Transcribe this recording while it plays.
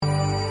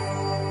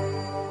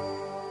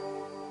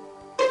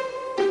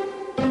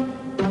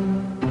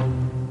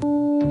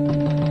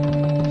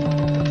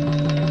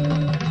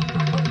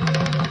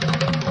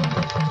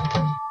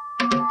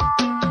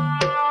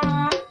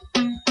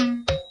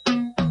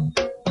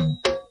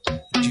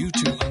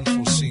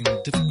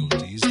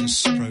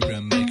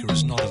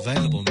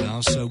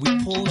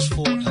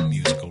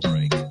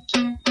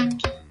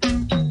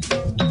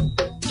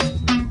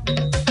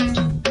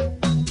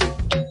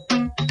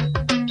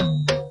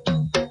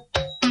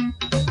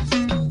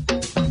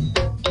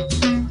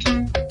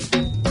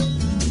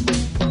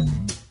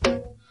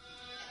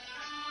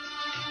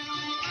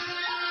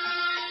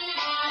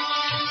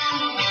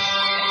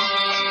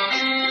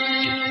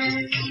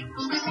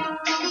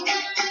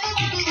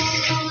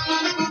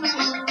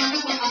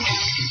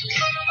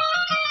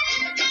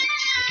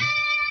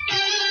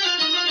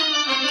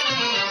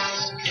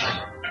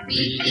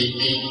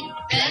Pitiki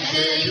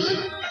Kasayut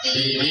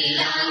Sri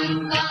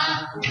Lanka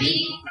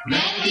Big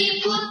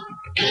Mediput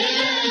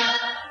Kerala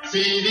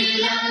Sri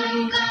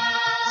Lanka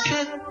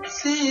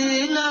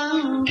Sri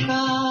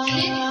Lanka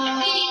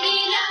Sri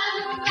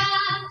Lanka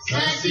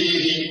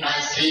Sasiri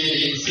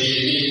Asiri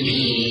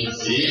Sirini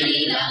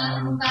Sri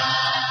Lanka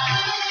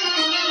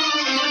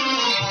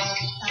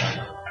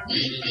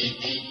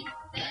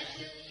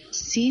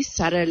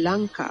Sara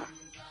Lanka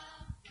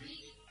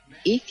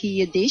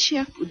ඒකීය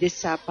දේශයක්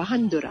උදෙසා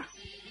පහන් දොරක්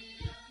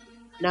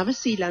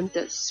නවසීලන්ත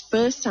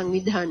ස්පර්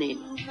සංවිධානයෙන්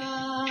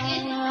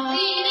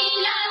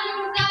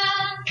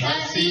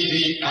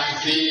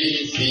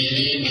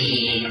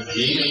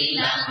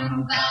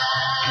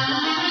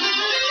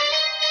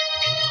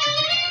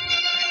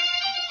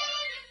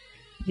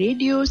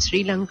Radio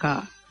Sri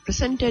Lanka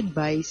presented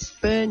by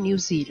Spur New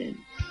Zealand.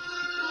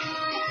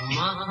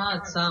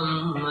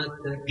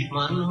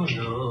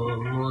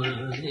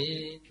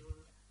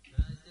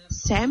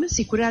 සෑම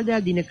සිකුරාදා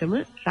දිනකම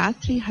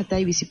රාත්‍රී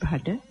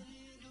 7:25ට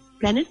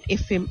Planet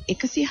FM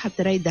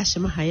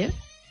 104.6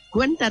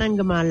 ගුවන්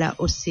තරංගමාලා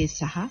ඔස්සේ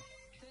සහ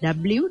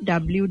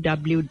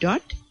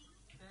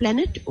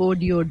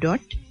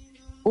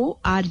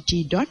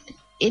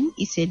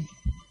www.planetaudio.org.nz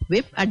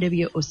web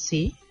අඩවිය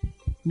ඔස්සේ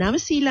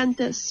නවසීලන්ත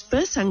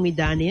ස්පර්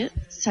සංවිධානය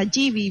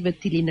සජීවීව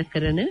තිලින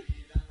කරන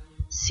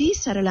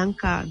Sara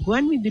Lanka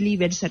ගුවන් විදුලි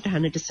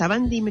වැඩසටහනට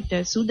සවන් දීමට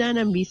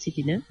සූදානම් වී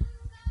සිටින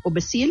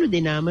ඔබ සියලු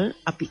දෙනාම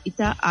අපි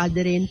ඉතා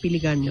ආදරයෙන්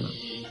පිළිගන්නවා.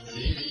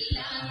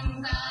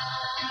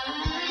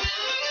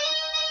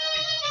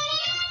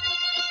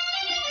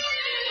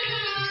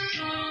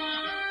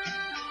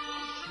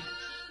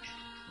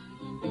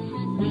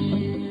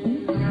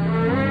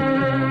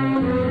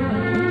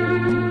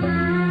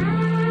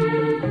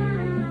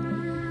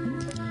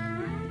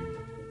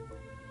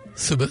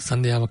 සුබ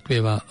සන්ධ්‍යාවක්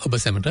වේවා ඔබ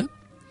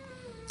සැමට.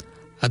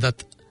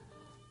 අදත්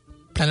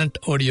Planet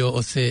Audio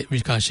ඔස්සේ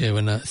විකාශය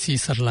වන Sri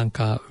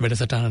Lanka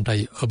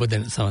වැඩසටහනටයි ඔබ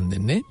දැන් සවන්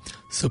දෙන්නේ.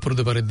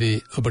 සුපුරුදු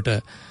පරිදි ඔබට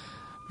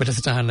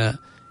වැඩසටහන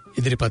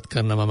ඉදිරිපත්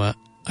කරන මම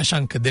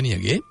අශංක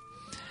දෙනියගේ.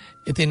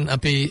 ඉතින්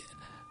අපි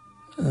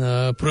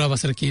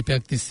පුරාවසර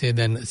කීපයක් තිස්සේ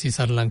දැන් Sri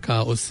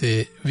Lanka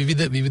ඔස්සේ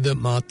විවිධ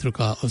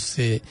මාතෘකා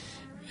ඔස්සේ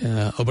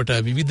ඔබට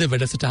විවිධ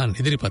වැඩසටහන්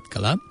ඉදිරිපත්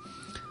කළා.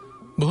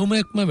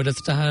 බොහොමයක්ම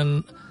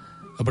වැඩසටහන්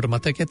ඔබට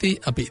මතක ඇති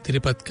අපි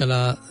ඉදිරිපත්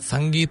කළා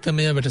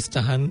සංගීතමය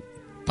වැඩසටහන්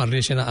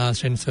පර්යේෂණ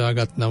ආශ්‍රයෙන්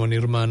සොයාගත් නව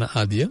නිර්මාණ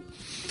ආදිය.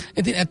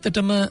 ඉතින්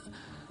ඇත්තටම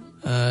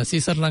Sri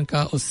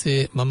Lanka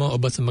ඔස්සේ මම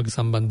ඔබ සමග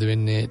සම්බන්ධ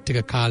වෙන්නේ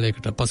ටික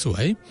කාලයකට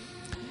පසුවයි.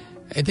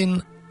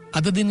 ඉතින්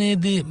අද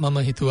දිනේදී මම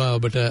හිතුවා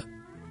ඔබට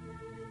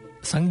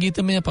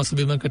සංගීතමය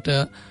පසුබිමකට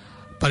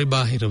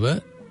පරිබාහිරව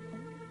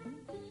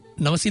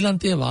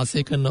නවසීලන්තයේ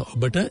වාසය කරන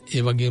ඔබට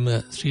ඒ වගේම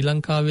ශ්‍රී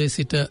ලංකාවේ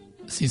සිට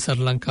Sri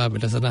Lanka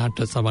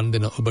වැඩසටහනට සවන්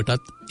දෙන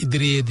ඔබටත්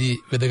ඉදිරියේදී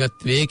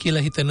වැදගත් වේ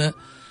කියලා හිතන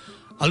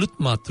අලුත්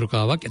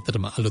මාතෘකාවක්.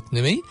 ඇත්තටම අලුත්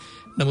නෙමෙයි.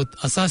 නමුත්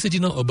අසා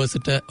සිටින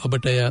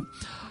ඔබට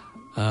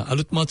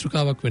අලුත්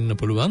මාතෘකාවක් වෙන්න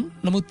පුළුවන්.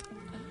 නමුත්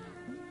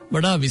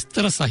වඩා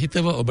විස්තර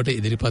සහිතව ඔබට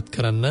ඉදිරිපත්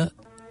කරන්න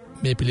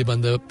මේ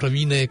පිළිබඳව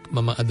ප්‍රවීණයෙක්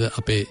මම අද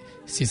අපේ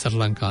Sri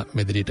Lanka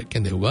මෙදිරියට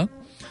කැඳෙව්වා.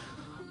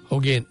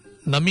 ඔහුගේ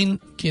නමින්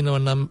කියනවා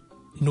නම්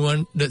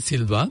නුවන් ඩ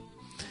සිල්වා.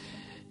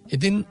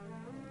 ඉතින්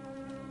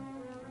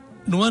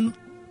නුවන්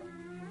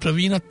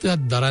ප්‍රවීණත්වයක්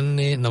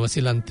දරන්නේ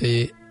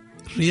නවසීලන්තයේ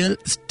රියල්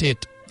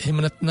ස්ටේට් එහෙම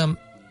නැත්නම්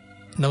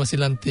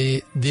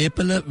නවසීලන්තයේ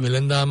දේපල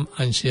වෙළඳාම්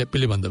අංශය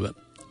පිළිබඳව.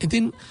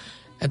 ඉතින්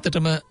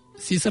ඇත්තටම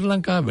Sri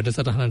Lanka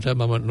වැඩසටහනට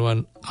මම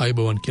නුවන්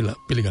ආයුබෝවන් කියලා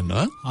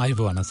පිළිගන්නවා.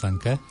 ආයුබෝවන්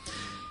අසංක.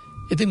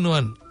 ඉතින්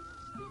නුවන්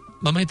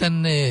මම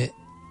හිතන්නේ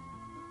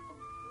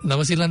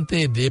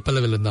නවසීලන්තයේ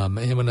දේපල වෙළඳාම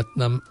එහෙම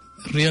නැත්නම්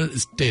රියල්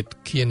ස්ටේට්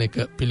කියන එක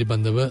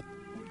පිළිබඳව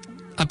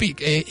අපි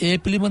ඒ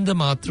පිළිබඳ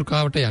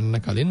මාතෘකාවට යන්න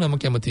කලින් මම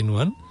කැමති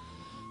නුවන්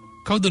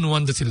කවුද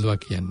නුවන් ද සිල්වා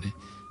කියන්නේ?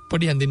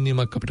 පොඩි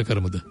හඳුන්වීමක් අපිට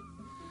කරමුද?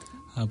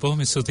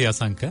 බොහොම ස්තුතියි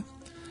අසංක.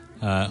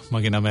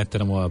 මගේ නම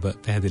ඇත්තටම ඔබ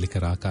පැහැදිලි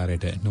කර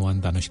ආකාරයට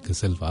නුවන් ධනුෂ්ක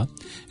සිල්වා.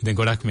 ඉතින්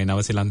ගොඩක් මේ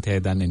නවසීලන්තයේ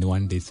දන්නේ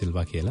නුවන් ඩී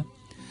සිල්වා කියලා.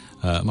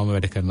 මම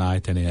වැඩ කරන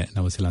ආයතනය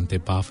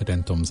නවසීලන්තයේ පාෆට්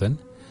ඇන්ඩ් තොම්සන්.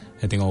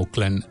 ඉතින්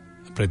ඕක්ලන්ඩ්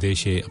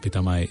ප්‍රදේශයේ අපි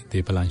තමයි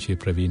දේපලංශයේ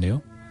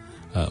ප්‍රවීණයෝ.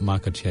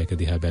 මාකට් ෂෙයා එක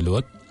දිහා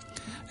බැලුවොත්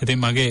ඉතින්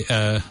මගේ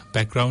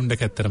බෑග්ග්‍රවුන්ඩ්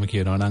එක ඇත්තටම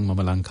කියනවා නම්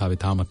මම ලංකාවේ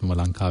තාමත්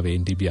ලංකාවේ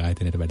NDB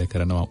ආයතනයේ වැඩ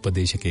කරනවා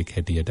උපදේශකයෙක්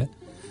හැටියට.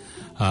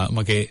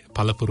 මගේ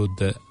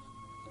පළපුරුද්ද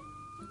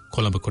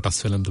කොළඹ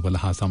කොටස් වෙළඳපොළ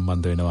හා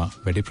සම්බන්ධ වෙනවා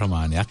වැඩි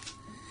ප්‍රමාණයක්.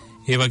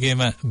 ඒ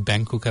වගේම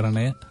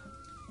බැංකුකරණය,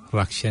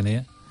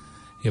 රක්ෂණය,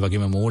 ඒ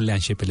වගේම මූල්‍ය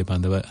අංශය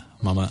පිළිබඳව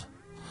මම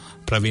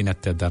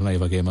ප්‍රවීණත්වයක් දරනවා. ඒ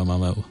වගේම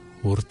මම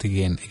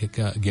වෘත්තියෙන් එක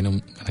ගිණුම්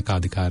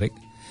ගණකාධිකාරියෙක්.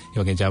 ඒ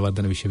වගේ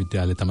ජයවර්ධන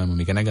විශ්වවිද්‍යාලයේ තමයි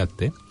මම ඉගෙන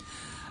ගත්තේ.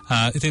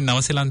 ඉතින්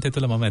නවසීලන්තය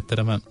තුළ මම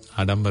ඇත්තටම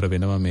ආඩම්බර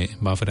වෙනවා මේ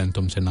පාෆට් ඇන්ඩ්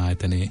තොම්සන්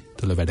ආයතනයේ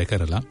තුළ වැඩ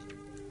කරලා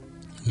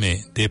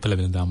මේ දේපල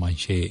වෙළඳාම්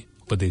අංශයේ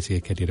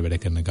උපදේශකයෙක් හැටියට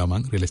වැඩ කරන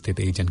ගමන්, රියල් එස්ටේට්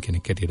ඒජන්ට්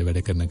කෙනෙක් හැටියට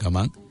වැඩ කරන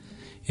ගමන්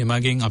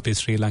එමගින් අපේ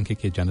ශ්‍රී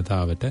ලාංකික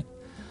ජනතාවට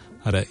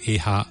අර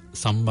ඒහා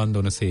සම්බන්ධ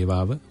වන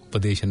සේවාව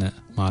උපදේශන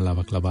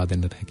මාලාවක් ලබා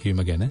දෙන්නට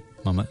හැකියීම ගැන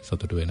මම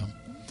සතුටු වෙනවා.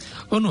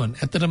 ඔනුවන්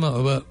ඇත්තටම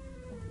ඔබ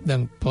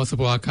දැන්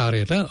පවසපු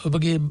ආකාරයට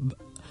ඔබගේ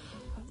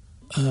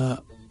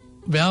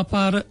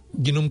ව්‍යාපාර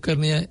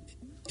ගිණුම්කරණය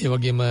ඒ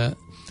වගේම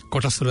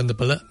කොටස්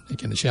වෙළඳපොළ ඒ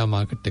කියන්නේ ෂෙයා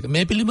මාකට් එක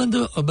මේ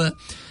පිළිබඳව ඔබ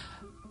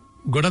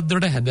ගොඩක්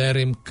දුරට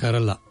හැදෑරීම්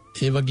කරලා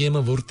ඒ වගේම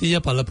වෘත්තීය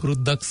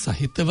පළපුරුද්දක්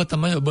සහිතව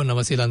තමයි ඔබ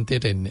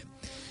නවසීලන්තයට එන්නේ.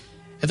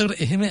 එතකොට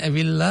එහෙම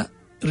ඇවිල්ලා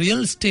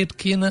රියල් ස්ටේට්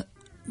කියන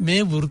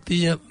මේ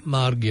වෘත්තීය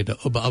මාර්ගයට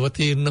ඔබ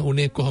අවතීර්ණ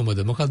වුණේ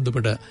කොහොමද? මොකක්ද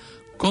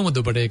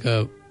ඔබට ඒක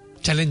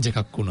චැලෙන්ජ්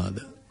එකක්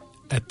වුණාද?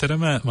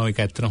 ඇත්තරම මම ඒක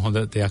ඇත්තටම හොඳ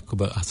දෙයක්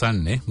ඔබ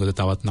අසන්නේ. මොකද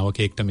තවත්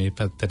නවකයෙක්ට මේ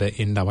පැත්තට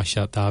එන්න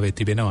අවශ්‍යතාවය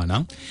තිබෙනවා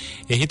නම්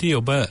එහිදී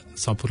ඔබ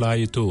සපුරා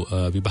යුතු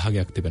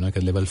විභාගයක් තිබෙනවා.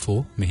 ඒක level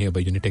 4. මෙහි ඔබ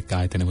යුනිට් එක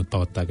ආයතනෙමුත්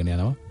පවත්වාගෙන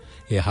යනවා.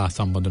 ඒ හා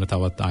සම්බන්ධන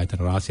තවත්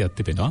ආයතන රාශියක්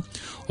තිබෙනවා.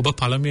 ඔබ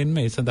පළමුවෙන්ම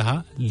ඒ සඳහා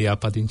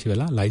ලියාපදිංචි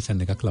වෙලා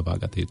ලයිසන් එකක් ලබා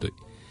ගත යුතුයි.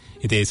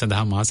 ඉතින් ඒ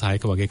සඳහා මාස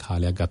 6ක වගේ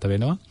කාලයක් ගත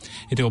වෙනවා.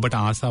 ඉතින් ඔබට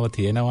ආසාව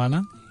තියෙනවා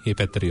නම් මේ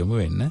පැත්තට යොමු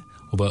වෙන්න.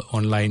 ඔබ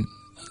ඔන්ලයින්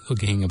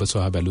ගිහින් ඔබ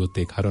සොයා බැලුවොත්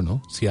ඒ කරුණු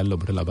සියල්ල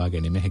ඔබට ලබා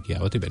ගැනීම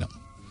හැකියාව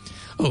තිබෙනවා.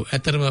 ඔව්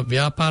ඇත්තටම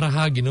ව්‍යාපාර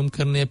හා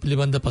ගිණුම්කරණය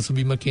පිළිබඳ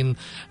පසුබිමකින්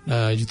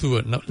යුතුව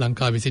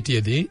ලංකාවේ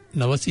සිටියේදී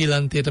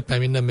නවසීලන්තයට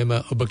පැමිණ මෙම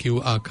ඔබ කිව්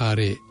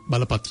ආකාරයේ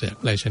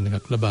බලපත්‍රයක් ලයිසන්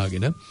එකක්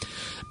ලබාගෙන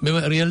මෙම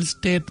රියල්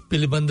ස්ටේට්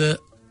පිළිබඳ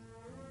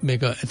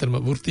මේක ඇත්තටම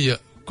වෘත්තීය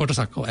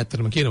කොටසක්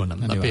ඇත්තටම කියනවා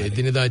නම් අපේ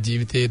දිනදා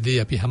ජීවිතයේදී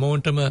අපි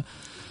හැමෝටම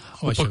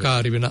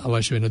උපකාරී වෙන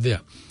අවශ්‍ය වෙන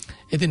දෙයක්.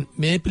 ඉතින්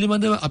මේ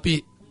පිළිබඳව අපි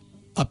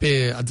අපේ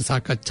අද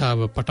සාකච්ඡාව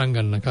පටන්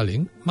ගන්න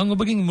කලින් මම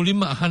ඔබගෙන්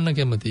මුලින්ම අහන්න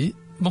කැමතියි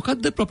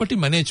මොකද්ද ප්‍රොපර්ටි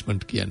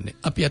මැනේජ්මන්ට් කියන්නේ?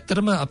 අපි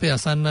ඇත්තටම අපේ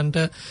අසන්නන්ට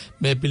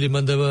මේ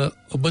පිළිබඳව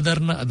ඔබ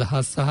දරන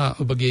අදහස්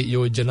සහ ඔබගේ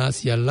යෝජනා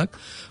සියල්ලක්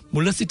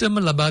මුල සිටම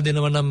ලබා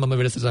දෙනවා නම් මම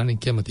වැඩසටහනින්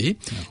කැමතියි.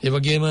 ඒ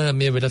වගේම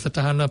මේ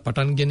වැඩසටහන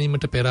පටන්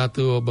ගැනීමට පෙර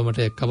ආතුව ඔබ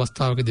මට එක්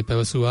අවස්ථාවකදී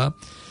පැවසුවා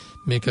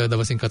මේක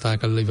දවසින් කතා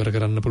කරලා ඉවර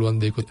කරන්න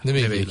පුළුවන් දෙයක්වත්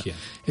නෙමෙයි කියලා.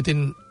 ඉතින්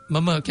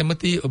මම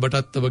කැමතියි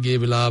ඔබටත් ඔබගේ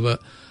වෙලාව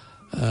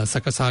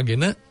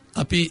සකසාගෙන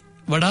අපි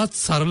වඩාත්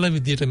සරල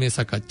විදියට මේ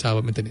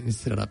සාකච්ඡාව මෙතන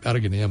ඉස්සරහට අපි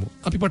අරගෙන යමු.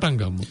 අපි පටන්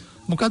ගමු.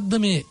 මොකද්ද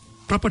මේ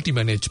ප්‍රොපර්ටි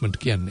මැනේජ්මන්ට්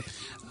කියන්නේ?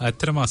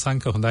 ඇත්තටම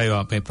අසංක හොඳයි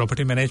මේ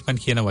ප්‍රොපර්ටි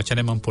මැනේජ්මන්ට් කියන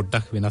වචනේ මම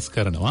පොඩ්ඩක් වෙනස්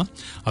කරනවා.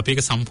 අපි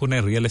ඒක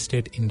සම්පූර්ණ රියල්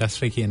එස්ටේට්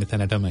ඉන්ඩස්ට්‍රි කියන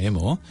තැනටම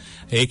එමු.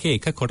 ඒකේ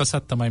එක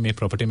කොටසක් තමයි මේ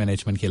ප්‍රොපර්ටි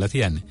මැනේජ්මන්ට් කියලා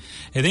කියන්නේ.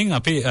 ඉතින්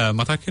අපි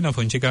මතක් වෙන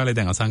පුංචි කාලේ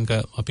දැන් අසංක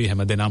අපි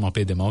හැමදෙනාම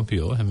අපේ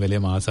දෙමව්පියෝ හැම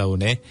වෙලේම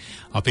ආසවුනේ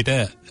අපිට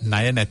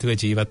ණය නැතුව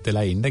ජීවත්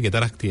වෙලා ඉන්න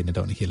ගෙදරක් තියෙන්න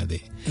ඕනේ කියලා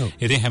දෙයි.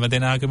 ඉතින්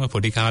හැමදෙනාගේම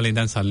පොඩි කාලේ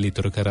ඉඳන් සල්ලි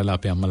ඉතුරු කරලා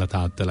අපේ අම්මලා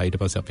තාත්තලා ඊට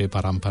පස්සේ අපේ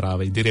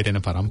පරම්පරාව ඉදිරියට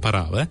එන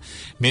පරම්පරාව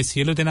මේ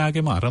සියලු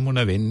දෙනාගේම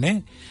අරමුණ වෙන්නේ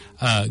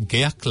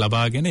ගෙයක්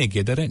ලබාගෙන ඒ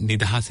ගෙදර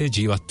නිදහසේ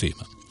ජීවත් වීම.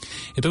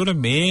 එතකොට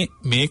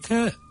මේක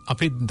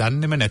අපි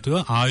දන්නේම නැතුව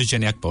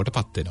ආයෝජනයක් බවට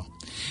පත් වෙනවා.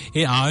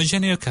 ඒ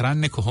ආයෝජනය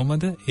කරන්නේ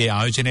කොහොමද? ඒ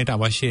ආයෝජනයට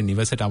අවශ්‍ය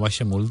නිවසට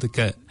අවශ්‍ය මුල්තික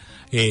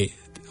ඒ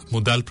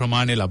මුදල්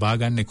ප්‍රමාණය ලබා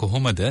ගන්නේ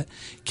කොහොමද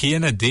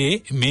කියන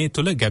දේ මේ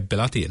තුල ගැප්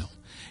වෙලා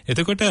තියෙනවා.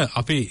 එතකොට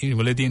අපි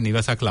මුලදී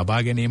නිවසක්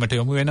ලබා ගැනීමට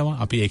යොමු වෙනවා.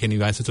 අපි ඒක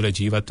නිවාස තුළ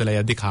ජීවත්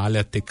වෙලා යද්දී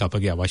කාලයත් එක්ක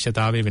අපගේ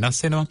අවශ්‍යතාවය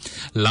වෙනස් වෙනවා.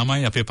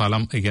 ළමයි අපේ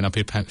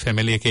අපේ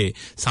ෆැමිලි එකේ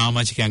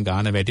සමාජිකයන්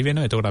ගාන වැඩි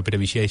වෙනවා. එතකොට අපිට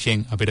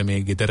විශේෂයෙන් අපිට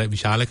මේ ගෙදර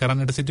විශාල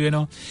කරන්නට සිදු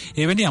වෙනවා.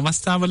 එවැනි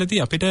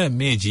අවස්ථාවලදී අපිට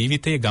මේ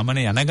ජීවිතයේ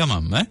ගමන යන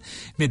ගමන්ම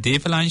මේ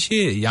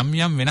දේපලාංශයේ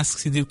යම් වෙනස්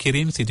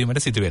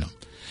සිදුවීමට සිදු වෙනවා.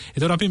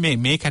 එතකොට අපි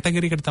මේ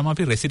කැටගරි එකට තමයි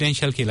අපි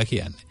රෙසිඩෙන්ෂල් කියලා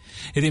කියන්නේ.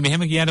 ඉතින්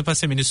මෙහෙම ගියාට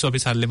පස්සේ මිනිස්සු අපි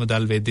සල්ලි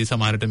මුදල් වෙද්දී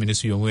සමහරට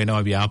මිනිස්සු යොමු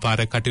වෙනවා ව්‍යාපාර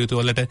කටයුතු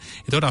වලට.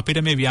 එතකොට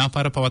අපිට මේ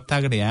ව්‍යාපාර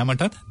පවත්වාගෙන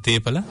යාමටත්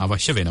දේපල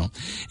අවශ්‍ය වෙනවා.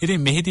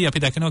 ඉතින් මෙහිදී අපි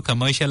දකිනවා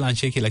කමර්ෂල්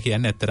අංශය කියලා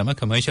කියන්නේ ඇත්තරම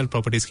කමර්ෂල්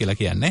ප්‍රොපර්ටිස් කියලා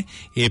කියන්නේ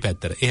ඒ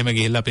පැත්තට. එහෙම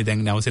ගිහිල්ලා අපි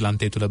දැන්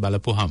නවසීලන්තය තුල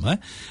බලපුවාම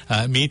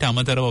මීට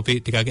අමතරව අපි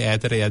ටිකක්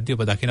ඈතට යද්දී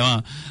ඔබ දකිනවා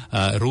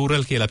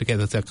රූරල් කියලා අපි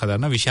කැදසක්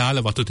හදන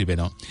විශාල වතු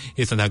තිබෙනවා.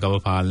 ඒ සඳහා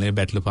ගව පාලනය,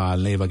 බැටළු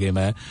පාලනය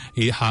වගේම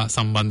ඊහා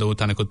සම්බන්ධ වූ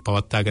තනකුත්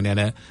පවත්වාගෙන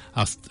යන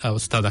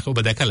අවස්ථාවක්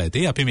ඔබ දැකලා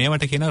ඇති. අපි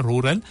මේවට කියන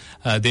රූරල්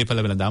දේපල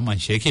වෙළඳාම්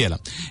අංශය කියලා.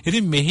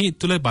 ඉතින් මෙහි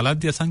තුල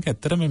බලද්දී අසංක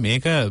ඇත්තටම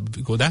මේක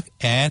ගොඩක්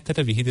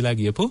ඈතට විහිදලා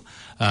ගියපු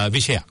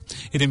විෂයක්.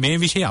 ඉතින් මේ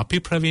විෂය අපි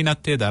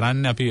ප්‍රවීණත්වයේ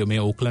දරන්නේ අපි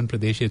මේ ඕක්ලන්ඩ්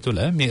ප්‍රදේශය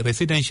තුල මේ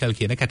රෙසිඩෙන්ෂල්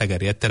කියන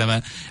කැටගරිය. ඇත්තටම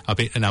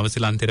අපි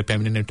නවසීලන්තයට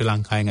පැමිණෙන්නට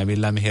ලංකාවෙන්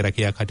ඇවිල්ලා මෙහෙ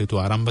රැකියා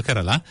කටයුතු ආරම්භ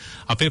කරලා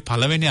අපේ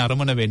පළවෙනි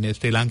අරමුණ වෙන්නේ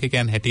ශ්‍රී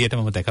ලාංකිකයන් හැටියට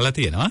මම දැකලා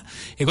තියෙනවා.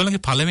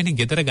 ඒගොල්ලන්ගේ පළවෙනි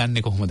ගෙදර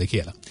ගන්නෙ කොහොමද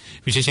කියලා.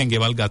 විශේෂයෙන්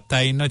ගෙවල්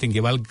ගත්තා ඉන්නවා. ඉතින්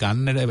ගෙවල්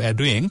ගන්න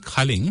වැඩුවෙන්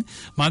කලින්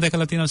මම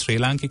දැකලා තියෙනවා ශ්‍රී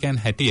ලාංකිකයන්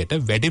හැටියට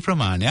වැඩි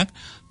ප්‍රමාණයක්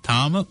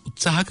තාම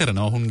උත්සාහ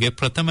කරනවා ඔවුන්ගේ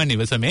ප්‍රථම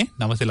නිවස මේ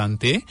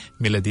නවසීලන්තයේ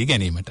මිලදී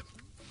ගැනීමට.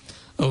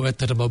 ඔව්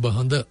ඇත්තටම ඔබ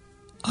හොඳ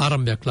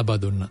ආරම්භයක් ලබා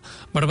දුන්නා.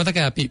 මට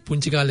මතකයි අපි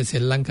පුංචි කාලේ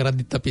සෙල්ලම්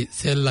කරද්දිත් අපි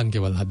සෙල්ලම්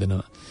ගෙවල්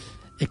හදනවා.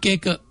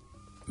 එක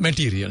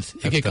මැටීරියල්ස්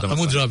එක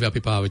අමුද්‍රව්‍ය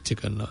අපි පාවිච්චි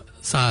කරනවා.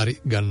 සාරි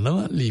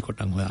ගන්නවා, ලී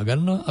කොටන් හොයා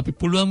ගන්නවා. අපි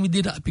පුළුවන්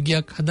විදිහට අපි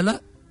ගයක් හදලා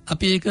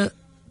අපි ඒක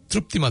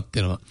තෘප්තිමත්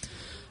වෙනවා.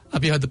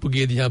 අපි හදපු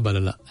ගේ දිහා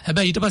බලලා.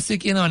 හැබැයි ඊට පස්සේ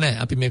කියනවා නෑ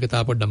අපි මේක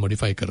තා පොඩ්ඩක්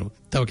මොඩිෆයි කරමු.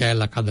 තව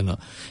කෑල්ලක් හදනවා.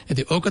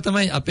 ඉතින් ඕක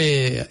තමයි අපේ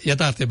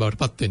යථාර්ථය බවට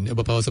පත් වෙන්නේ.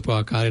 ඔබ පවසපු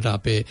ආකාරයට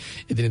අපේ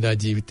එදිනදා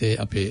ජීවිතයේ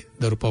අපේ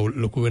දරුපවුල්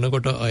ලොකු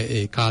වෙනකොට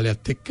ඒ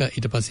කාලයත් එක්ක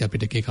ඊට පස්සේ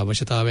අපිට එක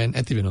අවශ්‍යතාවයන්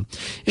ඇති වෙනවා.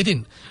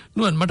 ඉතින්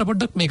නුවන් මට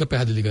පොඩ්ඩක් මේක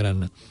පැහැදිලි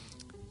කරන්න.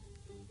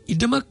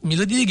 ඉඩමක්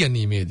මිලදී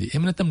ගැනීමේදී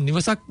එහෙම නැත්නම්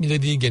නිවසක්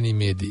මිලදී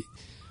ගැනීමේදී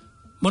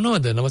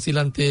මොනවද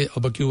නවසීලන්තයේ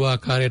ඔබ කිව්ව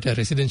ආකාරයට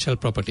රෙසිඩෙන්ෂල්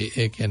ප්‍රොපර්ටි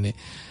ඒ කියන්නේ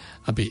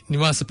අපි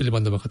නිවාස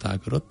පිළිබඳව කතා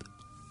කරොත්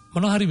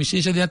මොන හරි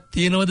විශේෂ දෙයක්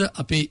තියෙනවද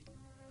අපි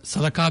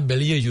සලකා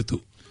බැලිය යුතු?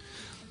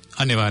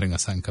 අනිවාර්යෙන්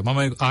අසංක මම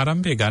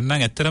ආරම්භයේ ගන්නම්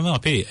ඇත්තරම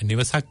අපේ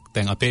නිවසක්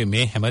දැන් අපේ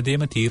මේ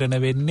හැමදේම තීරණ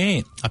වෙන්නේ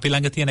අපි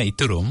ළඟ තියෙන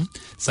ඉතුරුම්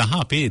සහ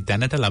අපි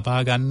දැනට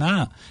ලබා ගන්නා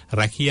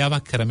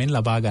රැකියාවක් කරමින්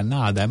ලබා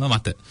ගන්නා ආදායම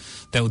මත.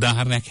 දැන්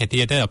උදාහරණයක්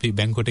හැටියට අපි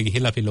බැංකුවට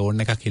ගිහිල්ලා අපි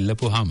ලෝන් එකක්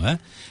ඉල්ලපුවාම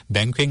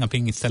බැංකුවෙන්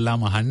අපින්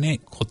ඉස්සෙල්ලාම අහන්නේ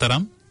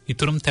කොතරම්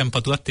ඉතුරුම්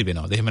තැන්පතුවක්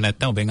තිබෙනවද? එහෙම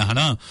නැත්නම් ඔබෙන්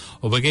අහනවා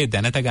ඔබගේ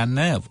දැනට ගන්න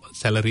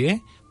සැලරියේ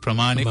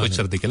ප්‍රමාණය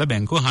කොච්චරද කියලා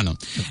බැංකුව අහනවා.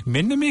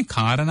 මෙන්න මේ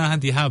කාරණා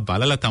දිහා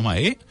බලලා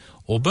තමයි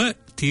ඔබ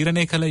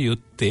තීරණය කළ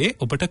යුත්තේ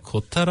ඔබට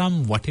කොතරම්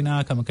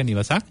වටිනාකමක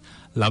නිවසක්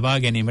ලබා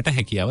ගැනීමට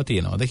හැකියාව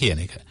තියෙනවද කියන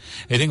එක.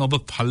 ඉතින් ඔබ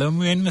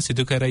පළමුවෙන්ම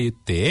සිදු කර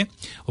යුත්තේ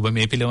ඔබ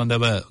මේ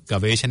පිළිබඳව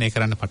ගවේෂණය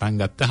කරන්න පටන්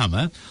ගත්තාම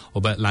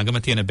ඔබ ළඟම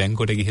තියෙන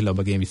බැංකුවට ගිහිල්ලා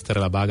ඔබගේ විස්තර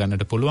ලබා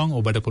ගන්නට පුළුවන්.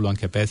 ඔබට පුළුවන්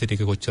කැපැසිටි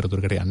එක කොච්චර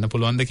දුරකට යන්න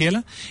පුළුවන්ද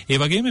කියලා. ඒ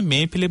වගේම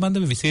මේ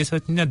පිළිබඳව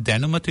විශේෂඥ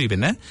දැනුම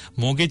තිබෙන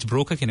මෝගේජ්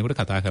බ්‍රෝකර් කෙනෙකුට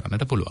කතා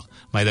කරන්නට පුළුවන්.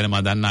 මම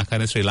දැන් දන්න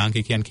ආකාරයෙන් ශ්‍රී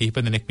ලාංකිකයන් කිහිප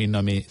දෙනෙක්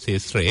ඉන්නවා මේ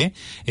ශාස්ත්‍රයේ.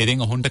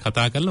 ඉතින් ඔවුන්ට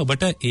කතා කරලා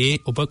ඔබට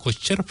ඔබ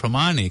කොච්චර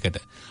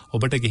ප්‍රමාණයකට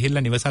ඔබට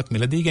ගිහිල්ලා නිවසක්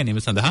මිලදී ගැනීම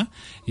සඳහා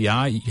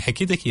යා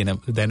හැකිද කියන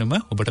දැනුම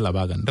ඔබට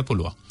ලබා ගන්නට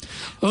පුළුවන්.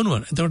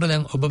 ඔව්නවා. එතකොට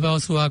දැන් ඔබ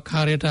පවසු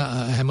ආකාරයට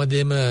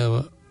හැමදේම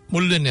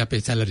මුල් වෙන්නේ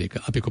අපේ සැලරි එක.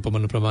 අපි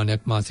කොපමණ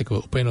ප්‍රමාණයක් මාසිකව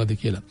උපයනවද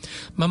කියලා.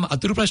 මම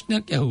අතුරු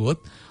ප්‍රශ්නයක් ඇහුවොත්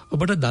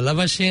ඔබට දල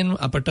වශයෙන්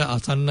අපට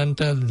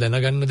අසන්නන්ට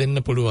දැනගන්න දෙන්න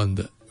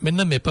පුළුවන්ද?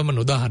 මෙන්න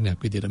මෙපමණ උදාහරණයක්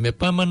විදිහට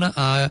මෙපමණ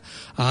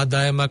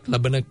ආදායමක්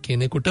ලබන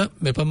කෙනෙකුට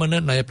මෙපමණ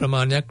ණය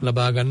ප්‍රමාණයක්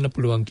ලබා ගන්න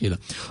පුළුවන්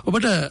කියලා.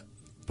 ඔබට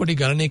පොඩි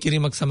ගණනය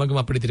කිරීමක් සමගම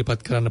අපිට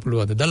ඉදිරිපත් කරන්න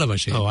පුළුවන්ද දල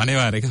වශයෙන්? ඔව්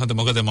අනිවාර්යයෙන්. හොඳ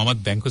මොකද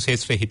මමත් බැංකු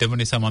ශාස්ත්‍රයේ හිටපු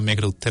නිසා මම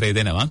මේකට උත්තරේ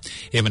දෙනවා.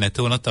 එහෙම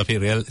නැතු වුණොත් අපි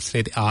රියල්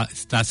එස්ටේට්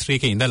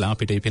ශාස්ත්‍රයේ ඉඳලා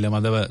අපිට මේ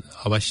පිළිබඳව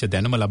අවශ්‍ය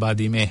දැනුම ලබා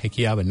දීමේ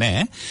හැකියාව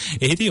නැහැ.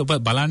 එහිදී ඔබ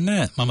බලන්න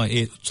මම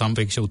ඒ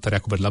සම්ප්‍රේක්ෂ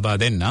උත්තරයක් ඔබට ලබා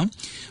දෙන්නම්.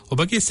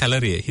 ඔබගේ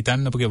සැලරිය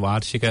හිතන්න ඔබගේ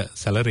වාර්ෂික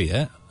සැලරිය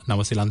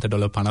නවසීලන්ත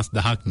ඩොලර්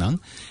 50000ක් නම්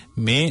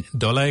මේ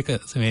ඩොලර් එක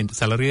මේ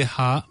සැලරිය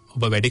හා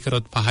ඔබ වැඩි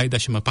කරොත්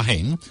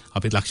 5.5න්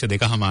අපි ලක්ෂ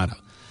 2.5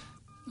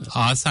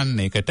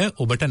 ආසන්නයකට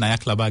ඔබට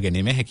ණයක් ලබා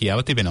ගැනීමේ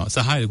හැකියාව තිබෙනවා.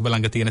 සහ ඔබ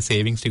ළඟ තියෙන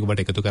සේවිංස් ටික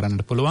ඔබට එකතු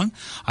කරන්න පුළුවන්.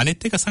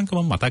 අනිත් එක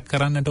සංකම මතක්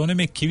කරන්නට ඕනේ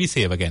මේ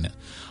කිවිසේව ගැන.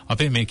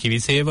 අපේ මේ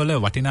කිවිසේවල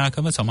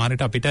වටිනාකම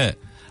සමහරට අපිට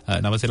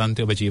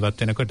නවසීලන්තයේ ඔබ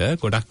ජීවත් වෙනකොට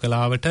ගොඩක්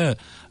වෙලාවට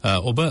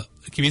ඔබ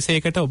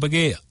කිවිසේකට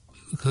ඔබගේ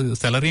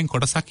සැලරියෙන්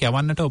කොටසක්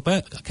යවන්නට ඔබ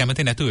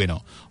කැමති නැතු වෙනවා.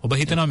 ඔබ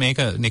හිතනවා මේක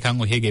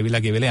නිකන් ඔහෙ ගෙවිලා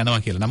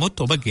යනවා කියලා.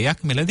 නමුත් ඔබ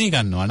ගෙයක් මිලදී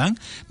ගන්නවා නම්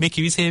මේ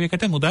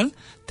කිවිසේවයකට මුදල්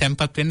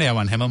තැන්පත් වෙන්න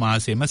යවන්න. හැම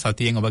මාසෙම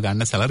සතියෙන් ඔබ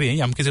ගන්න සැලරියෙන්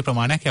යම්කිසි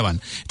ප්‍රමාණයක් යවන්න.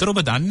 ඒතර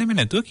ඔබ දන්නේම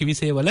නැතුව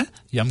කිවිසේවල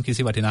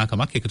යම්කිසි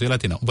වටිනාකමක් එකතු වෙලා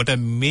තිනවා. ඔබට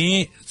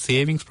මේ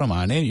සේවිංස්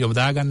ප්‍රමාණය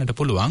යොදා ගන්නට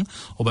පුළුවන්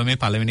ඔබ මේ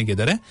පළවෙනි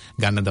ගෙදර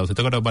ගන්න දවස්.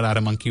 එතකොට ඔබ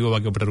අර මං කිව්වා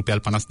වගේ ඔබට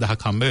රුපියල්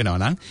 50000ක් හම්බ වෙනවා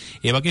නම්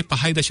ඒ වගේ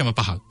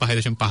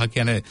 5.5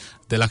 කියන්නේ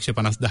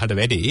 2,50,000ට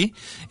වැඩි.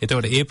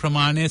 එතකොට ඒ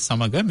ප්‍රමාණය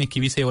සමග මේ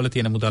කිවිසේවල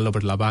තියෙන මුදල්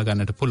ඔබට ලබා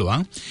ගන්නට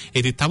පුළුවන්.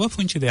 ඒකේ තව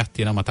පුංචි දෙයක්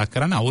තියෙනවා මතක්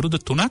කරන්න. අවුරුදු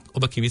 3ක්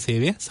ඔබ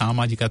කිවිසේවයේ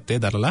සමාජිකත්වයේ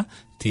දරලා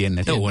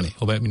තියෙන්නට ඕනේ.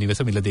 ඔබ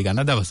නිවස මිලදී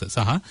ගන්න දවස.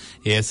 සහ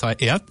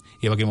එයත්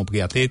ඒ වගේම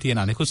ඔබගේ අතේ තියෙන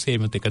අනිකුත්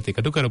සේවිත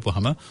එකතු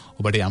කරපුවාම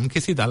ඔබට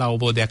යම්කිසි දල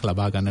අවබෝධයක්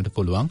ලබා ගන්නට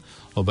පුළුවන්.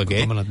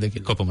 ඔබගේ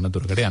කොපමණ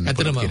දුරකට යන්න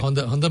පුළුවන්.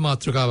 ඇත්තටම හොඳ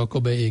මාතෘකාවක්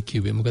ඔබ ඒ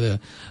කිව්වේ. මොකද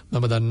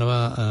මම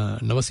දන්නවා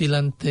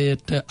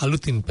නවසීලන්තයට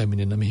අලුතින්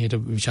පැමිණෙන මෙහෙට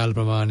විශාල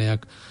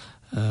ප්‍රමාණයක්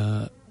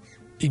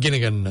ඉගෙන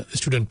ගන්න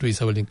ස්ටුඩන්ට්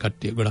වීසා වලින්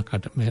කට්ටිය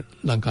ගොඩක්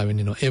ලංකාවෙන්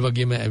එනවා. ඒ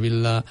වගේම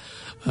ඇවිල්ලා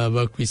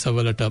වර්ක් වීසා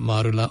වලට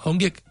මාරුලා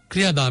ඔවුන්ගේ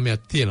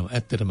ක්‍රියාදාමයක් තියෙනවා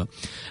ඇත්තටම.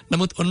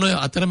 නමුත් ඔන්න ඔය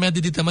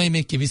අතරමැදදී තමයි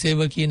මේ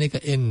කිවිසේව කියන එක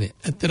එන්නේ.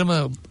 ඇත්තටම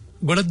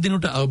ගොඩක්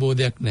දිනුට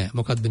අවබෝධයක් නැහැ.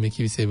 මොකක්ද මේ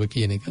කිවිසේව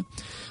කියන එක?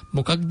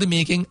 මොකක්ද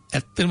මේකෙන්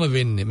ඇත්තටම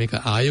වෙන්නේ? මේක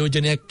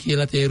ආයෝජනයක්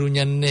කියලා තේරුම්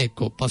යන්නේ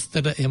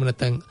පස්තට එහෙම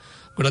නැත්නම්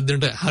ගොඩක්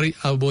දිනට හරි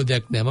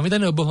අවබෝධයක් නැහැ. මම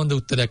හිතන්නේ ඔබ හොඳ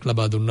උත්තරයක්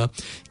ලබා දුන්නා.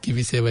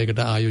 කිවිසේවයකට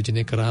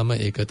ආයෝජනය කරාම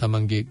ඒක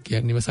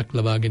තමන්ගේ නිවසක්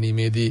ලබා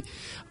ගැනීමේදී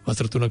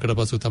වසර 3කට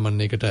පසු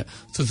තමන් ඒකට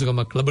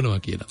සුසුකමක් ලබනවා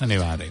කියලා.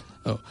 අනිවාර්යයෙන්.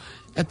 ඔව්.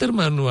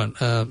 ඇත්තටම නුවන්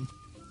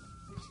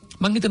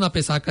මම හිතන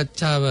අපේ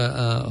සාකච්ඡාව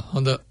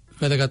හොඳ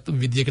වැදගත්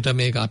විදියකට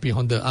මේක අපි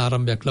හොඳ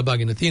ආරම්භයක්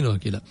ලබාගෙන තියෙනවා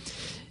කියලා.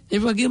 ඒ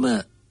වගේම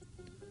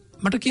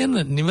මට කියන්න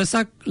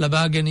නිවසක්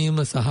ලබා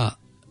ගැනීම සහ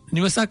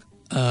නිවසක්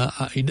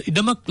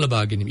ඉඩමක්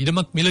ලබා ගැනීම,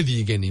 ඉඩමක්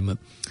මිලදී ගැනීම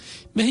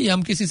මෙහි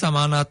යම්කිසි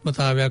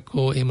සමානාත්මතාවයක්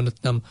හෝ එහෙම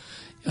නැත්නම්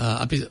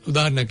අපි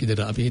උදාහරණයක්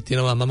විදිහට අපි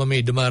හිතනවා මම මේ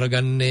ඉඩම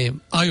අරගන්නේ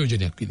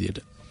ආයෝජනයක් විදිහට.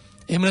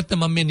 එහෙම නැත්නම්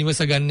මම මේ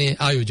නිවස ගන්නේ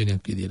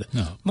ආයෝජනයක් විදිහට.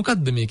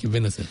 මොකද්ද මේකේ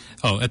වෙනස?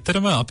 ඔව්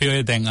ඇත්තටම අපි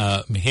ඔය දැන්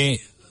මෙහි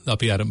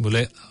අපි අර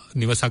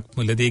නිවසක්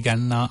මිලදී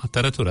ගන්න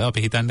අතරතුර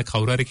අපි හිතන්නේ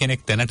කවුරු හරි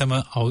කෙනෙක් දැනටම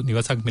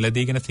නිවසක්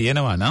මිලදීගෙන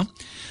තියෙනවා නම්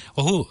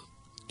ඔහු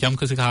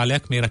යම්කිසි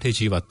කාලයක් මේ රටේ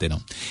ජීවත්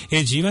වෙනවා.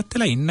 ඒ ජීවත්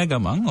වෙලා ඉන්න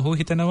ගමන් ඔහු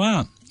හිතනවා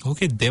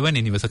ඔහුගේ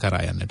දෙවනි නිවස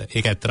කරා යන්නට.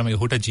 ඒක ඇත්තටම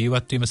ඔහුට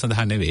ජීවත් වීම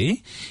සඳහා නෙවෙයි.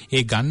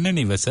 ඒ ගන්න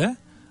නිවස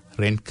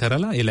රෙන්ට්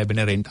කරලා ඒ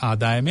ලැබෙන රෙන්ට්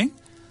ආදායමෙන්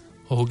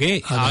ඔහුගේ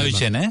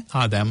ආයෝජන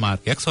ආදායම්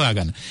මාර්ගයක්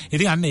සොයාගන්න.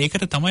 ඉතින් අන්න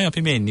ඒකට තමයි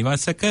අපි මේ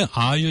නිවසක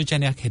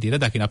ආයෝජනයක් හැටියට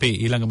දකින්න. අපි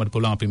ඊළඟට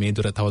පුළුවන් අපි මේ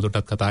දුර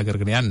තවදුරටත් කතා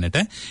කරගෙන යන්නට.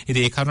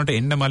 ඉතින් ඒ කාරණට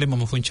එන්න මලේ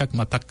මම පුංචක්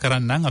මතක්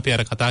කරන්නම්. අපි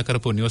අර කතා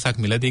කරපු නිවසක්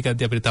මිලදී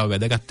ගද්දී අපිට තව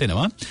වැදගත්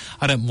වෙනවා.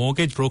 අර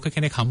මෝගේජ් බ්‍රෝකර්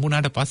කෙනෙක්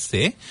හම්බුනාට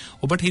පස්සේ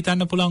ඔබට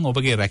හිතන්න පුළුවන්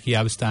ඔබගේ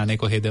රැකියාව ස්ථානය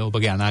කොහෙද?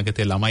 ඔබගේ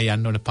අනාගතයේ ළමයි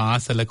යන්න ඕන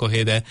පාසල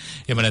කොහෙද?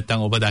 එහෙම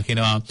නැත්නම් ඔබ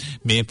දකිනවා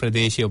මේ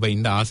ප්‍රදේශයේ ඔබ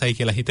ඉන්න ආසයි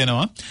කියලා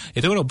හිතෙනවා.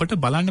 එතකොට ඔබට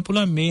බලන්න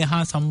පුළුවන් මේ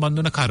හා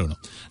සම්බන්ධ වන කරුණු.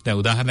 දැන්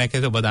උදාහරණයක්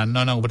ඇරෙද්දී ඔබ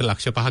දන්නවනම් ඔබට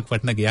ලක්ෂ 5ක්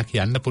වටින ගයක්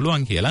යන්න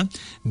පුළුවන් කියලා.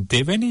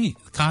 දෙවෙනි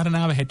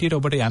කාරණාව හැටියට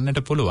ඔබට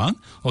යන්නට පුළුවන්.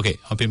 ඕකේ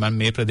අපි මම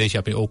මේ ප්‍රදේශය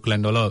අපි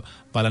ඕක්ලන්ඩ් වල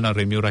බලන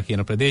රිමියුරා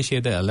කියන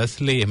ප්‍රදේශයේද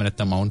ලස්ලි එහෙම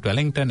නැත්නම් මවුන්ට්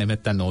වෙලින්ග්ටන් එහෙම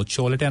නැත්නම් නෝර්ත්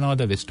ෂෝර් වලට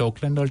යනවද වෙස්ට්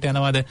ඕක්ලන්ඩ් වලට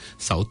යනවද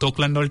සවුත්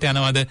ඕක්ලන්ඩ් වලට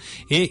යනවද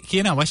ඒ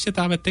කියන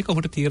අවශ්‍යතාවත් එක්ක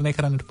ඔබට තීරණය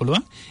කරන්නට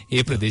පුළුවන්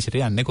ඒ ප්‍රදේශයට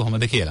යන්නේ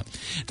කොහොමද කියලා.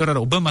 ඒතකොට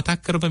ඔබ මතක්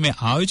කරපු මේ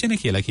ආයෝජන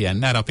කියලා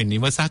කියන්නේ අර අපි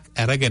නිවසක්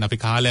අරගෙන අපි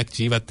කාලයක්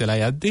ජීවත් වෙලා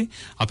යද්දී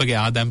අපගේ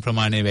ආදායම්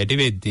ප්‍රමාණය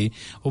වැඩි වෙද්දී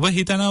ඔබ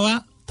හිතනවා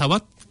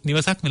තවත්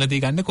නිවසක් මිලදී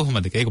ගන්න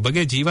කොහොමද? ඒක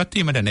ඔබගේ ජීවත්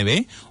වීමට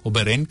නෙවෙයි ඔබ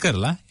රෙන්ට්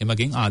කරලා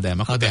එමගින්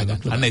ආදායමක්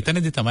හොයාගන්න. අන්න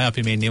එතනදී තමයි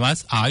අපි මේ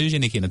නිවාස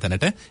ආයෝජන කියන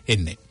තැනට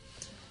එන්නේ.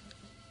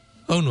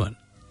 ඔව්නුවන්.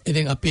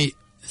 ඉතින් අපි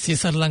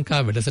ශ්‍රී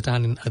ලංකා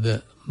වැඩසටහනින් අද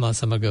මා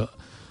සමග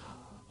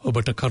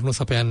ඔබට කරුණු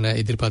සපයන්න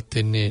ඉදිරිපත්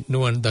වෙන්නේ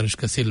නුවන්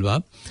දනුෂ්ක සිල්වා.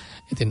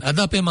 ඉතින් අද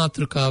අපේ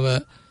මාතෘකාව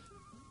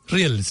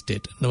රියල්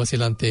එස්ටේට්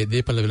නවසීලන්තයේ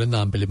දේපළ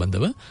වෙළඳාම්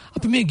පිළිබඳව.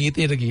 අපි මේ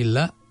ගීතයට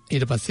ගිහිල්ලා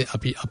ඊට පස්සේ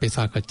අපි අපේ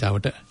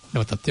සාකච්ඡාවට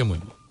නැවතත් යමු.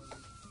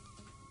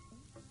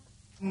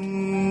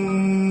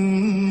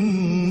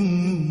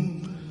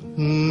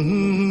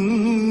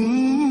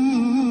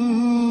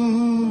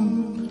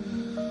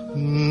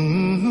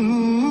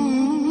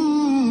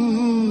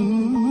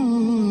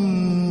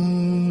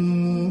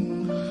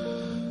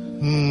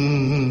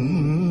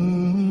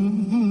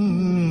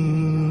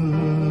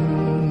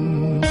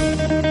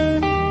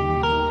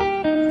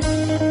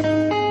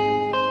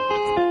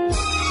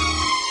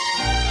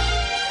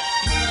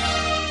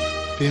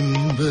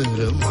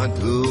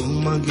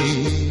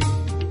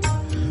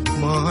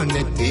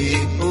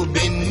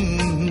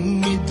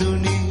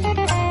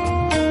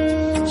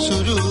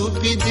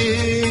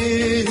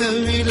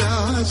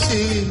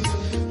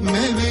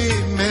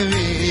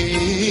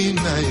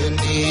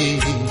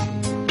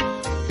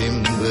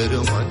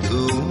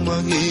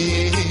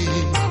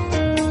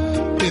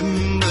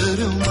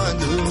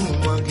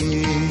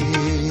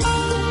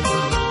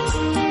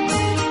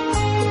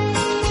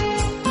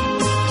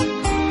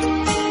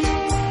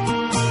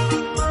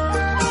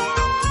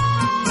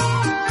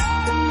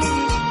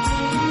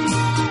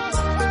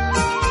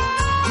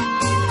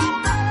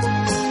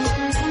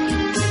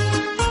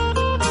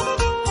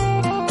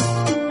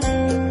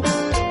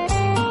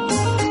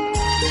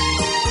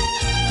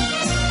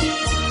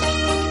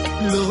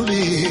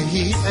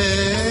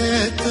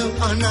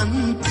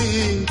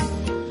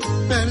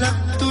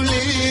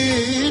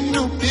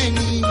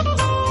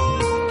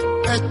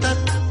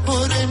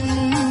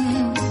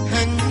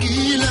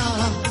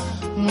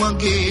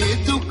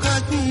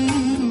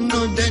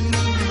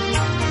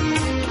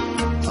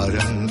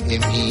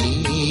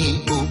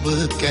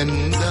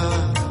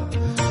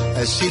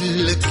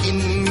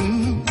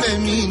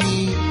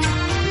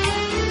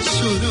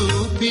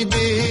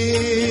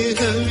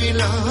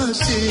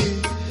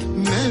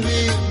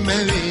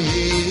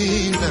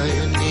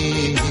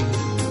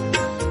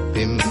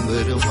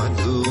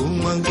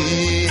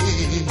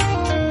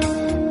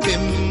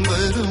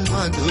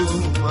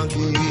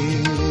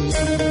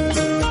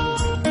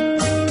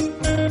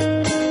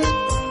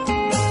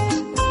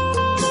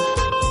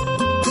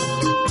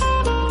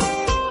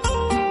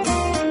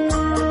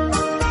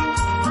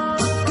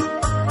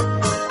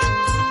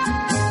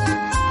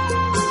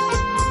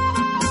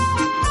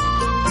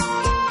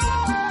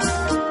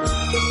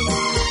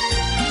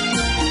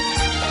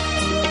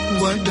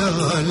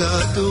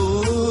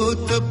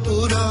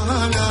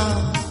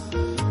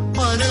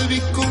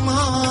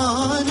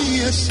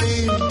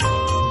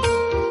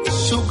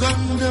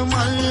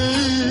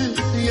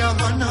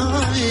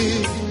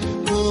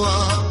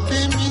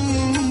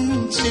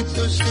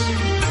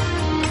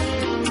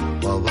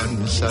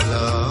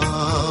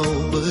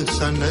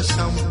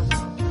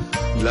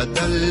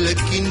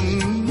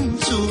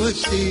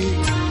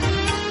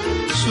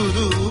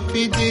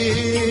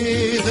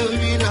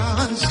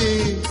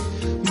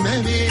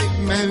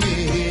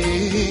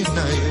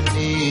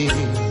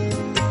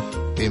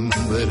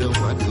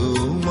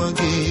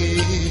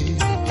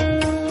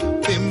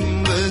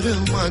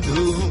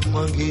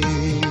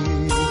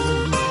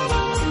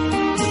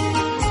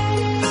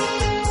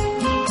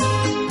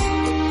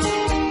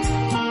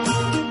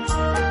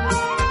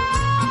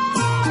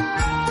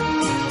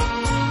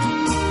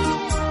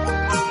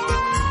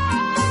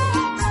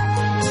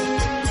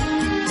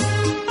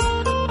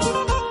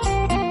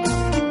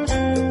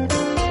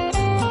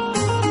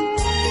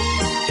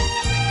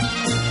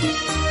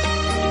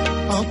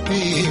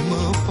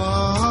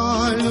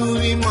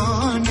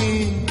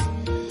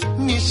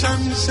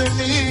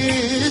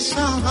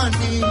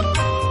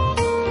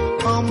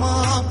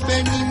 Ama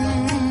benim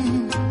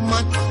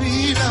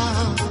matfira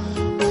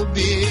o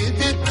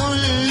bir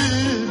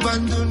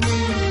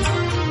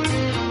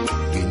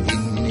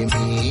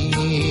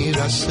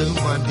rasa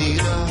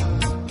madira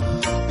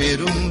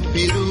perum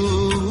piru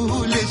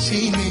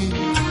lesine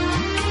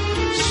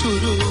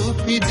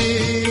surupi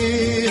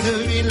deh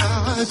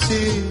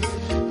vilase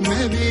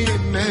mave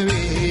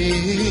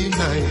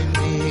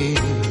nayane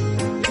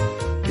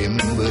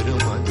pembar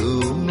madhu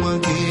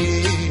mage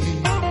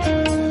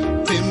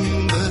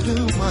pembar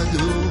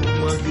madhu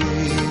mage.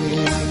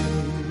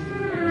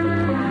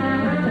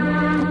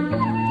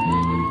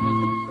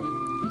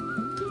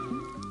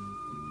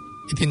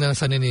 ඉතින්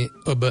අසන්නේ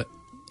ඔබ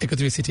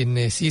එකතු වී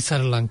සිටින්නේ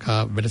සීසර ලංකා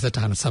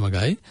වැඩසටහන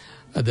සමගයි.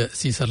 අද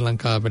සීසර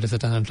ලංකා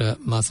වැඩසටහනට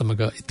මා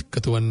සමග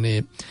එකතු වන්නේ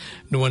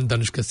නුවන්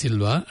ධනුෂ්ක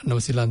සිල්වා,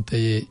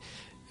 නවසීලන්තයේ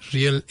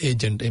රියල්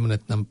ඒජන්ට් එහෙම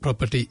නැත්නම්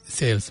ප්‍රොපර්ටි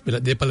සේල්ස්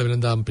දේපල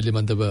වෙළඳාම්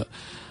පිළිබඳව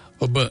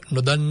ඔබ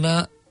නොදන්නා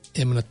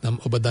එහෙම නැත්නම්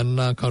ඔබ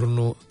දන්නා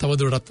කරුණු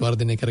තවදුරටත්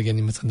වර්ධනය කර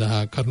ගැනීම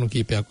සඳහා කරුණු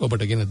කීපයක්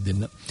ඔබට ගෙන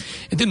දෙන්න.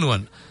 ඉතින්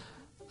නුවන්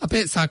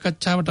අපේ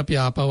සාකච්ඡාවට අපි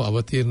ආපහු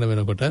අවතීර්ණ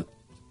වෙනකොට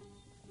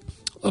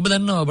ඔබ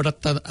දන්නවා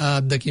ඔබටත්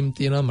අත්දැකීම්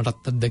තියෙනවා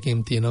මටත් අත්දැකීම්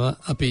තියෙනවා.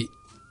 අපි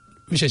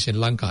විශේෂයෙන්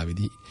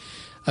ලංකාවේදී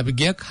අපි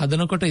ගයක්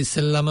හදනකොට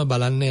ඉස්සෙල්ලාම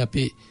බලන්නේ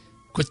අපි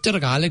කොච්චර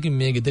කාලෙකින්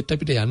මේ ගෙදරට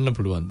අපිට යන්න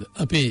පුළුවන්ද.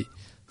 අපි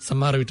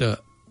සමහර විට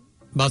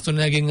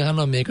බාස්තෝනයාගෙන්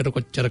අහනවා මේකට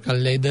කොච්චර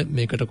කල්යයිද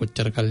මේකට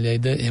කොච්චර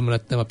කල්යයිද. එහෙම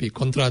නැත්නම් අපි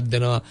කොන්ත්‍රාත්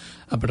දෙනවා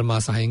අපිට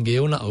මාස 6න්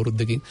ගෙවුණ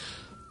අවුරුද්දකින්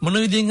මොන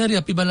විදිහෙන් හරි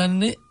අපි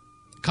බලන්නේ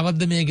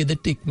කවද්ද මේ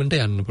ගෙදරට ඉක්මනට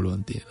යන්න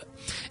පුළුවන් කියලා.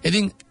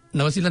 ඉතින්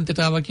නවසීලන්තයට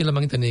ආවා කියලා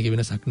මම හිතන්නේ ඒක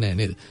වෙනසක් නෑ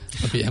නේද?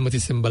 අපි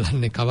හැමතිස්සෙම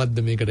බලන්නේ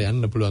කවද්ද මේකට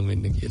යන්න පුළුවන්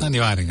වෙන්නේ කියලා.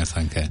 අනිවාර්යෙන්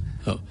අසංක.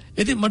 ඔව්.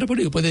 ඉතින් මට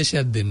පොඩි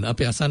උපදේශයක් දෙන්න.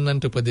 අපි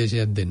අසන්නන්ට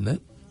උපදේශයක් දෙන්න.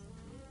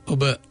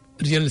 ඔබ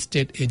රියල්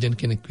එස්ටේට් ඒජන්ට්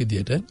කෙනෙක්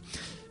විදියට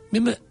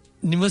මෙම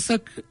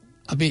නිවසක්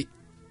අපි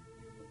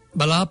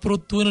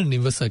බලාපොරොත්තු වන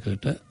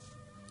නිවසකට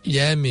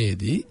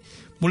යෑමේදී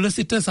මුල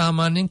සිට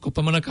සාමාන්‍යයෙන්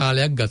කොපමණ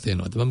කාලයක් ගත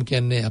වෙනවද? මම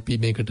කියන්නේ අපි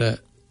මේකට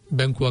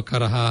බැංකුවක්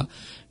කරහා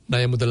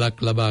ණය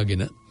මුදලක්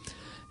ලබාගෙන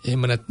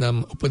එහෙම නැත්නම්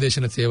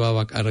උපදේශන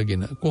සේවාවක්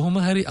අරගෙන කොහොම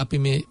හරි අපි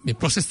මේ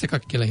process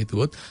එකක් කියලා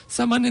හිතුවොත්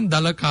සාමාන්‍යයෙන්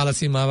දල කාල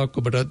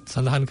සීමාවක් ඔබට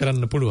සඳහන්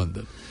කරන්න පුළුවන්ද?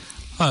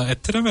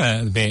 ඇත්තටම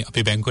මේ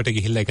අපි බැංකුවට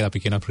ගිහිල්ලා ඒක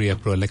අපි කියන ප්‍රී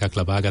අප්‍රූවල් එකක්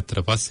ලබා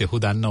ගත්තට පස්සේ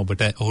ඔහු දන්න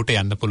ඔහුට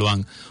යන්න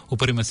පුළුවන්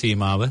උපරිම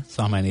සීමාව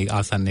සාමාන්‍ය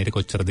ආසන්නයට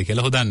කොච්චරද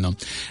කියලා ඔහු දන්නවා.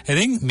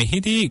 ඉතින්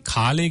මෙහිදී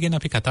කාලය ගැන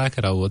අපි කතා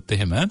කරවුවොත්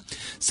එහෙම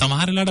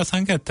සමහර වෙලාවට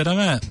අසංක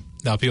ඇත්තටම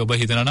අපි ඔබ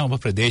හිතනවා නම් ඔබ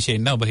ප්‍රදේශයේ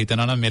ඉන්න ඔබ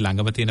හිතනවා නම් මේ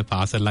ළඟම තියෙන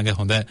පාසල් ළඟ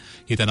හොඳ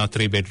හිතනවා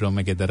 3 bedroom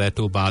එක ගෙදර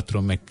 2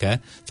 bathroom එක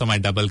තමයි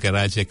double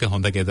garage එක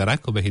හොඳ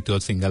ගෙදරක් ඔබ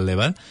හිතුවොත් single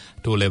level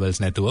 2 levels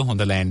නැතුව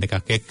හොඳ land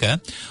එකක් එක්ක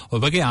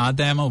ඔබගේ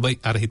ආදායම ඔබ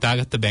අර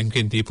හිතාගත්ත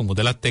බැංකුවෙන් දීපු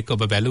මුදලත් එක්ක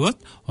ඔබ බැලුවොත්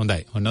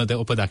හොඳයි. ඔන්න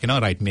ඔබ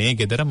දකිනවා right මේ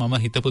ගෙදර මම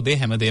හිතපු දේ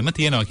හැමදේම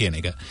තියෙනවා කියන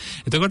එක.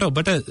 එතකොට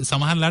ඔබට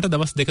සමහරලාට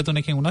දවස්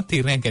 2-3කින් උනත්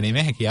තීරණයක්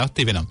ගැනීමේ හැකියාවක්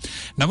තිබෙනවා.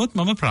 නමුත්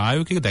මම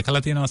ප්‍රායෝගිකව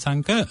දැකලා තියෙනවා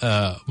සංක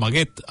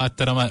මගේ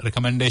අත්‍තරම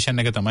recommendation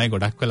එක තමයි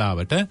ගොඩක් වෙලා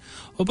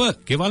ඔබ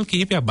ගෙවල්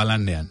කීපයක්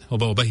බලන්න යන්න.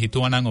 ඔබ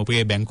හිතුවනම්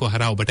ඔබේ බැංකුව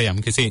හරහා ඔබට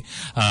යම්කිසි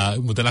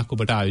මුදලක්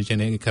ඔබට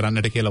ආයෝජනය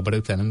කරන්නට කියලා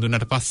ඔබට දැනුම්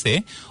දුන්නාට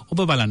පස්සේ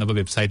ඔබ බලන්න ඔබ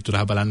වෙබ්සයිට්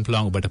තුරහා බලන්න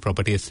පුළුවන් ඔබට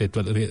ප්‍රොපර්ටි එස්ටේට්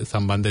වල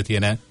සම්බන්ධ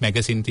තියෙන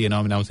මැගසින්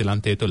තියෙනවා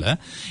නවසීලන්තයේ තුල.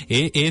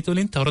 ඒ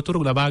තුලින්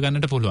තොරතුරු ලබා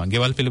ගන්නට පුළුවන්.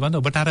 ගෙවල් පිළිබඳ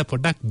ඔබට අර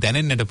පොඩ්ඩක්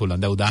දැනෙන්නට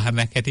පුළුවන්. දැන්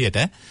උදාහරණයක් හැටියට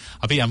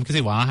අපි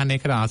යම්කිසි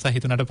වාහනයකට ආසා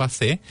හිතුණාට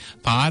පස්සේ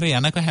පාරේ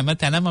යනක හැම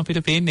තැනම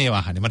අපිට පේන්නේ ඒ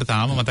වාහනේ. මට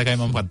තාම මතකයි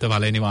මම පද්ද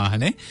පළවෙනි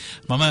වාහනේ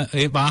මම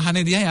ඒ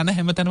වාහනේ දිහා යන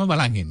හැම තැනම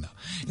බලන් ඉන්නවා.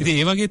 ඉතින්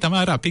ඒ වගේ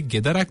තමයි අපි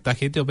ගෙදරක්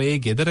දකිද්දී ඔබ ඒ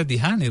ගෙදර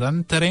දිහා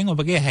නිරන්තරයෙන්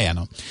ඔබගේ ඇහැ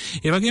යනවා.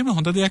 ඒ වගේම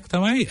හොඳ දෙයක්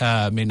තමයි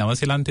මේ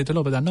නවසීලන්තය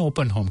තුළ ඔබ දන්න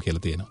ඕපන් හෝම්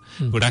කියලා තියෙනවා.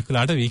 ගොඩක්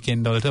වෙලාවට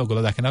වීකෙන්ඩ් වලට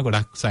ඔයගොල්ලෝ දකිනවා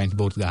ගොඩක් සයින්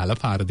බෝඩ් ගහලා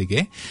පාර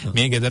දිගේ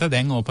මේ ගෙදර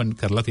දැන් ඕපන්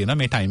කරලා තියෙනවා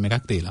මේ ටයිම්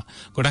එකක් දීලා.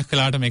 ගොඩක්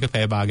වෙලාවට මේක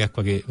පැය භාගයක්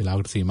වගේ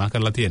වෙලාවකට සීමා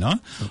කරලා තියෙනවා.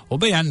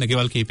 ඔබ යන්න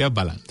ගෙවල් කීපයක්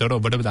බලන්න.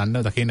 ඒතකොට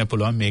ඔබට දකින්න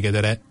පුළුවන් මේ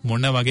ගෙදර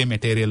මොන වගේ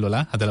මැටීරියල්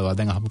වල හදලා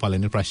දැන් අහපු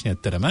පළවෙනි ප්‍රශ්නේ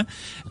ඇත්තරම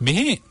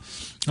මෙහි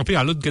අපි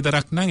අලුත්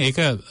ගෙදරක් නම් ඒක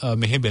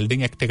මෙහි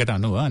බිල්ඩින් ඇක්ට් එකට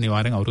අනුව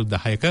අනිවාර්යෙන් අවුරුදු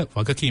 10ක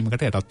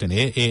වගකීමකට යටත්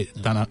වෙන්නේ.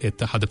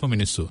 ඒ හදපු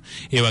මිනිස්සු.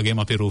 ඒ වගේම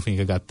අපි රූෆින්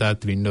එක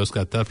ගත්තත්, වින්ඩෝස්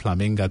ගත්තත්,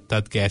 ප්ලම්බින්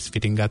ගත්තත්, ගෑස්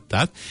ෆිටින්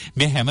ගත්තත්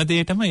මේ හැම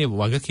දෙයකම මේ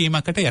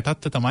වගකීමකට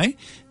යටත්ව තමයි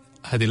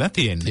හදලා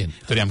තියෙන්නේ.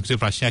 ඒතර යම් කිසි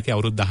ප්‍රශ්නයක්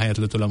අවුරුදු 10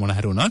 ඇතුළත තුල මොන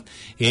හරි වුණත්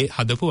ඒ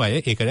හදපු අය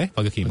ඒකට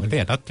වගකීමකට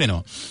යටත්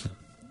වෙනවා.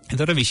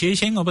 එතකොට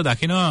විශේෂයෙන් ඔබ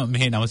දකිනවා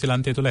මේ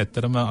නවසීලන්තය තුළ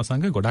ඇත්තටම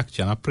අසංග ගොඩක්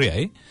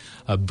ජනප්‍රියයි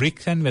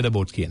bricks and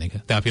weatherboard කියන එක.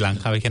 දැන් අපි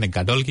ලංකාවේ කියන්නේ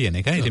ගඩොල් කියන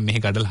එක. ඉතින් මේ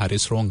ගඩොල් හරි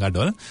strong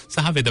ගඩොල්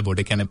සහ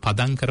weatherboard කියන්නේ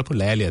පදම් කරපු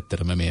ලෑලි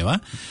ඇත්තටම මේවා.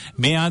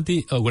 මේ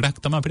ආදී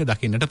ගොඩක් තමයි අපිට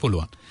දකින්නට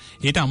පුළුවන්.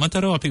 ඊට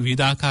අමතරව අපි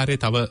විවිධාකාරයේ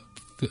තව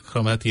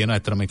ක්‍රම තියෙනවා.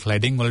 ඇත්තටම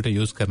cladding වලට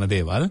use කරන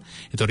දේවල්.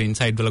 ඒතකොට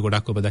inside වල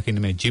ගොඩක් ඔබ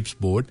දකින්නේ මේ gyps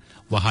board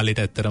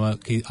වහලෙට ඇත්තටම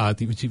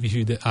ආදී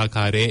විවිධ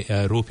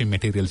ආකාරයේ roofing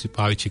materials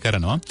පාවිච්චි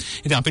කරනවා.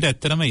 ඉතින් අපිට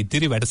ඇත්තටම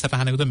ඉදිරි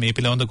වැඩසටහනකද මේ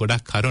පිළිබඳව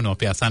ගොඩක් කරුණු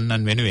අපි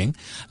අසන්නන් වෙනුවෙන්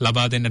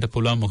ලබා දෙන්නට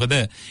පුළුවන්. මොකද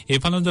ඒ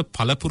පිළිබඳව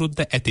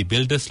පළපුරුද්ද ඇති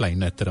builders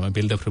line ඇත්තටම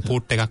builder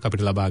report එකක්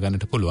අපිට ලබා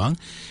ගන්නට පුළුවන්.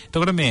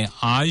 එතකොට මේ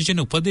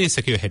ආයෝජන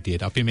උපදේශකයෝ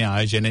හැටියට අපි මේ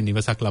ආයෝජන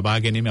නිවසක් ලබා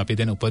ගැනීම අපි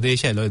දෙන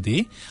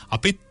උපදේශයලදී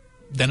අපි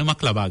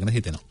දැනුමක් ලබාගෙන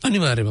හිතෙනවා.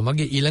 අනිවාර්යයෙන්ම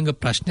මගේ ඊළඟ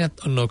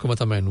ප්‍රශ්නයත් ඔන්න ඕකම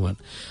තමයි නුවන්.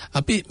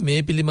 අපි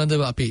මේ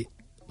පිළිබඳව අපි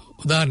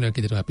උදාහරණයක්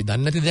විදිහට අපි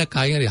දන්නේ නැති දෙයක්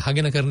කායින් හරි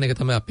අහගෙන කරන එක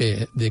තමයි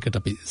අපේ දෙයකට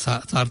අපි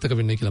සාර්ථක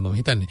වෙන්නේ කියලා මම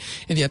හිතන්නේ.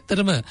 ඉතින්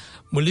ඇත්තටම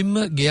මුලින්ම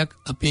ගයක්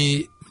අපි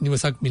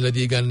නිවසක්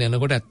මිලදී ගන්න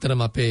යනකොට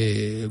ඇත්තටම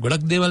අපේ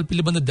ගොඩක් දේවල්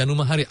පිළිබඳ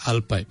දැනුම හරි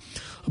අල්පයි.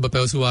 ඔබ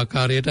පැවසු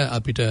ආකාරයට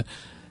අපිට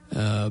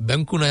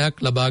බැංකු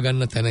ණයක් ලබා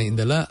ගන්න තැන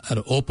ඉඳලා අර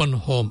ඕපන්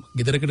හෝම්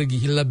ගෙදරකට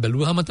ගිහිල්ලා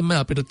බැලුවාම තමයි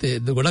අපිට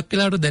ගොඩක්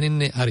වෙලාවට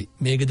දැනෙන්නේ හරි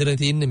මේ ගෙදර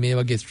තියෙන්නේ මේ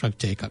වගේ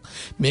ස්ට්‍රක්චර් එකක්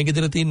මේ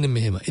ගෙදර තියෙන්නේ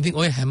මෙහෙම. ඉතින්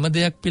ඔය හැම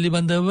දෙයක්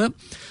පිළිබඳව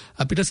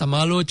අපිට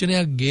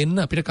සමාලෝචනයක් ගේන්න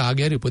අපිට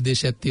කාගේ හරි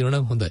උපදේශයක් තියෙනවා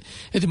නම් හොඳයි.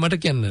 ඉතින් මට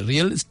කියන්න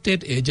රියල්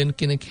එස්ටේට් ඒජන්ට්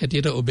කෙනෙක්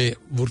හැටියට ඔබේ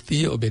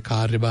වෘත්තීය ඔබේ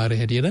කාර්යභාරය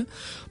හැටියට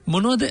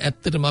මොනවද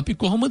ඇත්තටම අපි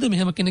කොහොමද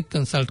මෙහෙම කෙනෙක්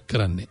කන්සල්ට්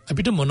කරන්නේ?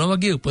 අපිට මොන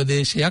වගේ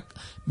උපදේශයක්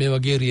මේ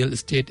වගේ රියල්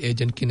එස්ටේට්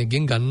ඒජන්ට්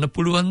කෙනෙක්ගෙන් ගන්න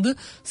පුළුවන්ද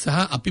සහ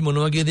අපි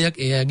මොන වගේ දෙයක්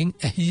එයාගෙන්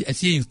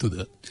ඇසිය යුතුද?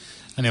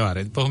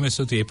 අනිවාර්යයෙන් බොහොම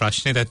ස්තුතියි. මේ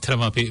ප්‍රශ්නේ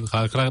ඇත්තටම අපි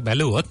කල්කලා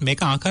බැලුවොත්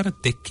මේක ආකාර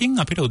දෙකකින්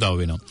අපිට උදව්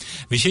වෙනවා.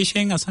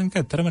 විශේෂයෙන් අසංක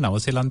ඇත්තටම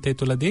නවසීලන්තයේ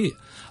තුලදී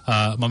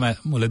මම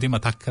මුලදී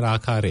මතක් කර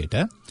ආකාරයට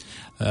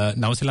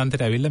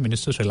නවසීලන්තයට ඇවිල්ලා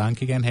මිනිස්සු ශ්‍රී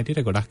ලාංකිකයන්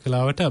හැටියට ගොඩක්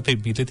වෙලාවට අපි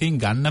මිලදීන්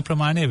ගන්න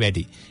ප්‍රමාණය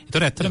වැඩි.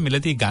 ඒතර ඇත්තට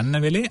මිලදී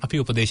ගන්න වෙලේ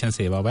අපි උපදේශන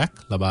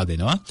සේවාවක් ලබා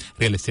දෙනවා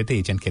රියල් එස්ටේට්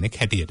ඒජන්ට්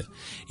කෙනෙක් හැටියට.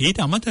 ඊට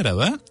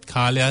අමතරව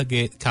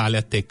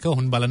කාලයත් එක්ක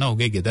උන් බලන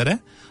ඔහුගේ ගෙදර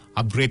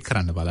අප්ග්‍රේඩ්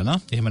කරන්න බලනවා.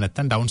 එහෙම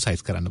නැත්නම් ඩවුන්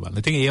සයිස් කරන්න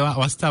බලනවා. ඉතින් ඒ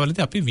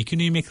අවස්ථාවලදී අපි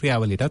විකිණීමේ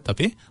ක්‍රියාවලියටත්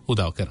අපි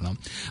උදව් කරනවා.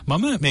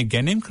 මම මේ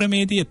ගැනීම්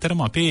ක්‍රමේදී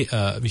ඇත්තටම අපේ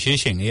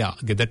විශේෂයෙන් ඒ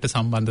ගෙදරට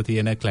සම්බන්ධ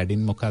තියෙන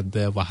ක්ලැඩින් මොකක්ද,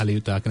 වහල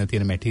යුතාකන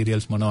තියෙන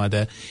මැටීරියල්ස් මොනවද,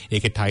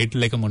 ඒකේ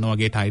ටයිටල් එක මොන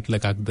වගේ ටයිටල්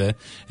එකක්ද,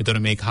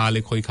 එතකොට මේ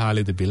කාලේ කොයි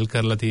කාලෙද බිල්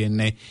කරලා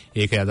තියෙන්නේ,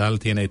 ඒක අදාළ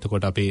තියෙන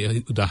එතකොට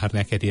අපි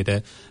උදාහරණයක් හැටියට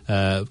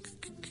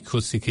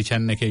කුස්සි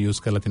කිචන් එකේ යූස්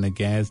කරලා තියෙන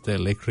ගෑස් ද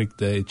ඉලෙක්ට්‍රික්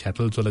ද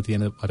චැටල්ස් වල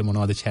තියෙන අර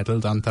මොනවද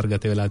චැටල්ස්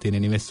අන්තර්ගත වෙලා තියෙන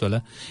නිවෙස් වල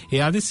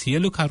ඒ ආදී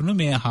සියලු කරුණු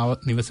මේ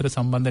නිවසට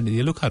සම්බන්ධ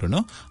සියලු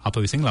කරුණු අප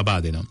විසින් ලබා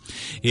දෙනවා.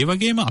 ඒ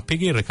වගේම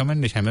අපගේ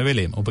රෙකමෙන්ඩේෂන් හැම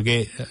වෙලේම ඔබගේ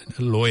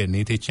ලෝයර්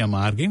නීතිඥ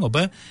මාර්ගයෙන් ඔබ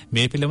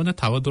මේ පිළිබඳ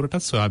තව දුරටත්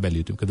සොයා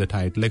බැලිය යුතුයි. මොකද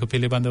ටයිටල් එක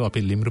පිළිබඳව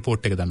අපි ලිම්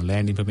රිපෝට් එක දාන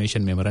ලෑන්ඩ්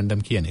ඉන්ෆර්මේෂන්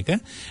මෙමොරන්ඩම් කියන එක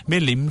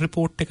මේ ලිම්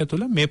රිපෝට් එක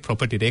තුල මේ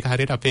ප්‍රොපර්ටි එක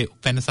හරියට අපේ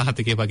උපැන්න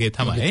සහතිකයේ වගේ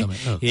තමයි.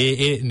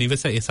 ඒ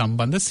නිවස ඒ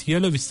සම්බන්ධ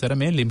සියලු විස්තර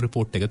මේ ලිම්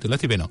රිපෝට් එක තුල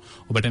තිබෙනවා.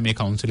 ඔබට මේ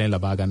කවුන්සලින්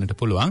ලබා ගන්නට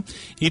පුළුවන්.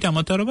 ඊට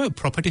අමතරව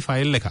ප්‍රොපර්ටි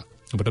ෆයිල් එකක්.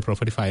 ඔබට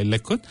ප්‍රොපර්ටි ෆයිල්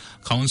එකකුත්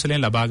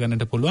කවුන්සලින් ලබා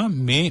ගන්නට පුළුවන්.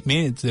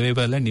 මේ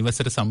දේවල්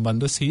නිවසට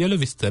සම්බන්ධ සියලු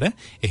විස්තර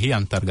එහි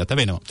අන්තර්ගත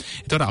වෙනවා.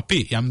 ඒතකොට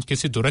අපි යම්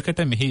කිසි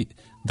දුරකට මෙහි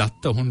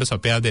දත්ත උහුන්ට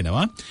සපයා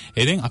දෙනවා.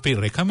 එදින් අපි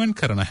රෙකමන්ඩ්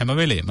කරන හැම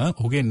වෙලේම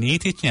ඔහුගේ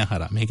නීතිඥයා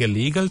හරහා මේකේ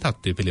ලීගල්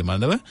තත්ත්වය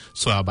පිළිබඳව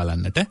සොයා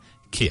බලන්නට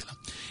කියලා.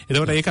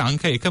 එතකොට ඒක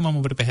අංක 1 මම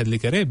ඔබට පැහැදිලි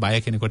කරේ බය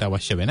කෙනෙකුට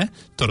අවශ්‍ය වෙන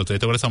තොරතුරු.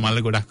 එතකොට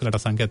සමහරවල් ගොඩක්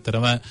වෙලාට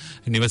සංකේතතරම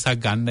නිවසක්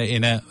ගන්න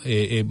එන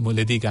ඒ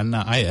මුලදී ගන්න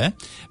අය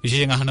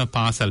විශේෂයෙන් අහන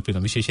පාසල්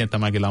පිළිබඳ විශේෂයෙන්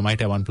තමයිගේ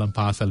ළමයිට වන්පලම්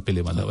පාසල්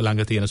පිළිබඳ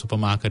ළඟ තියෙන සුපර්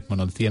මාකට්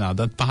මොනවද තියෙන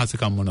අද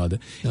පහසුකම් මොනවද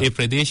ඒ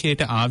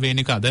ප්‍රදේශයට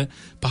ආවේනික අද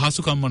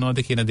පහසුකම්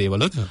මොනවද කියන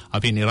දේවලුත්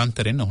අපි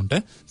නිරන්තරයෙන් ඔහුන්ට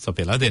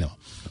සපයලා දෙනවා.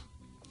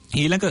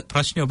 ඊළඟ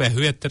ප්‍රශ්නේ ඔබ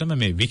ඇහුවේ ඇත්තටම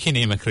මේ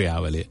විකිණීම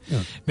ක්‍රියාවලිය.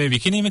 මේ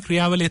විකිණීම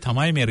ක්‍රියාවලිය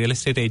තමයි මේ රියල්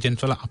එස්ටේට්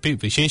ඒජන්ට් වල අපි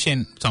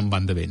විශේෂයෙන්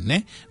සම්බන්ධ වෙන්නේ.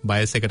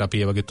 බයස් එකට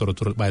අපි මේ වගේ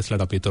තොරතුරු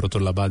බයස්ලට අපි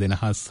තොරතුරු ලබා දෙන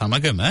හා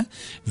සමගම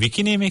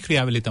විකිණීමේ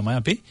ක්‍රියාවලිය තමයි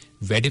අපි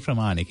වැඩි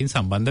ප්‍රමාණයකින්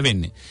සම්බන්ධ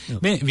වෙන්නේ.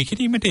 මේ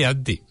විකිණීමට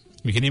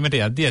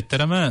යද්දී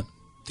ඇත්තටම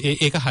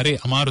ඒක හරි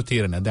අමාරු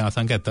තීරණයක්. දැන්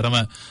අසංක ඇත්තටම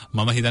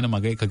මම හිතන්නේ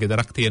මගේ එක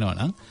ගෙදරක් තියෙනවා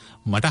නම්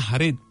මට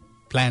හරි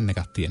ප්ලෑන්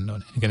එකක් තියෙන්න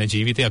ඕනේ. ඒ කියන්නේ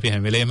ජීවිතේ අපි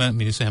හැම වෙලේම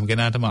මිනිස්සු හැම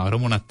කෙනාටම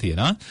අරමුණක්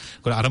තියෙනවා.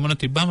 ඒක අරමුණ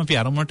තිබ්බම අපි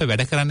අරමුණට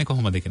වැඩ කරන්නේ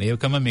කොහොමද කියන.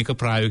 ඒකම මේක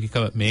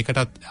ප්‍රායෝගිකව මේකටත්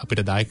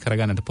අපිට දායක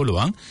කරගන්නට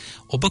පුළුවන්.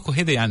 ඔබ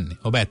කොහෙද යන්නේ?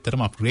 ඔබ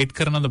ඇත්තටම අප්ග්‍රේඩ්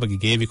කරනවද? ඔබගේ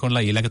ගේ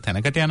විකුණලා ඊළඟ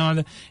තැනකට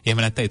යනවද? එහෙම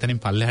නැත්නම් එතනින්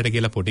පල්ලෙහාට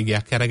ගිහලා පොඩි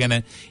ගයක් අරගෙන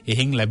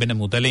එහින් ලැබෙන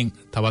මුදලෙන්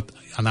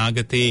තවත්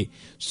අනාගතේ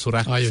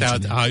සුරක්ෂා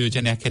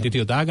ආයෝජනයක්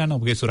හැටියට යොදා ගන්න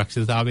ඔබගේ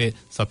සුරක්ෂිතතාවය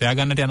සපයා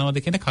ගන්නට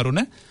යනවද කියන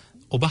කරුණ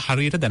ඔබ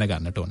හරියට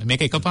දැනගන්නට ඕනේ.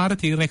 මේක එකපාර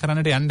තීරණය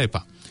කරන්නට යන්න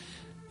එපා.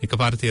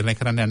 එකපාර තීරණය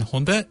කරන්න යන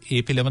හොඳ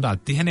ඒ පිළිබඳ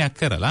අධ්‍යයනයක්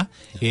කරලා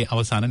ඒ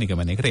අවසාන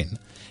නිගමනයකට එන්න.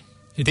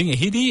 ඉතින්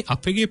එහිදී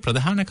අපගේ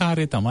ප්‍රධාන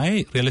කාර්යය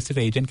තමයි රියල් එස්ටේට්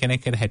ඒජන්ට්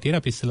කෙනෙක් හැටියට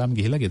අපි ඉස්සලාම්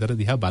ගිහිලා ගෙදර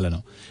දිහා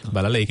බලනවා.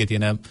 බලලා ඒකේ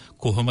තියෙන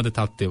කොහොමද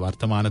තත්ත්වය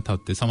වර්තමාන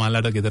තත්ත්වය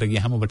සමහරවිට ගෙදර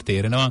ගියාම ඔබට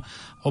තේරෙනවා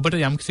ඔබට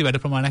යම්කිසි වැඩ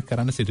ප්‍රමාණයක්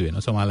කරන්න සිදු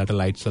වෙනවා. සමහරවිට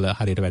ලයිට්ස් වල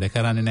හරියට වැඩ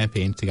කරන්නේ නැහැ,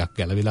 පේන්ට්ස් ටිකක්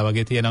ගැලවිලා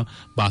වගේ තියෙනවා,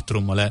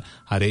 බාත්රූම් වල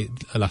හරි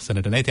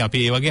ලස්සනට නැහැ. ඉතින්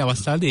අපි මේ වගේ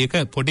අවස්ථාවලදී ඒක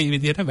පොඩි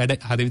විදියට වැඩ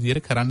හරි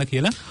විදියට කරන්න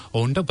කියලා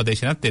ඔවුන්ට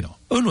උපදේශනයක් දෙනවා.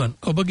 ඔවුන්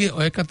ඔබගේ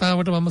ඔය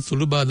කතාවට මම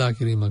සුළු බාධා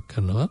කිරීමක්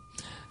කරනවා.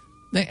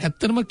 දැන්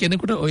ඇත්තටම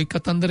කෙනෙකුට ওই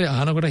කතන්දරේ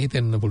අහනකොට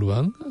හිතෙන්න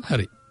පුළුවන්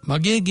හරි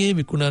මගේ ගේ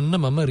විකුණන්න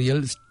මම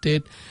රියල්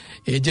එස්ටේට්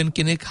ඒජන්ට්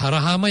කෙනෙක්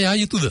හරහාම යා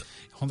යුතුද?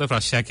 හොඳ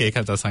ප්‍රශ්නයක් ඒක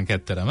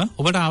සංකේතතරම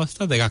ඔබට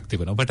අවස්ථා දෙකක්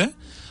තිබෙනවා.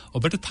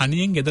 ඔබට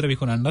තනියෙන් ගෙදර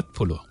විකුණන්නත්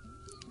පුළුවන්.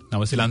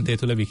 නවසීලන්තයේ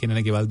තුල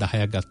විකිණන ගෙවල්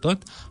 10ක්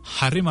ගත්තොත්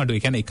හරිම අඩුයි.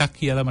 ඒ කියන්නේ එකක්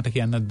කියලා මට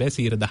කියන්නත් බෑ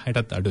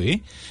 10%ටත් අඩුයි.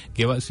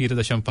 ගෙවල්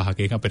 0.5ක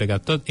එක අපිට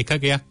ගත්තොත් එක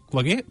ගෙයක්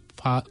වගේ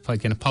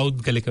කියන්නේ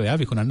පෞද්ගලිකව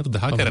විකුණන්න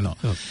උදා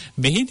කරනවා.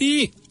 මෙහිදී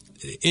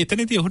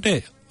එතනදී ඔහුට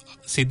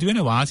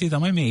සිදුවෙන වාසිය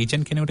තමයි මේ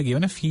ඒජන්ට් කෙනෙකුට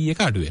ගෙවන ෆී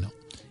එක අඩු වෙනවා.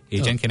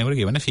 ඒජන්ට් කෙනෙකුට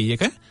ගෙවන ෆී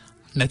එක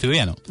නැතිව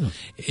යනවා.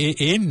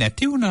 ඒ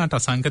නැති වුණාට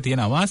අසංක තියෙන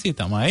අවාසිය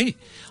තමයි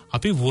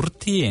අපි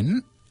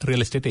වෘත්තියෙන්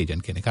රියල් එස්ටේට්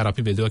ඒජන්ට් කෙනෙක්. අර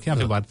අපි බෙදුවා කියන්නේ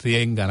අපි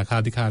වර්තියෙන්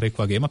ගණකාධිකාරියෙක්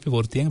වගේම අපි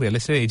වෘත්තියෙන් රියල්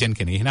එස්ටේට් ඒජන්ට්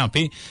කෙනෙක්. එහෙනම්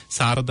අපි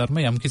සාරධර්ම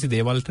යම්කිසි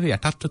දේවල් වලට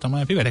යටත්ව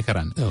තමයි අපි වැඩ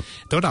කරන්නේ.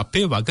 එතකොට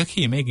අපේ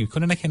වගකීම ඒ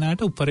විකුණන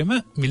කෙනාට උපරිම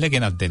මිල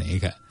ගෙනත් දෙන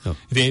එක.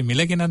 ඉතින්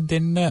මිල ගෙනත්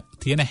දෙන්න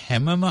තියෙන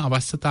හැමම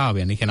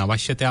අවස්ථාවයන්, ඒ කියන්නේ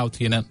අවශ්‍යතාව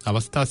තියෙන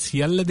අවස්ථා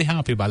සියල්ල දිහා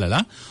අපි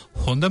බලලා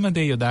හොඳම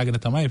දේ යොදාගෙන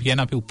තමයි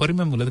කියන්නේ අපි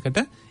උපරිම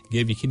මුලකට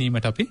ගේ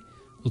විකිණීමට අපි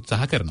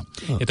උත්සාහ කරනවා.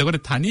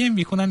 එතකොට තනියෙන්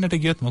විකුණන්නට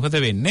ගියොත් මොකද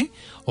වෙන්නේ?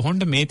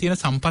 ඔහොන්ට මේ තියෙන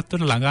සම්පත්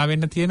වල ළඟා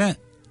වෙන්න තියෙන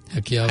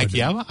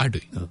හැකියාව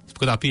අඩුයි.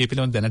 මොකද අපි මේ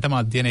පිළිබඳව දැනටම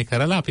අධ්‍යයනය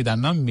කරලා අපි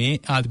දන්නවා මේ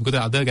මොකද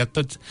අද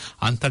ගත්තොත්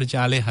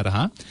අන්තර්ජාලය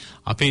හරහා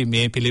අපි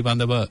මේ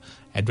පිළිබඳව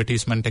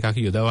ඇඩ්වර්ටයිස්මන්ට් එකක්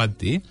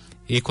යොදවද්දී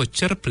ඒ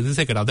කොච්චර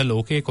ප්‍රතිශතයකට අද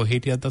ලෝකයේ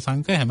කොහෙටියද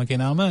සංක හැම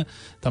කෙනාම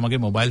තමගේ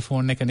මොබයිල්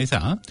ෆෝන් එක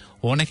නිසා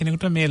ඕන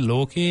කෙනෙකුට මේ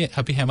ලෝකයේ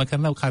අපි හැම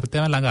කරන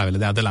කර්තව්‍යයන් ළඟා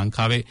වෙලා. දැන් අද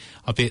ලංකාවේ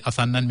අපේ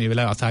අසන්නන් මේ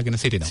වෙලාව අසාගෙන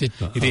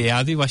සිටිනවා. ඉතින් ඒ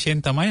ආදී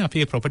වශයෙන් තමයි අපි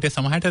මේ ප්‍රොපර්ටි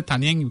සමහරට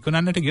තනියෙන්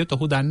විකුණන්නට ගියොත්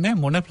ඔහු දන්නේ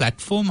මොන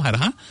ප්ලැට්ෆෝම්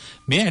හරහා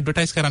මේ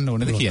ඇඩ්වර්ටයිස් කරන්න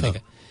ඕනද කියන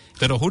එක.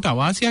 ඒතර ඔහුට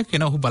අවාසියක්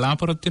වෙන ඔහු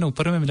බලාපොරොත්තු වෙන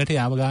උපරිම මිලට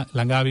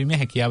ළඟා වීමේ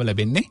හැකියාව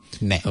ලැබෙන්නේ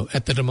නැහැ. ඔව්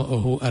ඇත්තටම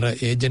ඔහු අර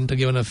ඒජන්ට්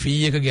ගෙවන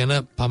ෆී එක ගැන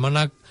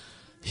පමණක්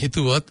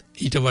හිතුවත්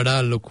ඊට වඩා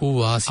ලොකු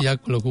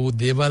වාසියක් ලොකු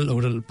දේවල්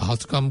ඔහුට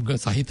පහසුකම්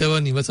සහිතව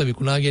නිවස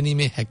විකුණා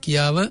ගැනීමේ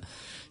හැකියාව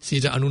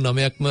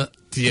 99%ක්ම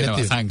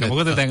තියෙනවා සංක.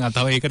 මොකද දැන්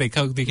තව ඒකට එකක්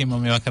දෙකකින්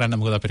මම මේවා කරන්න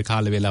මොකද අපේ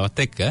කාල වේලාවත්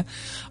එක්ක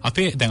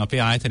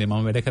අපේ ආයතනයේ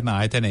මම වැඩ කරන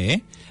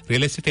ආයතනයේ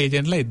රියල් එස්ටේට්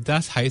ඒජන්ට්ලා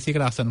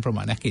 1600කට ආසන්න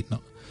ප්‍රමාණයක්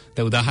ඉන්නවා.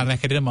 දැන් උදාහරණයක්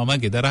හැටියට මම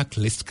ගෙදරක්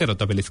ලිස්ට්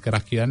කරොත් අපි ලිස්ට්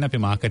කරක් කියන්නේ අපි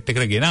මාකට්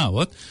එකට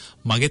ගෙනාවොත්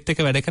මගෙත්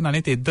එක්ක වැඩ කරන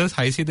අනිත්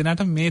 1600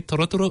 දෙනාට මේ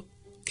තොරතුරු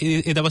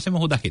ඒ දවසේම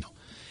ඔහු දකිනවා.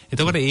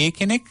 එතකොට ඒ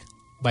කෙනෙක්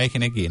බය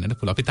කෙනෙක් ගේන්නට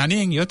පුළුවන්. අපි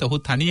තනියෙන් ගියොත් ඔහු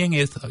තනියෙන්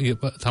ඒ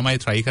තමයි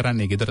try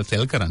කරන්නේ ගෙදර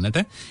සෙල් කරන්නට.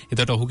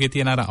 එතකොට ඔහුගේ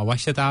තියෙන අර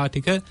අවශ්‍යතාව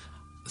ටික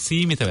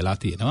සීමිත වෙලා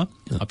තියෙනවා.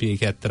 අපි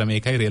ඒක ඇත්තට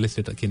මේකයි රියල්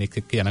එස්ටේට් කෙනෙක්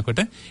එක්ක යනකොට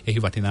එහි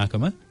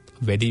වටිනාකම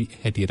වැඩි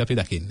හැටියට අපි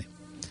දකින්නේ.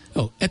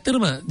 ඔව්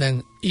ඇත්තටම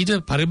දැන් ඊට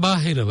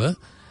පරිබාහිරව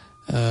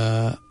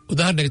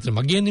උදාහරණයක් විදිහට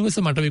මගේ නිවස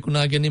මට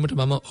විකුණා ගැනීමට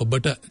මම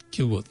ඔබට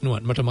කිව්වොත්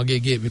නුවන් මට මගේ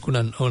ගේ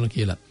විකුණන්න ඕන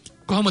කියලා.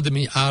 කොහොමද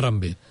මේ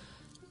ආරම්භය?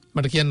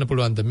 මට කියන්න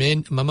පුළුවන්ද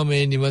මම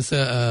මේ නිවස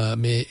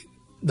මේ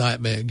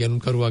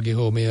ගැනුම්කරුවාගේ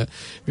හෝ මේ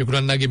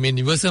විකුණන්නාගේ මේ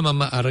නිවස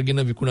මම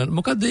අරගෙන විකුණන්න.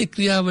 මොකද්ද ඒ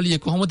ක්‍රියාවලිය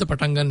කොහොමද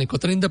පටන් ගන්නෙ?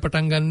 කොතනින්ද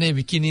පටන් ගන්නෙ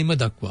විකිණීම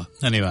දක්වා?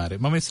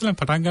 අනිවාර්යයෙන්. මම ඉස්සෙල්ලා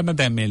පටන් ගන්න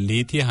දැන් මේ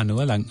ලීතිය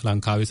හනුව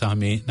ලංකාවේ සහ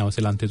මේ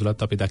නවසීලන්තය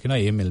තුලත් අපි දකිනවා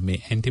AML මේ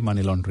ඇන්ටි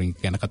මනි ලොන්ඩරින්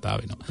ගැන කතා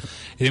වෙනවා.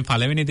 ඉතින්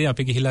පළවෙනි දේ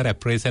අපි ගිහිල්ලා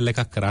ඇප්‍රයිසල්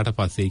එකක් කරාට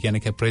පස්සේ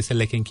කියන්නේ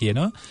ඇප්‍රයිසල් එකෙන්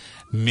කියනවා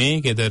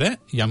මේ ගෙදර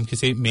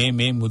යම්කිසි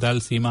මේ මුදල්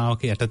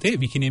සීමාවක යටතේ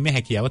විකිණීමේ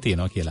හැකියාව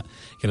තියෙනවා කියලා.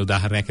 කියන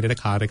උදාහරණයක්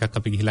විදිහට කාර් එකක්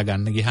අපි ගිහිල්ලා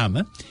ගන්න ගියාම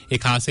ඒ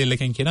කාර් සේල්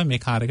එකෙන් කියනවා මේ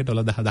කාර් එක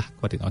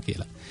 $10,000ක් වටිනවා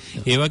කියලා.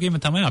 ඒ වගේම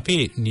තමයි අපි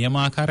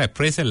නියමාකාර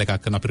ඇප්‍රයිසල් එකක්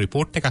කරන අපි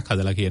රිපෝට් එකක්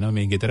හදලා කියනවා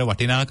මේ ගෙදර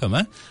වටිනාකම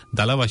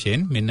දල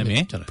වශයෙන් මෙන්න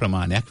මේ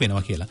ප්‍රමාණයක්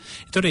වෙනවා කියලා.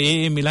 ඒතකොට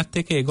මේ මිලත්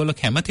එක්ක ඒගොල්ලෝ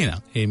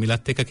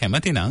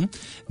කැමතිනම්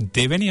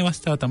දෙවෙනි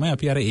අවස්ථාව තමයි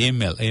අපි අර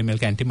AML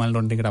ඇන්ටි මනි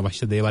ලොන්ඩරින් එකට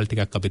අවශ්‍ය දේවල්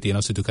ටිකක් අපි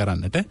තියෙනවා සිදු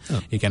කරන්නට.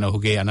 ඒ කියන්නේ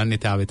ඔහුගේ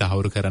අනන්‍යතාවය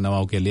තහවුරු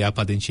කරනවා ඔහුගේ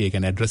ලියාපදිංචි ඒ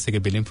කියන්නේ ඇඩ්‍රස්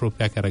එක බිලින්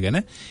ප්‍රූෆ් එකක් අරගෙන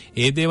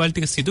ඒ දේවල්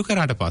ටික සිදු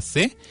කරාට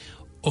පස්සේ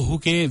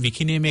ඔහුගේ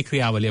විකිණීමේ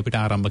ක්‍රියාවලිය අපිට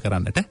ආරම්භ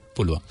කරන්නට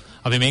පුළුවන්.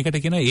 අපි මේකට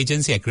කියනවා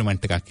ඒජන්සි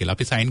ඇග්‍රීමන්ට් එකක් කියලා.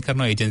 අපි සයින්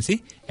කරනවා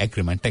ඒජන්සි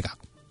ඇග්‍රීමන්ට් එකක්.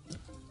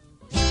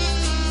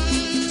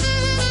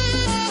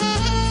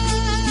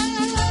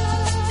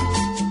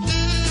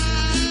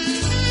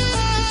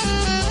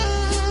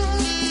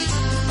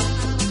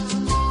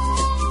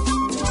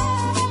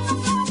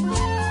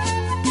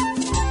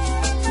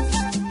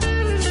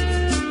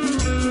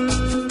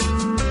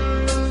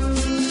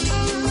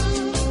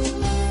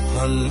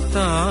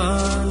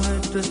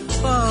 හන්තානට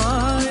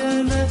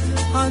පායන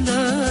හඳ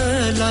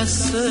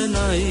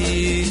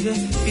ලස්සනයිද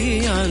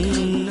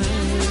කියන්න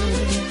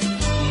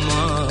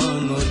මා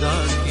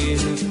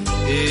නොදකින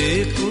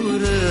ඒ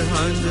පුර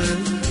හඳ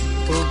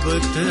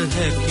ඔබට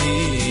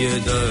හැකිය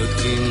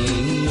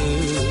දකින්න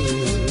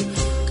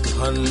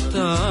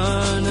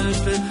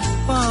හන්තානට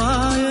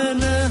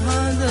පායන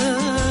හඳ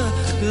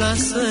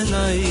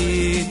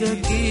ලස්සනයිද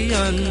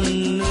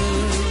කියන්න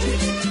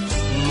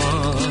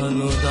මා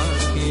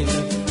නොදකින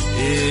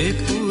ඒ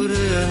පුර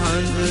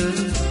හඳ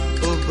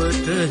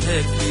ඔබට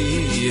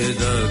හැකිය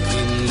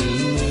දකින්න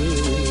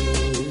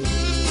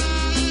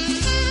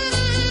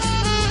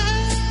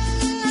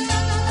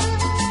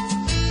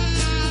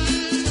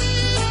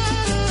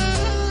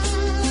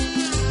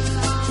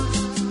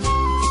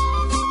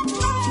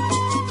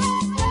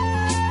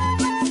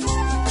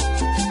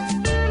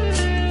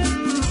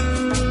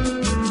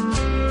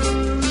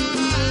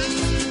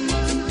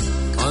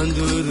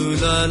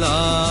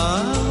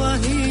අඳුරුලලා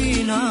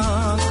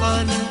වහිනා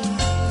කල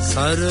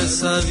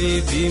සරසවි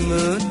බිම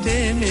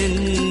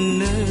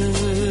තෙමෙන්න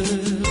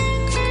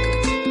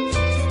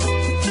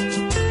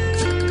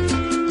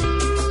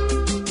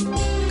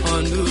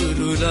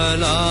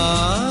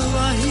අඳුරුලලා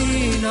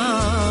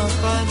වහිනා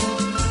කල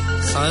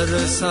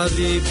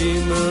සරසවි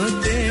බිම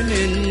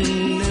තෙමෙන්න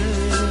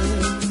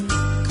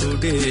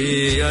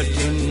උඩේ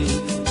යටින්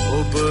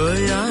ඔබ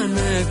යන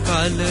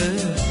කල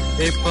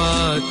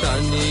එපා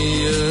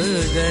තනිය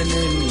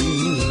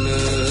දැනෙන්න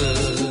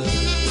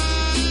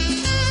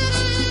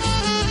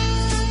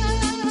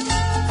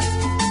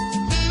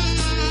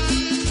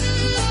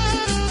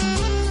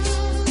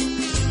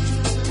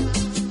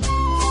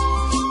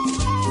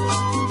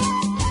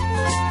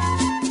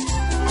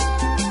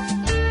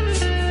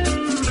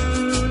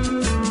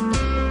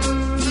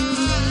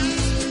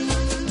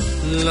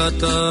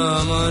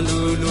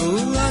ලතාමලුලු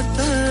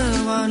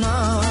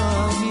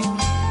අතවනාවි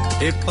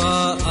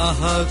එපා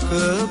අහක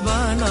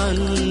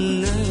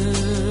බලන්න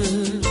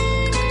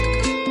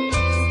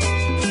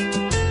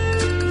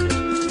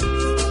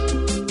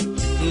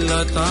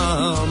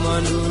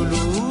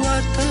ලතාමලුලු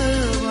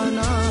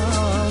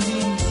අතවනාවි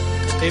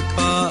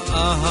එපා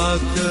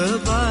අහක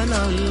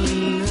බලන්න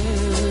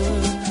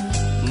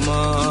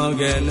මා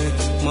ගැන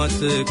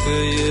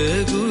මතකය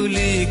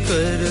ගුලි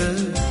කර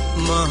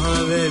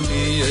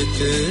මහවැලියට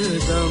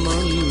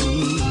දමන්න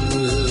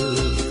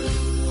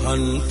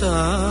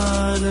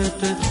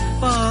හන්තානට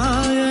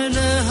පායන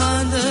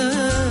හඳ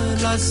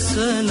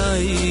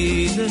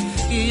ලස්සනයිද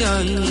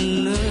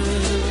කියන්න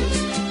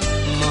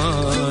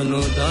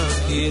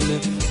මානොදකින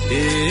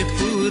ඒ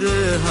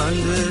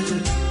පුරහඳ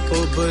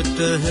ඔබට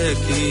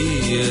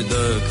හැකිය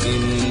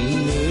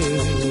දකින්න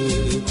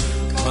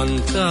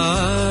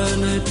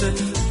හන්තානට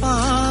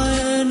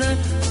පායන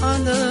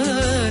හඳ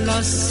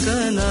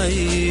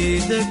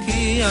ලස්සනයිද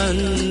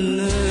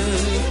කියන්න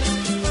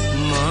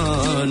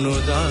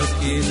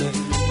මානොදකින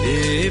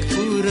ඒ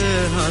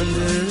පුරහඳ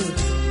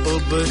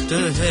ඔබට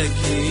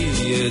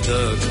හැකිය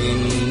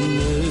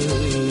දකින්න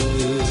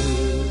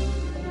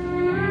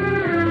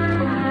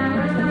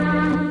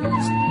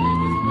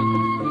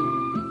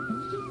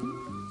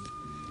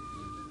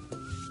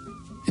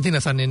ඉතින්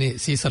අසන්නේනේ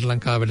සී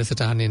ලංකා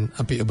වැඩසටහනෙන්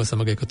අපි ඔබ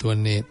සමග එකතු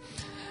වන්නේ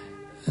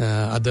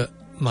අද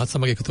මාත්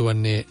සමග එකතු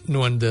වන්නේ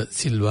නුවන්ද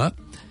සිල්වා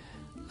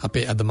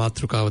අපේ අද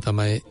මාතෘකාව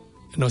තමයි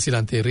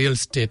නවසීලන්තයේ රියල්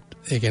ස්ටේට්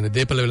ඒ කියන්නේ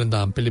දේපල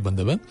වෙළඳාම්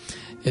පිළිබඳව.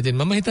 ඉතින්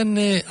මම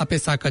හිතන්නේ අපේ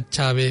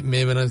සාකච්ඡාවේ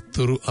මේ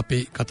වෙනතුරු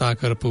අපි කතා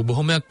කරපු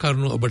බොහොමයක්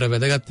කරුණු ඔබට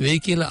වැදගත් වෙයි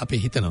කියලා අපි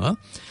හිතනවා.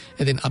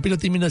 ඉතින් අපිට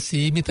තිබෙන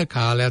සීමිත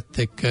කාලයත්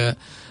එක්ක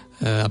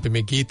අපි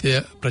මේ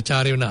ගීතය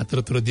ප්‍රචාරය වන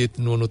අතරතුරදී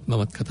නුවණුත්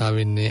මමත් කතා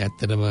වෙන්නේ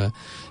ඇත්තටම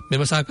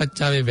මෙම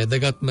සාකච්ඡාවේ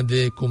වැදගත්ම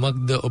දේ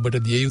කුමක්ද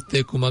ඔබට දිය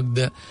යුත්තේ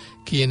කුමක්ද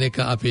කියන එක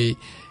අපි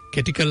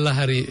කෙටි කළා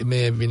හරි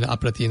මේ වින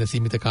අපිට තියෙන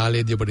සීමිත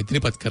කාලයේදී ඔබට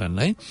ඉදිරිපත්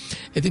කරන්නයි.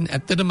 ඉතින්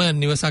ඇත්තටම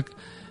නිවසක්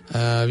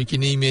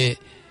විකිණීමේ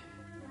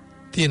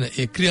තියෙන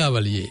ඒ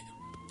ක්‍රියාවලියේ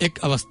එක්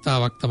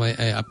අවස්ථාවක්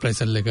තමයි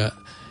අප්‍රයිසල් එක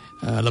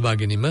ලබා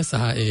ගැනීම සහ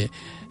ඒ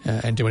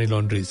ඇන්ටි මනි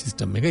ලොන්ඩරි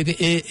සිස්ටම් එක. ඉතින්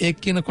ඒ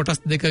කියන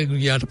කොටස් දෙක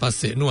ගියාට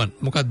පස්සේ නුවන්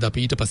මොකක්ද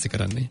අපි ඊට පස්සේ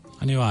කරන්නේ?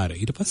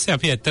 අනිවාර්යයෙන් ඊට පස්සේ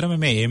අපි ඇත්තටම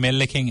මේ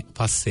ඊමේල් එකෙන්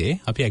පස්සේ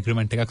අපි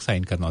ඇග්‍රීමන්ට් එකක්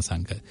සයින් කරනවා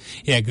සංක.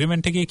 ඒ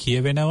ඇග්‍රීමන්ට් එකේ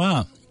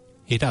කියවෙනවා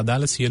ඊට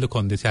අදාළ සියලු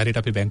කොන්දේසි හරියට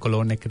අපි බැංකු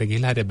ලෝන් එකකට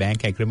ගිහලා හරිය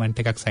බැංක් ඇග්‍රීමන්ට්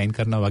එකක් සයින්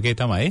කරනවා වගේ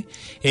තමයි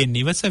ඒ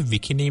නිවස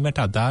විකිණීමට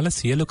අදාළ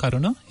සියලු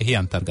කරුණු එහි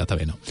අන්තර්ගත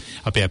වෙනවා.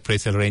 අපේ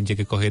අප්‍රයිසල් රේන්ජ්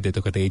එක කොහෙද?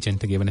 එතකොට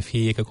ඒජන්ට් ගෙවන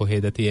ෆී එක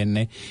කොහෙද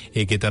තියෙන්නේ?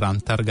 ඒ ගෙදර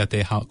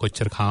අන්තර්ගතයේ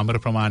කොච්චර කාමර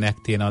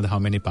ප්‍රමාණයක් තියෙනවද? how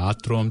many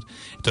bathrooms?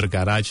 ඒතර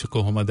ගරාජ්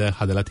කොහොමද?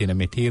 හදලා තියෙන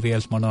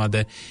materials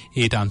මොනවද?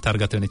 ඊට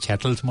අන්තර්ගත වෙන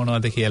chattels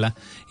මොනවද කියලා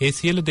ඒ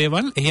සියලු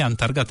දේවල් එහි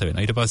අන්තර්ගත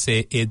වෙනවා. ඊට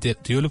පස්සේ ඒ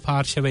දියුළු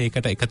පාර්ශවය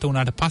එකට එකතු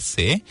වුණාට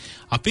පස්සේ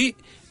අපි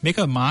මේක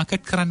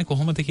මාකට් කරන්නේ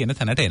කොහොමද කියන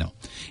තැනට එනවා.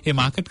 ඒ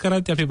මාකට්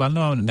කරද්දී අපි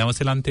බලනවා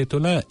නවසීලන්තයේ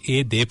තුල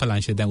ඒ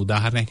දේපලංශය දැන්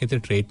උදාහරණයක් විදිහට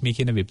ට්‍රේඩ් මී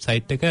කියන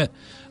වෙබ්සයිට් එක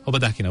ඔබ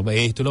දකින්න. ඔබ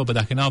ඒ තුල ඔබ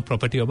දකිනවා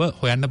ප්‍රොපර්ටි ඔබ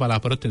හොයන්න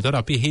බලාපොරොත්තු වෙනවා.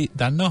 අපි එහි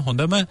දන්නවා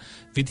හොඳම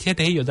විදිහට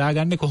එහි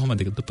යොදාගන්නේ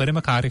කොහොමද?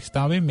 උපරිම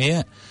කාර්යක්ෂමතාවයෙන්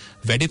මෙය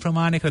වැඩි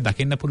ප්‍රමාණයකට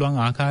දකින්න පුළුවන්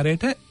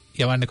ආකාරයට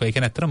යවන්නේ කොයි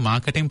කියන අතර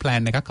මාකටිං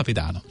ප්ලෑන් එකක් අපි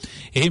දානවා.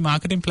 එහි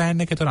මාකටිං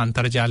ප්ලෑන් එකේ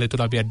අන්තර්ජාලය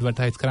තුල අපි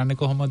ඇඩ්වර්ටයිස් කරන්නේ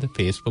කොහොමද?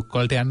 Facebook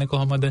වලට යන්නේ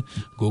කොහොමද?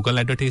 Google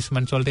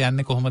ඇඩ්වර්ටයිස්මන්ට්ස් වලට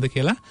යන්නේ කොහොමද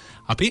කියලා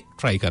අපි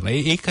try කරනවා.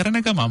 ඒ කරන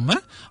ගමන්ම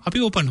අපි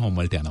ඕපන් හෝම්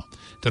වලට යනවා.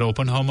 ඒතර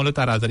ඕපන් හෝම් වල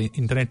තර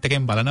ඉන්ටර්නෙට්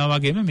එකෙන් බලනවා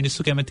වගේම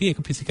මිනිස්සු කැමති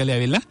ඒක ෆිසිකලි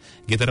ඇවිල්ලා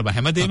ගෙදර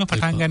හැමදේම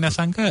පටන් ගන්න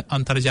සංක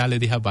අන්තර්ජාලය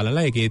දිහා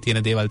බලලා ඒකේ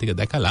තියෙන දේවල් ටික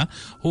දැකලා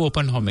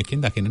ඕපන් හෝම්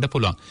එකකින් දකින්නට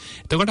පුළුවන්.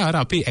 එතකොට අර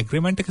අපි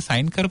ඇග්‍රීමන්ට් එක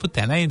සයින් කරපු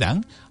තැන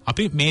ඉඳන්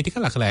අපි මේ ටික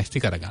ලකලෑස්ති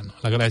කරගන්නවා.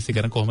 ලකලෑස්ති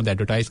කරන කොහොමද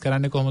ඇඩ්වර්ටයිස්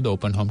කරන්නේ කොහොමද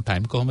ඕපන් හෝම්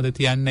ටයිම් කොහොමද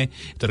තියන්නේ?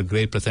 ඒතර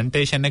ග්‍රේඩ්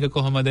ප්‍රසන්ටේෂන් එක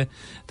කොහොමද?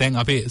 දැන්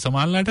අපි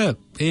සමහරවිට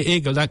ඒ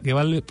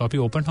ගෙවල් අපි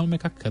ඕපන් හෝම්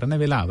එකක් කරන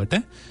වෙලාවට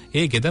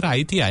ඒ ගෙදර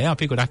අයිති අය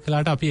අපි ගොඩක්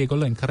වෙලාවට අපි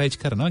ඒගොල්ලෝ එන්කරේජ්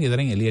කරනවා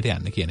ගෙදරින් එළියට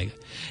යන්න කියන එක.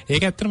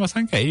 ඒක ඇත්තටම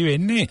සංකේයි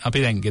වෙන්නේ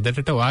අපි දැන්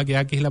ගෙදරට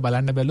වාගයක් ගිහිලා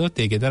බලන්න බැලුවොත්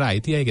ඒ ගෙදර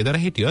අයිති අය ගෙදර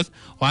හිටියොත්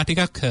වා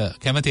ටිකක්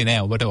කැමති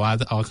නෑ ඔබට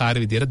අවකාර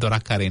විදියට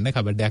දොරක් අරින්න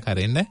කබඩයක්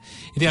අරින්න.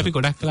 ඉතින් අපි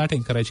ගොඩක් වෙලාවට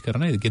එන්කරේජ්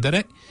කරනවා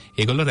ගෙදර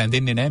ඒගොල්ලෝ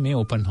රැඳෙන්නේ නෑ මේ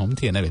ඕපන් හෝම්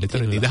තියෙන වෙලෙ.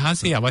 ඒතර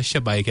නිදහසේ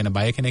අවශ්‍ය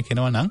බය කෙනෙක්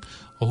එනවා නම්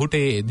ඔහුට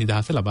ඒ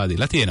නිදහස ලබා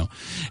දීලා තියෙනවා.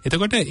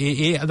 එතකොට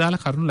ඒ අදාළ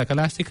කරුණු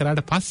ලකලාස්ති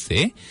කරාට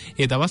පස්සේ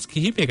ඒ දවස්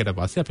කිහිපයකට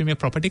පස්සේ අපි මේ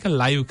ප්‍රොපර්ටි එක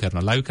ලයිව්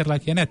කරනවා. ලයිව් කරලා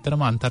කියන්නේ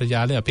ඇත්තටම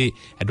අන්තර්ජාලය අපි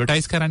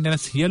ඇඩ්වර්ටයිස් කරන්න යන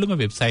සියලුම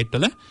වෙබ්සයිට්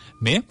වල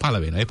මේ පළ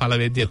වෙනවා. ඒ පළ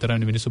වෙද්දී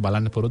ඇත්තටම මිනිස්සු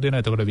බලන්න පුරුදු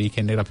වෙනවා. එතකොට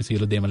වීකෙන්ඩ් එකට අපි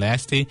සියලු දේම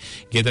ලෑස්ති.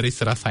 ගෙදර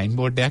ඉස්සරහ සයින්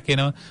බෝඩ් එකක්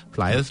එනවා.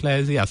 ෆ්ලයර්ස්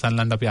ලෑස්ති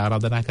අසන්නන්න අපි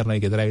ආරාධනා කරනවා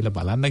ඒ ගෙදර ඇවිල්ලා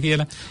බලන්න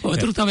කියලා. ඔය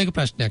ඒතර තමයි එක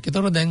ප්‍රශ්නයක්.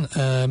 ඒතකොට දැන්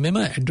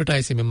මෙම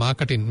ඇඩ්වර්ටයිසින් මේ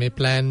මාකටිං මේ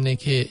ප්ලෑන්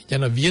එකේ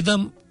යන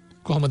වියදම්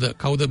කොහොමද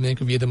කවුද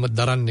මේක වියදම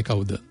දරන්නේ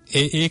කවුද?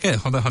 ඒක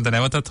හොඳ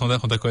නැවතත්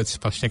හොඳ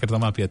ප්‍රශ්නයකට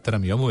තමයි අපි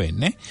අත්‍තරම යමු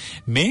වෙන්නේ.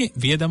 මේ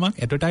වියදමක්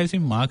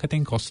ඇඩ්වර්ටයිසින්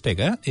මාකටිං කොස්ට්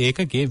එක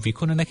ඒකගේ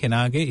විකුණන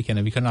කෙනාගේ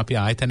කියන්නේ විකුණන අපි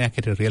ආයතනයක්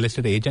හිට රියල්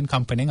එස්ටේට් ඒජන්ට්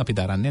කම්පැනිෙන් අපි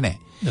දරන්නේ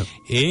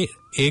නැහැ.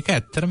 ඒක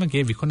ඇත්තටම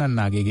ගේ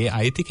විකුණන්නාගේ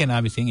අයිති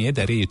කෙනා විසින් ඒ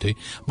දැරිය යුතුයි.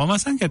 මම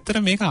සංක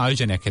ඇත්තටම මේක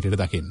ආයෝජනයක් හැටියට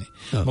දකින්නේ.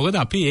 මොකද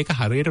අපි ඒක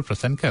හරියට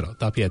ප්‍රසන්ට්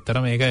කරොත් අපි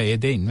ඇත්තටම මේක ඒ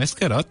දේ ඉන්වෙස්ට්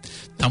කරොත්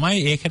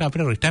තමයි ඒකට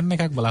අපිට රිටර්න්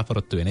එකක්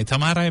බලාපොරොත්තු වෙන්නේ.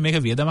 සමහර අය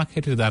මේක වියදමක්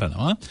හැටියට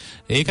දරනවා.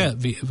 ඒක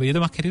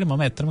වියදමක් හැටියට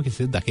මම ඇත්තටම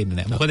කිසිසේත් දකින්නේ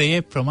නැහැ. මොකද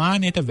මේ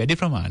ප්‍රමාණයට වැඩි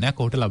ප්‍රමාණයක්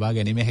ඔහුට ලබා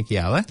ගැනීමේ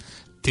හැකියාව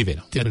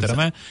තිබෙනවා.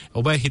 ඇත්තටම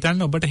ඔබ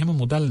හිතන්න ඔබට එහෙම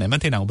මුදල්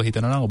නැමැති නම් ඔබ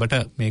හිතනවා නම් ඔබට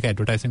මේක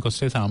ඇඩ්වර්ටයිසින්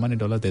කොස්ට් එක සාමාන්‍ය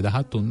 $2000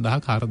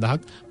 3000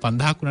 4000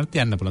 5000 වුණත්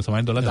යන්න පුළුවන්.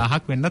 සමහරවිට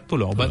 $1000ක් වෙන්නත්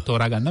පුළුවන්. ඔබ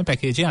තෝරා ගන්න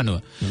පැකේජය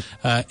අනුව.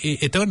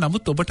 ඒතකොට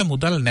නමුත් ඔබට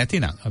මුදල්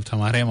නැතිනම්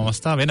සමහර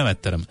අවස්ථා වෙනවා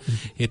ඇත්තටම.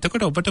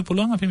 එතකොට ඔබට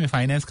පුළුවන් අපි මේ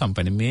ෆයිනෑන්ස්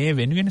කම්පැනි මේ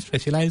වෙනුවෙන්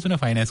ස්පෙෂලායිස්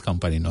වුණ ෆයිනෑන්ස්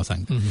කම්පැනි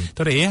නෝසං.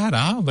 ඒතකොට ඒ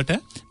හරහා ඔබට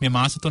මේ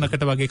මාස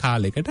 3කට වගේ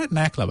කාලයකට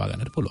ණයක් ලබා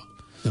ගන්නට පුළුවන්.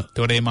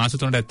 ඒතකොට මේ මාස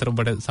 3ට ඇත්තට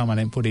ඔබට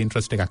සාමාන්‍යයෙන් පොඩි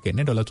ඉන්ට්‍රස්ට් එකක්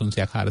එන්නේ $300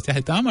 400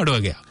 හිතාම අඩු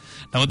වගේ.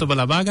 නමුත් ඔබ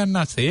ලබා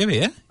ගන්නා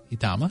සේවය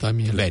ඊටාම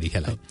වැඩි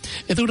කලයි.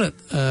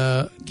 එතකොට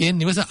ගේ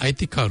නිවස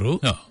අයිතිකරු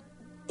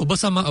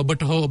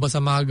ඔබට හෝ ඔබ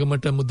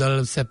සමාගමට මුදල්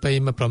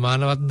සැපයීම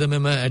ප්‍රමාණවත්ද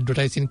මෙම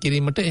ඇඩ්වර්ටයිසින්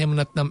කිරීමට එහෙම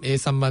නැත්නම් ඒ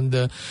සම්බන්ධ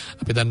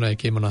අපි දන්නවා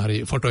එකේ මොනවා හරි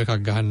ෆොටෝ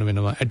එකක් ගහන්න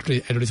වෙනවා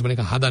ඇඩ්වර්ටයිස්මන්ට්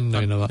එක හදන්න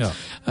වෙනවා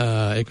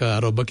ඒක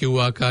අර ඔබ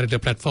කිව්ව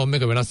ආකාරයට ප්ලැට්ෆෝම්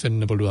එක වෙනස්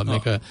වෙන්න පුළුවන්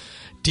මේක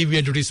TV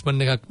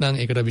ඇඩ්වර්ටයිස්මන්ට් එකක් නම්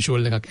ඒකට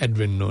විෂුවල් එකක්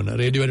ඇඩ් වෙන්න ඕන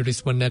රේඩියෝ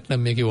ඇඩ්වර්ටයිස්මන්ට් එකක්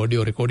නම් මේකේ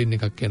ඔඩියෝ රෙකෝඩින්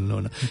එකක් එන්න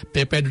ඕන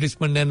පේපර්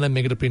ඇඩ්වර්ටයිස්මන්ට් එකක් නම්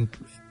මේකට print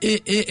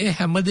ඒ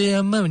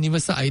හැමදේම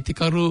නිවස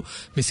අයිතිකරු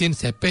විසින්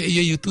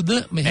සැපයිය යුතුද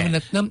මෙහෙම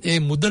නැත්නම් ඒ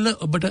මුදල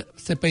ඔබට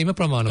සැපීම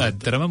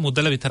ප්‍රමාණවත්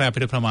මුදල විතර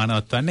අපිට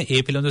ප්‍රමාණවත් වන්නේ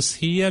ඒ පිළිබඳ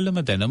සියලුම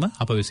දැනුම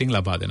අප විසින්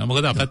ලබා දෙනවා.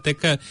 මොකද අපත්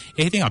එක්ක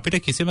ඉතින් අපිට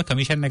කිසිම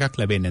කමිෂන් එකක්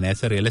ලැබෙන්නේ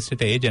නැහැ. රියල්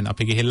එස්ටේට් ඒජන්ට්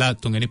අපි ගිහිල්ලා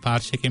තුන්වෙනි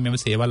පාර්ශ්වයෙන් මෙම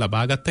සේවා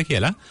ලබා ගත්තා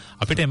කියලා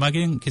අපිට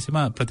එමගින් කිසිම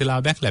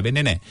ප්‍රතිලාභයක්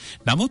ලැබෙන්නේ නැහැ.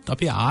 නමුත්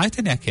අපි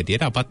ආයතනයක්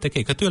හැටියට අපත් එක්ක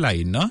එකතු වෙලා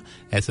ඉන්නවා.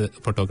 ඇස්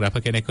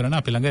ෆොටෝග්‍රාෆර් කෙනෙක් කරන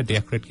අපි ළඟ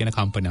ඩියක්‍රේට් කියන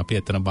කම්පැනි.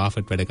 අපි එතන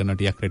බාෆට් වැඩ කරන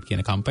ඩියක්‍රේට්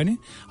කියන කම්පැනි.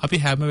 අපි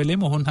හැම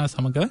වෙලේම ඔවුන් හා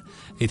සමග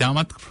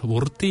ඊටමත්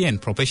වෘත්තීයෙන්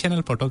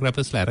ප්‍රොෆෙෂනල්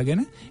ෆොටෝග්‍රාෆර්ස්ලා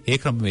අරගෙන ඒ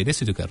ක්‍රමවේදය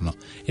සිදු කරනවා.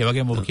 ඒ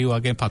වගේම ඔබ කිව්වා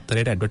වගේ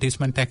පත්තරේට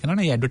ඇඩ්වර්ටයිස්මන්ට් එකක්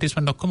කරනවා. ඒ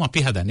ඇඩ්වර්ටයිස්මන්ට් ඔක්කොම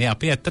අපි හදන්නේ.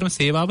 අපි ඇත්තටම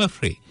සේවාව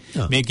ෆ්‍රී.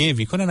 මේකේ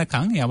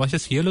විකුණනකම් ඒ අවශ්‍ය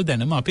සියලු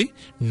දැනුම අපි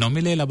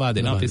නොමිලේ ලබා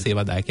දෙනවා අපි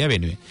සේවාදායකයා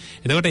වෙනුවෙන්.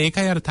 එතකොට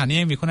ඒකයි අර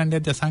තනියෙන් විකුණන්න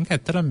යද්දී අසංක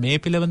ඇත්තටම මේ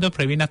පිළිබඳව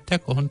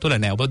ප්‍රවීණත්වයක් ඔහුන් තුල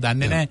නැහැ. ඔබ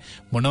දන්නේ නැහැ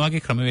මොන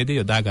වගේ ක්‍රමවේද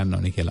යොදා ගන්න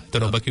ඕනේ කියලා.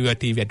 එතකොට ඔබ කිව්වා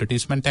TV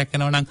ඇඩ්වර්ටයිස්මන්ට් එකක්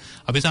කරනවා නම්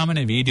අපි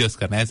සාමාන්‍ය වීඩියෝස්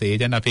කරනවා. ඒ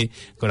ඒජන්ට් අපි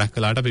ගොඩක්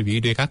වෙලාවට අපි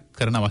වීඩියෝ එකක්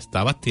කරන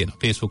අවස්ථාවක් තියෙනවා.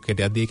 Facebook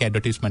එකට යද්දී ඒක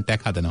ඇඩ්වර්ටයිස්මන්ට්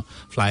එකක් හදනවා.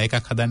 ෆ්ලයර්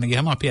එකක් හදන්න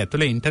ගියාම අපි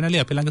ඇතුලේ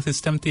ඉන්ටර්නලි අපි ළඟ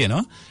සිස්ටම්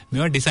තියෙනවා.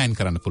 මේවා ඩිසයින්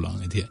කරන්න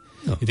පුළුවන් විදිය.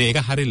 ඉතින් ඒක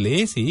හරි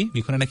ලේසි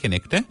විකුණන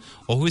කෙනෙක්ට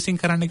ඔහු විසින්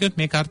කරන්න ගියොත්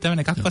මේ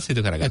කාර්යයන් එකක්වත්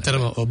සිදු කරගන්න.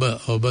 ඇත්තටම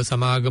ඔබ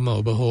සමාගම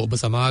ඔබ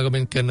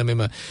සමාගමෙන් කරන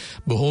මෙම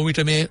බොහෝ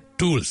විට මේ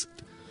ටූල්ස්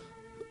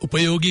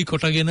උපයෝගී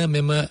කොටගෙන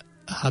මෙම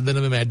හදන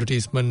මෙම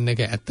ඇඩ්වර්ටයිස්මන්ට්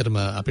එක ඇත්තටම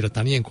අපිට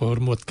තනියෙන්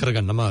කොහොමවත්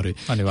කරගන්න අමාරුයි.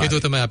 ඒක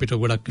තමයි අපිට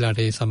ගොඩක්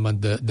වෙලාට ඒ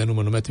සම්බන්ධ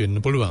දැනුම නොමැති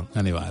වෙන්න පුළුවන්.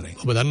 අනිවාර්යයෙන්.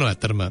 ඔබ දන්නවා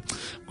ඇත්තටම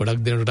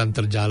ගොඩක් දෙනකොට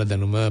අන්තර්ජාල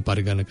දැනුම,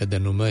 පරිගණක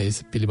දැනුම ඒ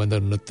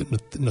පිළිබඳව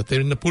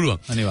නොතේරෙන්න පුළුවන්.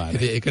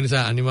 අනිවාර්යයෙන්. ඒක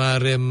නිසා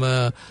අනිවාර්යයෙන්ම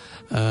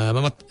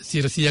මමත්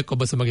 100%ක්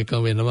ඔබ සමග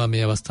එකම වෙනවා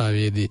මේ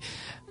අවස්ථාවේදී.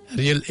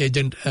 Real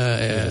agent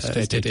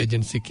estate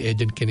agency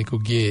agent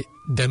කෙනෙකුගේ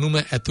දැනුම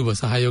ඇතුව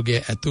සහයෝගය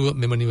ඇතුව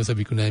මෙම නිවස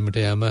විකුණීමට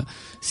යාම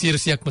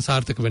 100%ක්ම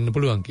සාර්ථක වෙන්න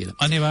පුළුවන් කියලා.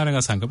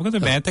 අනිවාර්යයෙන්ම අසංක. මොකද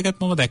මෑතකත්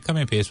මම දැක්ක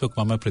මේ Facebook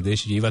මම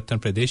ප්‍රදේශ ජීවත්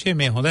වන ප්‍රදේශයේ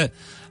මේ හොඳ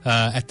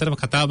ඇත්තටම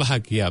කතා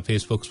බහක් ගියා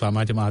Facebook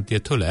සමාජ මාධ්‍ය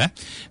තුළ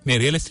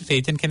මේ රියල් එස්ටේට්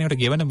ඒජන්ට්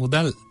කෙනෙකුට ගෙවන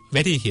මුදල්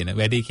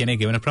වැඩි කියන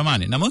ගෙවන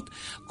ප්‍රමාණය. නමුත්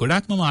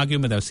ගොඩක් මම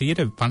ආගියුම දැන්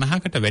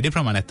 50%කට වැඩි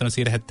ප්‍රමාණයක් නැත්නම්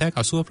 70%ක්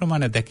 80%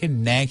 ප්‍රමාණයක් දැක්කේ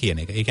නැහැ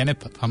කියන එක. ඒ කියන්නේ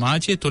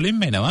සමාජයේ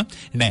තුලින්ම එනවා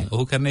නැහැ.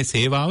 ඔහු කරන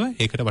සේවාව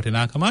ඒකට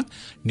වටිනාකමක්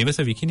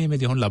නිවස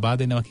විකිණීමේදී ඔහු ලබා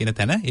දෙනවා කියන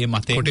තැන ඒ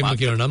මතේ කොටින්ම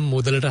කියනවා නම්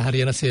මුදලට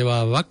හරියන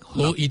සේවාවක්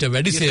හෝ ඊට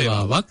වැඩි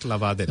සේවාවක්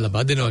ලබා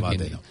දෙනවා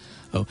කියන්නේ.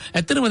 ඔව්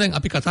ඇත්තටම දැන්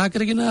අපි කතා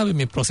කරගෙන ආවේ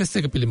මේ process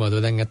එක පිළිබඳව.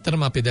 දැන්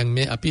ඇත්තටම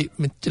අපි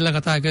මෙච්චර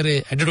කතා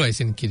කරේ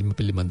ඇඩ්වර්ටයිසින් කිරීම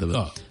පිළිබඳව.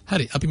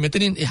 හරි අපි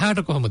මෙතනින්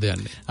එහාට කොහොමද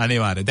යන්නේ?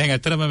 අනිවාර්යයෙන්. දැන්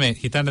ඇත්තටම මේ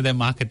හිතන්න දැන්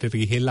මාකට් එකට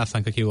ගිහිල්ලා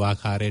අසංක කිව්ව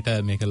ආකාරයට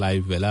මේක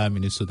ලයිව් වෙලා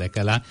මිනිස්සු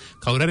දැකලා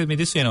කවුරු හරි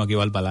මිනිස්සු එනවා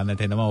ගෙවල්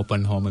බලන්නට එනවා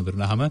ඕපන් හෝම්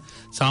ඉවරනහම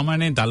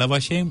සාමාන්‍යයෙන් දල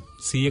වශයෙන්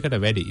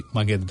 100කට වැඩි.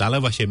 මගේ දල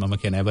වශයෙන් මම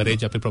කියන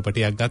ඇවරේජ් අපි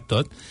ප්‍රොපර්ටි එකක්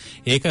ගත්තොත්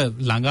ඒක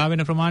ළඟා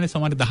වෙන ප්‍රමාණය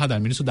සමහර 10000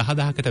 මිනිස්සු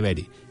 10000කට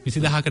වැඩි.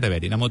 20000කට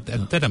වැඩි. නමුත්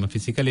ඇත්තටම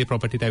ෆිසිකලි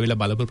ප්‍රොපර්ටිට ඇවිල්ලා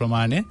බලපු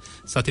ප්‍රමාණය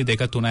සති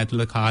 2-3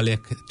 ඇතුළත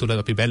කාලයක් තුළ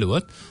අපි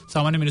බැලුවොත්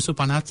සාමාන්‍ය මිනිස්සු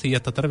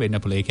 50-100ත් අතර වෙන්න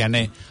පුළුවන්. ඒ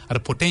කියන්නේ අර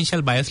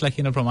පොටෙන්ෂල් බයස්ලා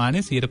කියන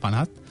ප්‍රමාණය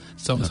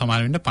 150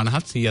 සමාන වෙන්න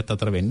 50-100ත්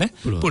අතර වෙන්න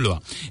පුළුවන්.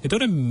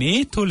 ඒතකොට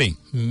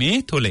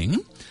මේ තුලින්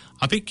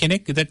අපි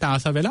කෙනෙක් ඉදට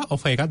ආස වෙලා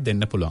ඔෆර් එකක්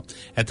දෙන්න පුළුවන්.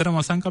 ඇත්තටම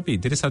වසංක අපි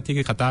ඉදිරි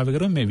සතියේ කතා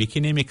කරමු මේ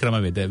විකිණීමේ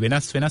ක්‍රමවේද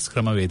වෙනස්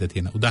ක්‍රමවේද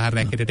තියෙන.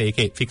 උදාහරණයක් හැටියට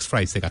ඒකේ ෆික්ස්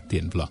ප්‍රයිස් එකක්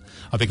තියෙන්න පුළුවන්.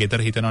 අපි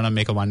ගෙදර හිතනවා නම්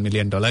මේක $1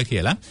 million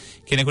කියලා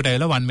කෙනෙකුට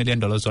ඇවිල්ලා $1 million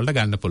වලට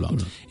ගන්න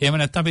පුළුවන්. එහෙම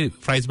නැත්නම් අපි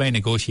price by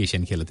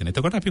negotiation කියලා තියෙනවා.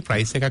 එතකොට අපි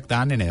price එකක්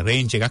දාන්නේ නැහැ.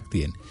 range එකක්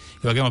තියෙන.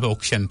 ඒ වගේම අපි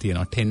auction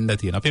තියෙනවා, tender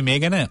තියෙනවා. අපි මේ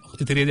ගැන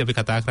ඉදිරියේදී අපි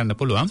කතා කරන්න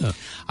පුළුවන්.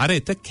 අර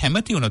එත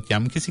කැමති වුණොත්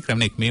යම් කිසි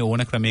ක්‍රමයක මේ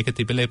ඕන ක්‍රමයක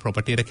තිබිලා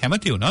property එක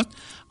කැමති වුණොත්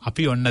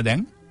අපි ඔන්න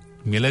දැන්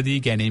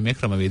මිලදී ගැනීමේ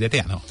ක්‍රමවේදයට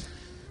යනවා.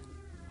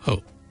 ඔව්.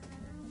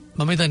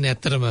 මම හිතන්නේ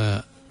ඇත්තටම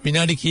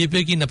විනාඩි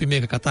කිහිපයකින් අපි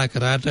මේක කතා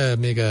කරාට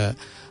මේක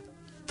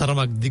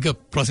තරමක් දිග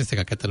process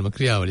එකක් ඇත්තටම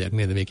ක්‍රියාවලියක්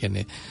නේද මේ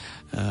කියන්නේ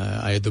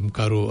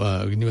අයදුම්කරු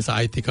නිවස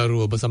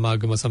අයිතිකරු ඔබ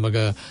සමාගම සමග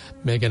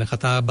මේ ගැන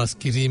කතා බස්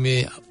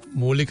කිරීමේ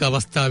මූලික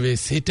අවස්ථාවේ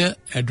සිට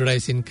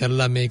ඇඩ්වර්ටයිසින්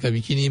කරලා මේක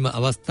විකිණීම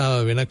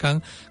අවස්ථාව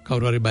වෙනකන්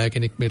කවුරු හරි බය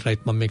කෙනෙක් මේ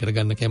රයිට් මම මේකට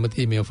ගන්න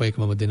කැමතියි මේ ඔෆර් එක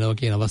මම දෙනවා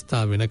කියන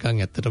අවස්ථාව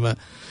වෙනකන් ඇත්තටම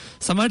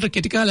සමහරට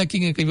කෙටි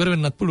කාලයකින් ඒක ඉවර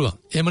වෙන්නත් පුළුවන්.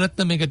 එහෙම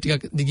නැත්නම් මේක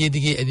ටිකක්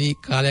දිගේ ඇදී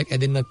කාලයක්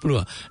ඇදෙන්නත්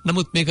පුළුවන්.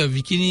 නමුත් මේක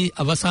විකිණී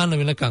අවසාන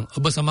වෙනකන්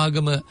ඔබ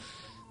සමාගම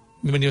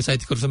මෙම නිවස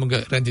අයිතිකරු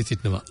සමග රැඳී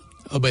සිටිනවා.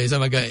 ඔබ ඒ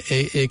සමග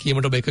ඒ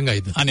කීමට ඔබ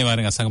එකඟයිද?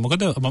 අනිවාර්යෙන් අසංග.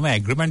 මොකද මම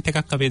ඇග්‍රීමන්ට්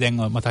එකක් අපි දැන්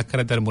මතක්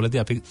කරද්දී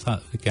මුලදී අපි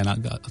කියන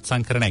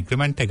අත්සන් කරන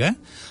ඇග්‍රීමන්ට් එක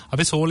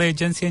අපි soul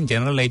agency and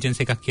general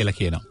agency එකක් කියලා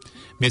කියනවා.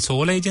 මේ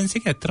සෝල්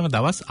ඒජන්සි එක ඇත්තටම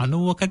දවස්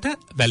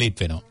 90කට වැලිඩ්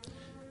වෙනවා.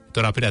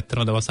 ඒතර අපිට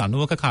ඇත්තටම දවස්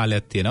 90ක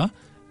කාලයක් තියෙනවා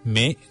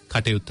මේ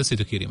කටයුත්ත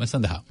සිදු කිරීම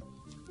සඳහා.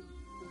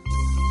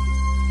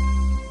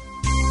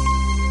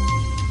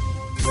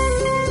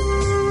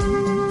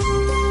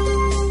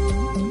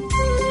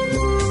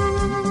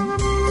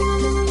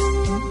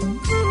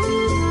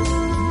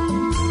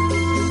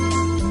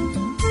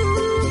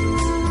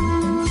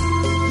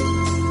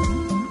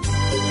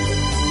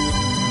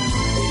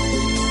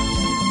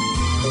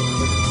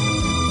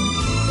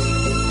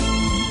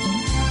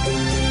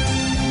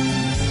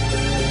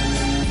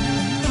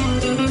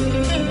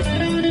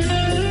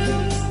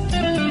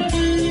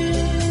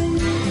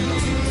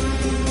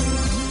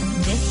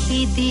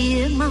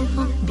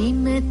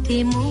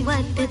 බිමති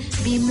මුවට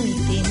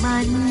බිමති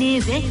මන්නේ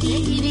වැකි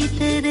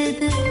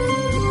විතරද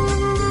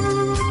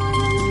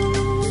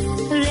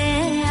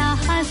රෑ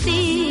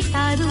අහසේ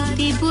තරු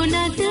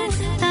තිබුණද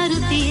තරු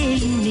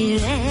තියෙන්නේ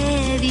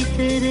රෑ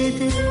විතරද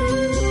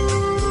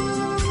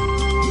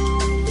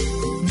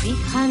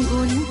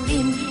විහඟුන්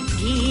පෙම්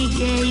ගී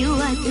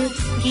ගැයුවද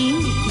ගී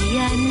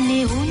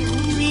කියන්නේ උන්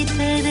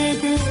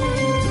විතරද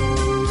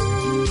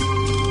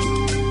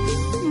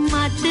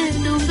මට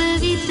නුඹ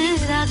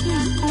විතරක්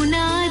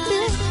උනාද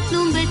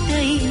නුඹට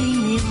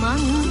ඉන්නේ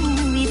මං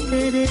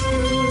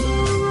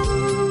විතරද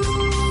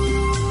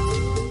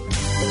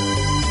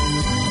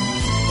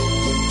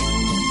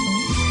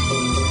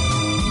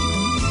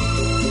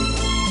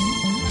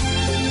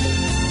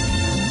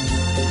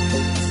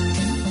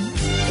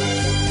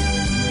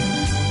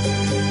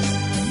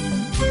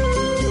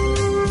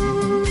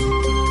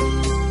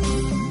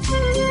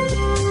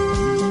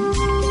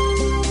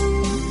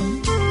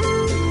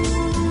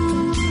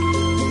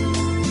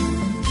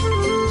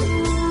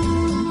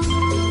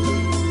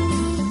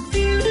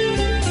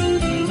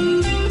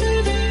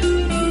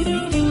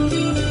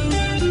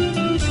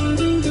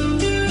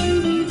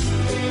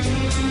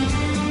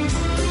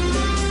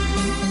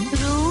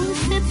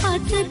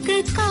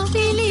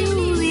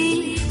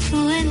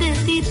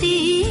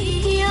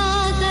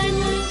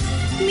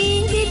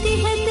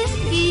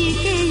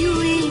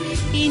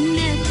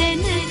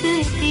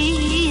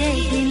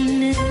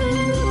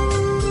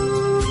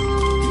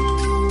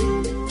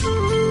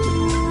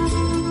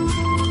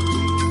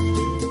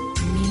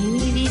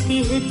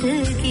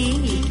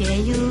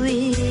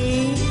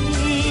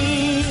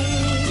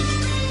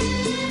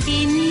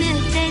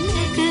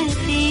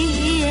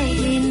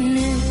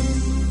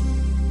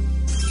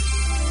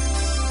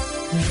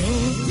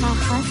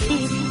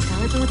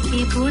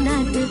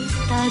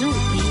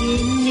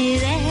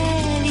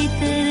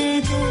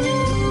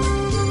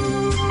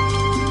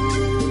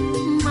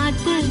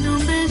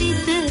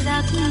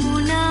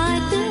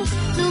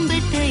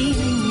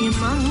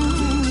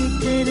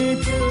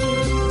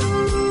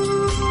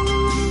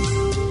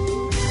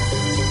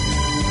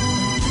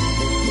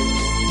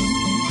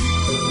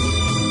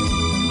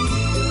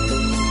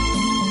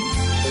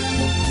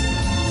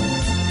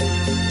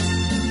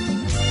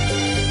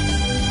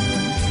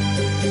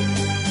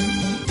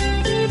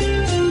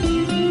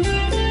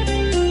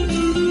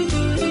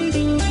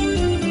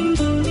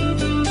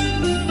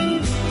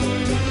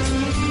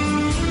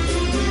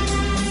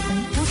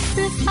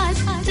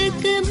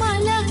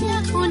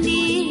මලක්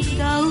උනේ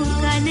ගව්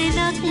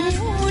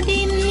ගණනක්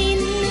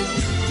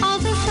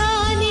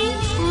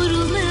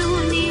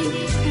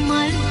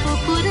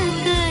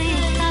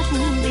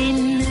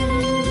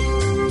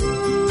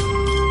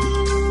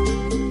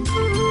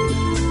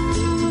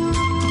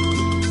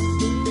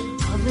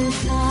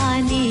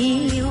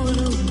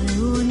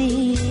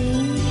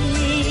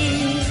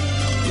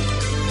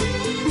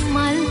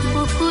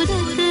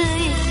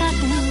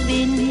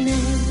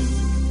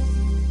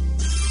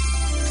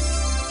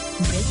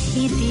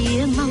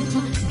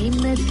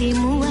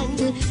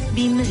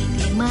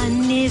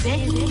යන්නේ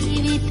වෙලි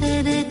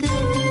විතරද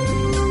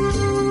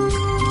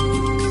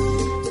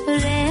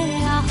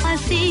රෑ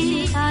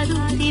අහසේ අරු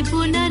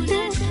තිබුණද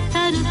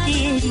තරු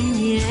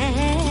තියෙන්නේ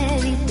රෑ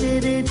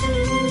විතරද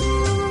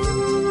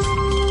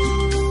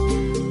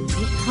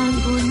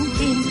විහඟුන්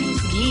දෙන්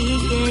ගී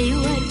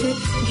ගැයුවට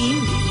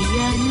ගී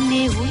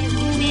යන්නේ උන්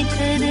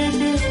විතරද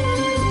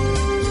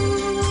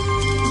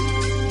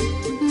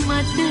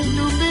මට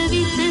නුඹ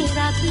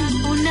විතරක්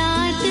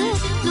උනාට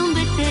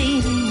නුඹට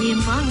ඉන්නේ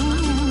මං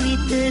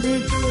විතරද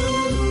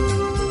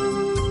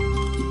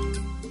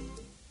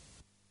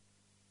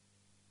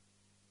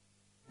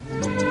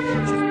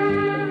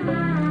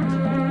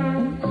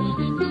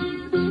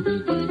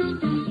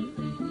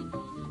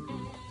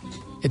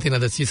ඉතින්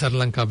අද සර්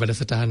ලංකා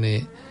වැඩසටහනේ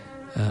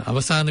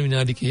අවසාන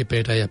විනාඩි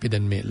කිහිපයටයි අපි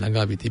දැන් මේ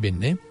ළඟා වී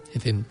තිබෙන්නේ.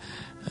 ඉතින්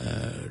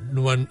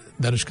නුවන්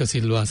ධනුෂ්ක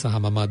සිල්වා සහ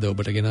මම අද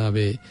ඔබට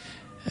ගෙනාවේ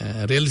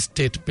රියල්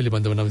ස්ටේට්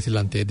පිළිබඳව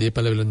නවසීලන්තයේ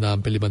දේපළ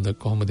වෙළඳාම් පිළිබඳව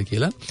කොහොමද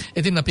කියලා.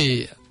 ඉතින් අපි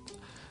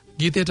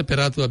ගීතයට පෙර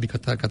ආතුව අපි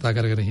කතා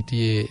කරගෙන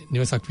හිටියේ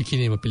නිවසක්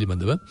විකිණීම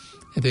පිළිබඳව.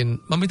 ඉතින්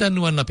මම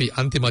හිතන්නේ අපි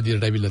අන්තිම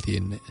අදියරට අවිල්ලා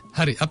තියෙන්නේ.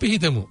 හරි අපි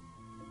හිතමු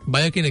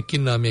බය කෙනෙක්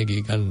ඉන්නා මේ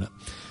ගේ ගන්න.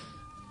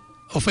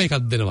 ඔෆර් එකක්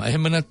දෙනවා.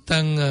 එහෙම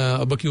නැත්නම්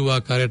ඔබ කිව්වා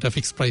ආකාරයට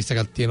ෆික්ස් ප්‍රයිස්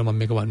එකක් තියෙනවා. මම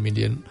මේක 1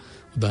 මිලියන්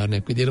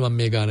උදාහරණයක් විදිහට මම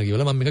මේ ගාන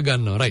කියවලා මම මේක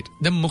ගන්නවා. රයිට්.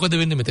 දැන් මොකද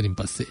වෙන්නේ මෙතනින්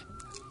පස්සේ?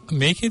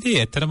 මේකෙදී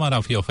ඇත්තටම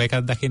අපි ඔෆර් එකක්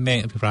දකින්නේ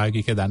අපි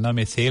ප්‍රායෝගිකව දන්නවා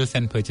මේ sales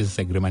and purchase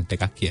agreement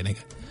එකක් කියන එක.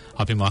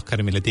 අපි මොකක්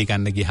හරි මිලදී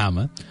ගන්න ගියාම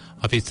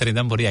අපි ඉස්සර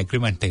ඉඳන් පොඩි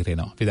ඇග්‍රීමන්ට් එකකට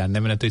එනවා. අපි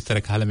දන්නේ නැතු ඉස්සර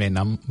කාලේ මේ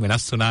නම්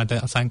වෙනස් වුණාට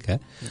අසංක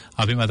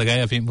අපි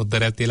මතකයි අපි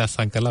මුද්දරයක් තියලා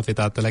අසං කරලා අපේ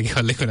තාත්තලා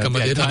ගෙවල් එක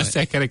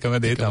කරකම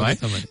දේ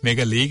තමයි.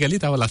 මේක ලීගලි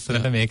තව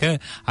ලස්සනට මේක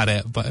අර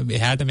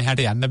එහාට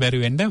මෙහාට යන්න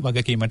බැරි වෙන්න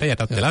වගකීමට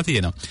යටත් වෙලා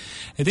තියෙනවා.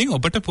 ඉතින්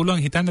ඔබට පුළුවන්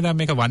හිතන්න දැන්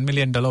මේක $1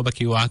 million ඔබ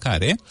කිව්ව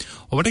ආකාරයේ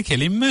ඔබට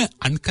කෙලින්ම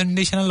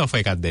අන්කන්ඩිෂනල්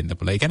ඔෆර් එකක් දෙන්න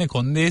පුළුවන්. ඒ කියන්නේ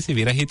කොන්දේසි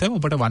විරහිතව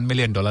ඔබට $1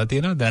 million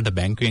තියෙනවා. දැනට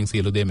බැංකුවෙන්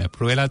සියලු දේම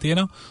අප්‍රූව් වෙලා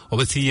තියෙනවා.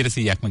 ඔබ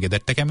 100%ක්ම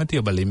ගෙදරට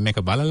කැමති. ඔබ ලිම් එක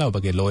බලලා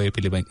ඔබගේ ලෝයර්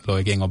පිළිබඳ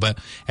ලෝයර්ගෙන් ඔබ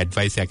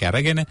ඇඩ්වයිස් එකක්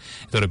අරගෙන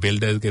ඒතර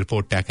බිල්ඩර්ගේ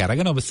රිපෝට් එකක්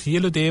අරගෙන ඔබ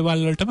සියලු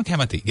දේවල් වලටම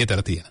කැමති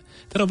ගෙදර තියෙන.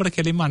 ඒතර ඔබට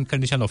කෙලින්ම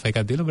අන්කන්ඩිෂනල් ඔෆර්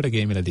එකක් දීලා ඔබට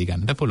ගේ මිලදී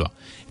ගන්න පුළුවන්.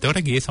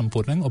 ඒතකොට ගේ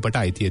සම්පූර්ණයෙන්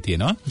ඔබට අයිතිය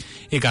තියෙනවා.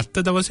 ඒ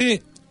ගත්ත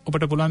දවසේ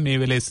ඔබට පුළුවන් මේ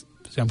වෙලේ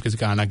යම් කිසි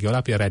ගාණක් ගෙවලා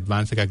අපි අර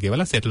ඇඩ්වාන්ස් එකක්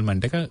ගෙවලා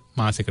සෙටල්මන්ට් එක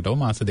මාසෙකට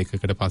මාස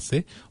දෙකකට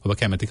පස්සේ ඔබ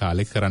කැමති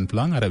කාලෙක කරන්න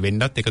පුළුවන්. අර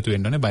වෙන්නත් එකතු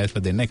වෙන්න ඕනේ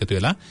බයස්ලා දෙන්න එකතු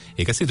වෙලා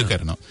ඒක සිදු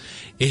කරනවා.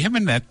 එහෙම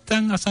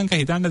නැත්නම් අසංක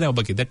හිතන්න දැන්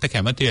ඔබ ගෙදරට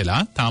කැමති වෙලා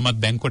තාමත්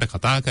බැංකුවට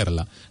කතා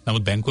කරලා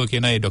නමුත් බැංකුව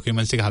කියන ඒ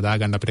ડોකියුමන්ට්ස් එක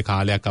හදාගන්න අපිට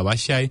කාලයක්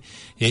අවශ්‍යයි.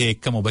 ඒ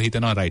එක්කම ඔබ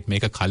හිතනවා රයිට්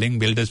මේක කලින්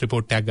බිල්ඩර්ස්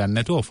රිපෝට් එකක් ගන්න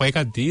නැතුව ඔෆර්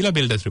එකක් දීලා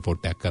බිල්ඩර්ස්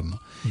රිපෝට් එකක්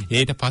කරනවා.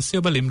 ඊට පස්සේ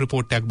ඔබ ලිම්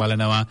රිපෝට් එකක්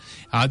බලනවා.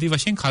 ආදි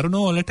වශයෙන්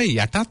කරුණෝ වලට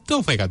යටත්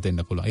ඔෆර් එකක්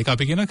දෙන්න පුළුවන්. ඒක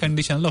අපි කියනවා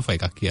කන්ඩිෂනල් ඔෆර්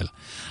එකක් කියලා.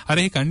 අර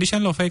ඒ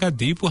කන්ඩිෂනල් ඔෆර් එකක්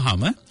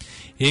දීපුවාම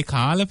ඒ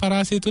කාල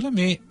පරාසය තුළ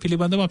මේ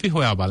පිළිබඳව අපි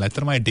හොයා බලලා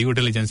ඇත්තටම ඩියු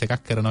ඩිලිජන්ස්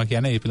එකක් කරනවා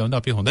කියන්නේ ඒ පිළිබඳව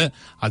අපි හොඳ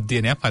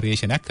අධ්‍යයනයක්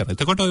පරිශීලනයක් කරනවා.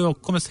 එතකොට ඔය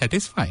ඔක්කොම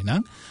සැටිස්ෆයි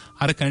නම්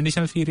අර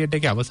කන්ඩිෂනල් පීරියඩ්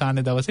එකේ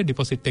අවසානයේ දවසේ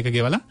ඩිපොසිට් එක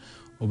ගෙවලා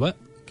ඔබ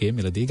ගේ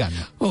මිලදී ගන්න.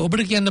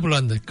 ඔබට කියන්න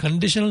පුළුවන්ද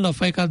කන්ඩිෂනල්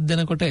ඔෆර් එකක්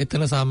දෙනකොට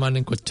එතන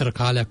සාමාන්‍යයෙන් කොච්චර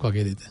කාලයක්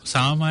වගේද?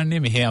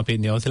 සාමාන්‍යයෙන් මෙහි අපි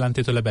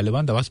නිව්සීලන්තය තුළ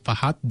බැලුවා දවස්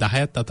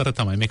 5-10ත් අතර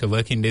තමයි මේක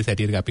working days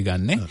හැටියට අපි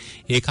ගන්නෙ.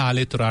 ඒ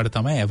කාලය තුරාට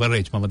තමයි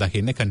average මම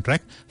දකින්නේ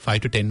contract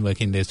 5 to 10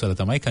 working days වල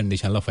තමයි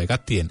conditional offer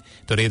එකක් තියෙන්නේ.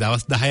 ඒතොර ඒ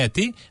දවස් 10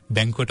 ඇති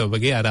බැංකුවට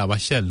ඔබගේ අර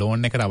අවශ්‍ය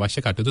loan එකට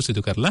අවශ්‍ය කටයුතු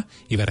සිදු කරලා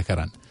ඉවර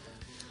කරන්න.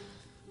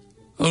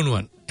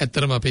 ඔව්නුවන්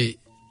ඇත්තටම අපි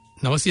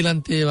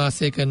නවසීලන්තයේ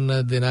වාසය කරන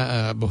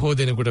බොහෝ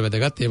දෙනෙකුට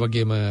වැදගත්. ඒ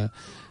වගේම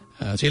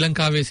ශ්‍රී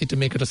ලංකාවේ සිට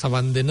මේකට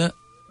සවන් දෙන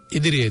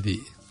ඉදිරියේදී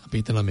අපි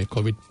හිතනවා මේ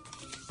කොවිඩ්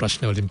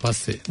ප්‍රශ්න වලින්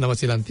පස්සේ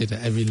නවසීලන්තයට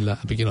ඇවිල්ලා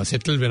අපි කියනවා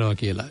සෙටල් වෙනවා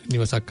කියලා.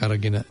 නිවසක්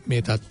අරගෙන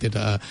මේ තත්ත්වයට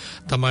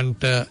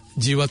Tamanට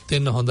ජීවත්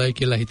වෙන්න හොඳයි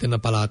කියලා හිතන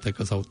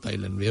පළාතක සවුත්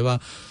අයිලන්ඩ් වේවා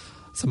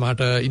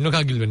සමහරට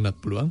ඉන්නකාගිල්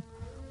වෙන්නත් පුළුවන්.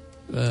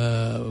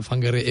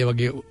 ෆංගරේ ඒ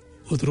වගේ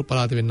උතුරු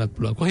පළාත වෙන්නත්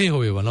පුළුවන්. කොහේ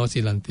හෝ වේවා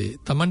නවසීලන්තේ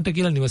Tamanට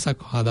කියලා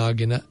නිවසක්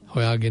හදාගෙන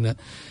හොයාගෙන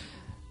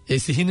ඒ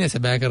සිහිනය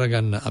සැබෑ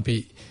කරගන්න අපි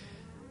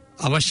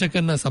අවශ්‍ය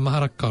කරන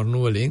සමහරක් කරුණු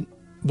වලින්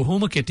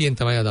බොහොම කෙටියෙන්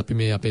තමයි අද අපි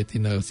මේ අපේ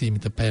තියෙන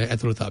සීමිත පැය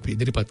ඇතුළත අපි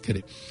ඉදිරිපත්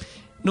කරේ.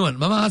 නුවන්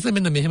මම ආස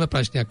මෙන්න මෙහෙම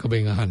ප්‍රශ්නයක්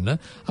ඔබෙන් අහන්න.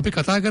 අපි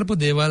කතා කරපු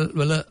දේවල්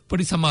වල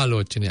පොඩි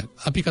සමාලෝචනයක්.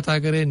 අපි කතා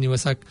කරේ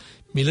නිවසක්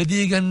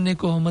මිලදී ගන්නේ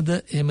කොහොමද?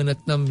 එහෙම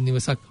නැත්නම්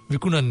නිවසක්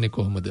විකුණන්නේ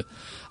කොහොමද?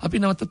 අපි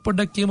නැවතත්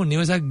පොඩ්ඩක් කියමු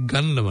නිවසක්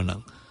ගන්නව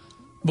නම්.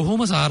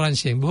 බොහොම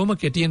සාරාංශයෙන් බොහොම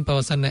කෙටියෙන්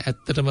පවසන්න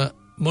ඇත්තටම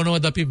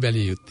මොනවද අපි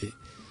බැලිය යුත්තේ?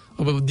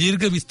 ඔබ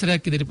දීර්ඝ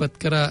විස්තරයක් ඉදිරිපත්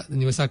කරා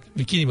නිවසක්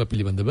විකිණීම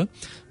පිළිබඳව.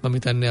 මම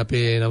හිතන්නේ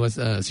අපේ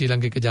ශ්‍රී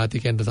ලංකික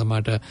ජාතිකයන්ට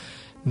සමහරට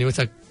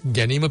නිවසක්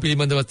ගැනීම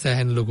පිළිබඳවත්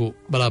සෑහෙන ලොකු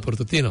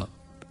බලාපොරොත්තු තියෙනවා.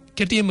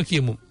 කෙටියෙන්ම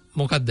කියමු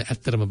මොකක්ද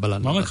ඇත්තටම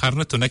බලන්න. මම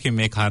කාරණා තුනකින්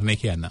මේ කාරණේ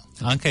කියන්න.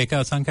 අංක 1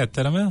 අසංක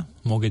ඇත්තටම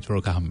මොගේජ්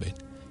බ්‍රෝකර් හම්බෙන්න.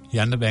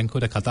 යන්න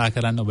බැංකුවට කතා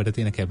කරන්න ඔබට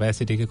තියෙන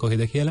කැපැසිටි එක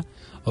කොහෙද කියලා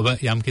ඔබ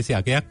යම්කිසි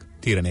අගයක්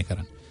තීරණය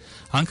කරන්න.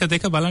 අංක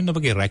 2 බලන්න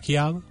ඔබගේ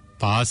රැකියාව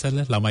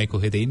පාසල, ළමයි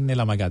කොහෙද ඉන්නේ,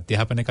 ළමයිගේ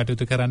අධ්‍යාපන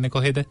කටයුතු කරන්නේ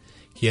කොහෙද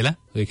කියලා.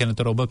 ඒ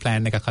කියනතර ඔබ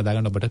ප්ලෑන් එකක්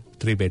හදාගන්න ඔබට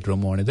 3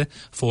 bedroom ඕනේද,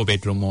 4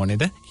 bedroom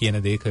ඕනේද කියන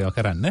දේ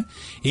කරන්න.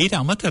 ඊට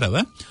අමතරව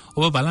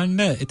ඔබ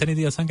බලන්න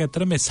එතනදී අසංක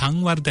ඇත්තට මේ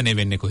සංවර්ධනය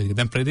වෙන්නේ කොහෙද?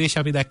 දැන් ප්‍රදේශ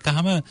අපි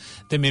දැක්කහම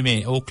දැන් මේ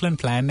ඕක්ලන්ඩ්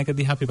ප්ලෑන් එක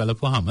දිහා අපි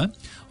බලපුවාම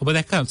ඔබ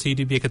දැක්කා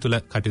CDB එක තුල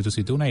කටයුතු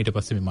සිදු වුණා. ඊට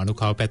පස්සේ මේ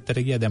මනුකාව පැත්තට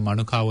ගියා. දැන්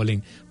මනුකාව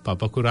වලින්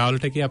පපකුරා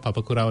වලට ගියා.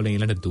 පපකුරා වලින්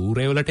ඊළඟ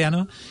දූරේ වලට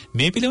යනවා.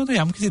 මේ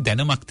පිළිබඳව යම්කිසි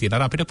දැනුමක්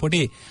තියෙනවා. අපිට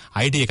පොඩි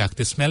අයිඩියා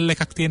එකක්, ස්මෙල්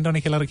එකක් තියෙන්න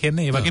ඕනේ කියලා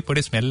කියන්නේ. ඒ වගේ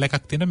පොඩි ස්මෙල්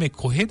එකක් තියෙන මේ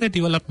කොහෙද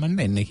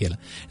ඩෙවලොප්මන්ට් එන්නේ කියලා.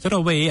 ඒතර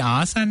ඔබ ඒ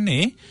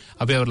ආසන්නේ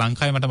අපි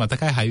ලංකාවේ මට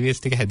මතකයි හයිවේස්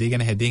ටික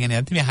හැදීගෙන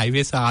යද්දි මේ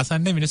හයිවේස්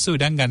ආසන්නේ මිනිස්සු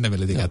ඉඩම් ගන්න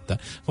වෙලදී ගත්තා.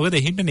 මොකද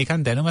එහින්න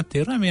නිකන් දැනුමක්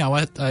තේරුණා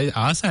මේ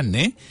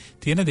ආසන්නේ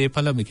තියෙන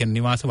දේපල කියන්නේ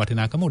නිවාස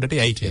වටිනාකම උඩට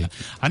යයි කියලා.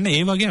 අන්න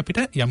ඒ වගේ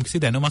අපිට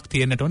යම්කිසි දැනුමක්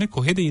තියෙන්නට ඕනේ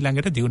කොහෙද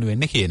ඊළඟට දියුණු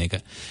වෙන්නේ කියන එක.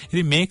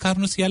 ඉතින් මේ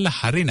කරුණු සියල්ල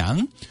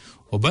හරිනම්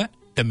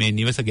ඔබට මේ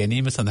නිවස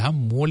ගැනීම සඳහා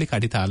මූලික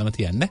අඩිතාලම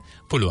තියන්න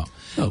පුළුවන්.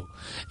 ඔව්.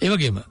 ඒ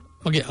වගේම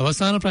මගේ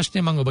අවසාන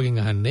ප්‍රශ්නේ මම ඔබගෙන්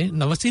අහන්නේ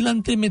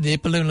නවසීලන්තයේ මේ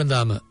දේපල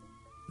වෙනදාම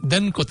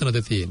දැන් කොතනද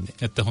තියෙන්නේ?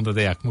 ඇත්ත හොඳ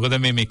දෙයක්. මොකද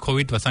මේ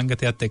කොවිඩ්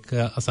වසංගතයත් එක්ක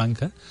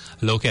අසංක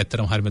ලෝකයේ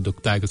ඇත්තටම හරිම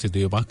දුක්දායක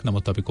සිදුවීමක්.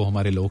 නමුත් අපි කොහොම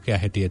හරි ලෝකයා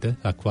හැටියට,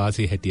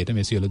 ලක්වාසී හැටියට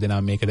මේ සියලු දෙනා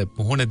මේකට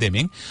මුහුණ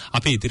දෙමින්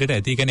අපි ඉදිරියට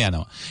ඇදීගෙන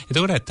යනවා.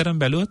 ඒකෝට ඇත්තටම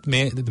බැලුවොත්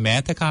මේ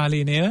මෑත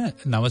කාලීනයේ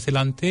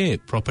නවසීලන්තයේ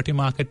ප්‍රොපර්ටි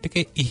මාකට්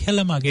එකේ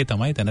ඉහළම අගය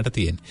තමයි දැනට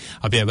තියෙන්නේ.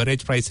 අපි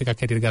ඇවරේජ් ප්‍රයිස් එකක්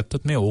හැටියට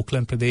ගත්තොත් මේ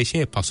ඕක්ලන්ඩ්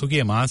ප්‍රදේශයේ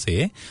පසුගිය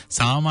මාසයේ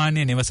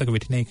සාමාන්‍ය නිවසක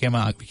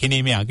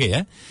විකිණීමේ අගය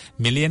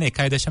මිලියන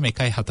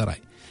 1.14යි.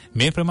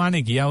 මේ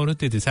ප්‍රමාණය ගිය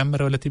අවුරුද්දේ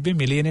දෙසැම්බර් වල තිබ්බේ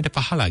මිලියනයට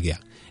 15 ගියා.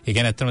 ඒ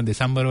කියන්නේ ඇත්තටම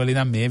දෙසැම්බර් වල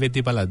ඉඳන් මේ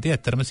වෙද්දි බලද්දී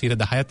ඇත්තටම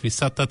 10%ත්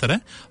 20ත් අතර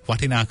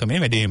වටිනාකමේ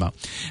වැඩි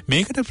වීමක්.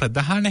 මේකට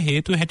ප්‍රධාන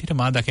හේතුව හැටියට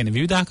මා දකින්නේ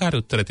විවිධාකාර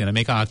උත්තර තියෙනවා.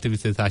 මේක ආර්ථික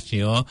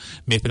විශේෂඥයෝ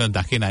මේ පිළිබඳව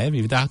දකින අය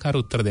විවිධාකාර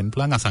උත්තර දෙන්න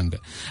පුළුවන් අසංග.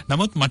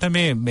 නමුත් මට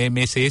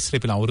මේ ශේෂ්ත්‍රය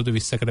පිළිබඳව අවුරුදු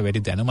 20කට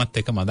වැඩි දැනුමත්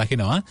එක්ක මම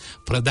දකිනවා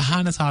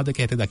ප්‍රධාන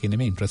සාධකයට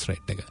දකින්නේ මේ ඉන්ට්‍රස්ට්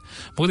රේට් එක.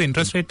 මොකද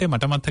ඉන්ට්‍රස්ට් රේට් එක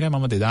මට මතකයි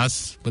මම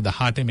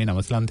 2018 මේ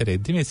නවසීලන්තයේ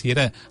එද්දි මේ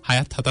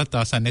 6.7ත්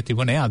ආසන්නයේ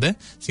තිබුණේ අද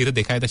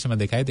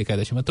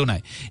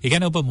 2.2-2.3යි. ඒ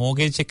කියන්නේ ඔබ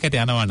මෝගේජ්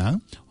එකකට යනවා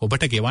නම්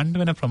ඔබට ගෙවන්න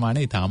වෙන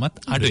ප්‍රමාණය ඉතාමත්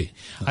අඩුයි.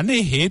 අන්න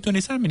ඒ හේතුව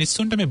නිසා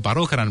මිනිස්සුන්ට මේ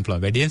බරෝ කරන්න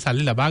පුළුවන්. වැඩියෙන්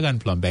සල්ලි ලබා ගන්න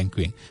පුළුවන්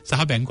බැංකුවෙන්.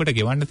 සහ බැංකුවට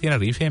ගෙවන්න තියෙන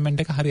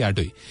රීපේමන්ට් එක හරි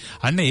අඩුයි.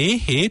 අන්න ඒ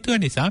හේතුව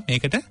නිසා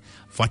මේකට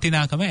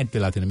වටිනාකම ඇඩ්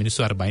වෙලා තියෙනවා.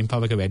 මිනිස්සු අර බයින්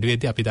පවර් එක වැඩි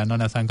වෙද්දී අපි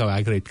දන්නවනේ අසංක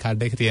වාගේ ක්‍රෙඩිට්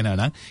කාඩ් එක තියෙනවා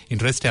නම්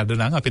ඉන්ට්‍රස්ට් අඩු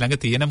නම් අපි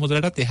ළඟ තියෙන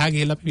මුදලටත් එහා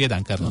ගිහලා අපි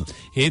වියදම් කරනවා.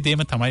 ඒ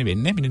දෙයම තමයි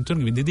වෙන්නේ.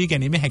 මිනිත්තුන් විඳිදී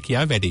ගැනීම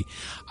හැකියාව වැඩි.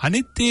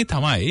 අනිත් ඒ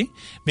තමයි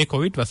මේ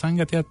කොවිඩ්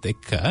වසංගතයත්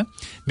එක්ක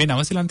මේ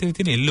නවසීලන්තයේ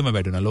තියෙන එල්ලුම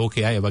වැඩුණා.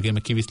 ලෝකයා ඒ වගේම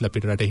කිවිස්ලා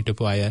පිටරට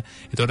හිටපු අය.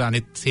 ඒතකොට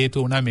අනිත්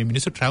හේතු වුණා මේ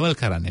මිනිස්සු ට්‍රැවල්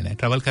කරන්නේ නැහැ.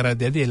 ට්‍රැවල්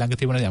කරද්දී ළඟ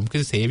තිබුණ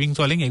යම්කිසි සේවිංග්ස්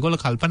වලින් ඒගොල්ලෝ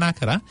කල්පනා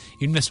කරා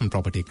ඉන්වෙස්ට්මන්ට්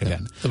ප්‍රොපර්ටි එකට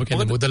යන්න. ඒක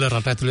කියන්නේ මුදල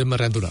රට ඇතුළෙම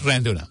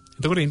රැඳුණා.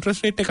 ඒතකොට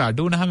ඉන්ට්‍රස්ට් රේට් එක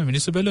අඩු වුණාම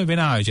මිනිස්සු බැලුවා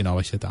වෙන ආයෝජන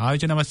අවශ්‍යතා.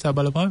 ආයෝජන අවස්ථාව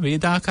බලපුවම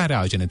වේදාකාර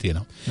ආයෝජන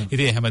තියෙනවා.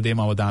 ඉතින් හැමදේම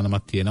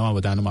අවදානමක් තියෙනවා,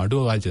 අවදානම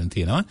අඩු ආයෝජන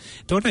තියෙනවා.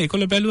 ඒතකොට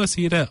ඒගොල්ලෝ බැලුවා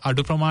 100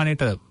 අඩු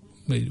ප්‍රමාණයට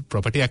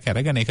ප්‍රොපර්ටි එකක්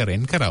අරගෙන ඒක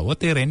රෙන්ට්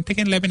කරවුවොත් ඒ රෙන්ට්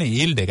එකෙන් ලැබෙන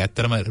යීල්ඩ් එක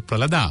ඇත්තටම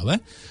ප්‍රලදාව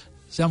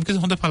සම්කිස්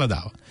හොඳ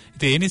ඵලදාව.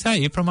 ඉතින් ඒ නිසා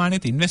මේ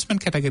ප්‍රමාණයට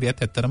ඉන්වෙස්ට්මන්ට්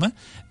කැටගරියත් ඇත්තටම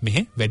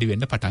මෙහෙ වැඩි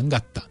වෙන්න පටන්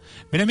ගත්තා.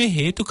 මෙන්න මේ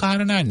හේතු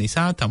කාරණා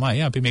නිසා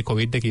තමයි අපි මේ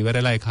කොවිඩ් එක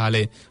ඉවරලා ඒ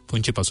කාලේ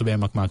පුංචි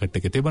පසුබෑමක් මාකට්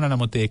එකේ තිබුණා.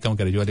 නමුත් ඒකම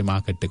ග්‍රැජුවලි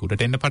මාකට් එක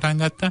උඩට එන්න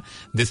පටන් ගත්තා.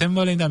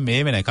 දෙසැම්බර් වල ඉඳන්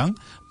මේ වෙනකන්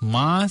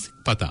මාසික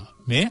පතා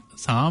මේ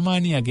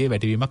සාමාන්‍යයේ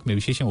වැඩිවීමක් මේ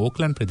විශේෂයෙන්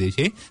ඕක්ලන්ඩ්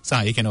ප්‍රදේශයේ සහ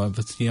ඒ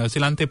කියන්නේ ශ්‍රී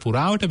ලංකාවේ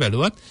පුරාවට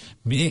බැලුවත්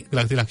මේ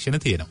ලක්ෂණ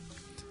තියෙනවා.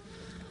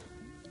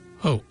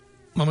 ඔව්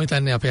මම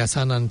හිතන්නේ අපේ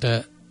අසන්නන්ට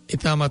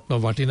ඉතාමත්ම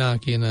වටිනා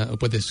කියන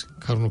උපදේශ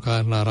කරුණු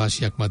කාරණා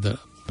රාශියක් මත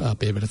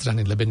අපේ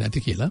වැඩසටහනින් ලැබෙන්න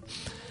ඇති කියලා.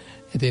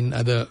 ඉතින්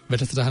අද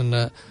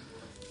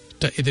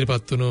වැඩසටහනට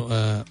ඉදිරිපත් වුණු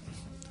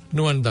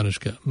නුවන්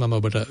දනුෂ්ක මම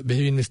ඔබට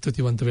බෙහෙවින්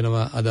ස්තුතිවන්ත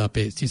වෙනවා අද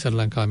අපේ ශ්‍රී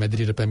ලංකා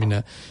මැදිරියට පැමිණ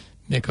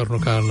මේ කරුණු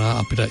කාරණා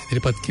අපිට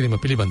ඉදිරිපත් කිරීම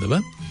පිළිබඳව.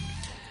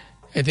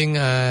 ඉතින්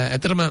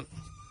ඇතරම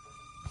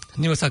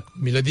නිවසක්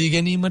මිලදී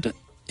ගැනීමට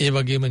ඒ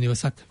වගේම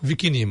නිවසක්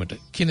විකිණීමට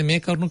කියන මේ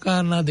කරුණු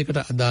කාරණා දෙකට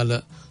අදාළ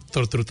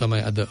තොරතුරු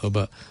තමයි අද ඔබ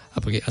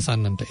අපගේ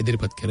අසන්නන්ට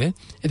ඉදිරිපත් කරේ.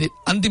 ඉතින්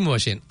අන්තිම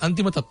වශයෙන්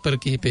අන්තිම තත්පර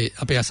කිහිපේ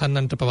අපේ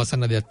අසන්නන්ට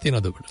පවසන්න දෙයක්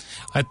තියෙනවද ඔබට?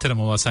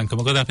 ඇත්තටම වසංක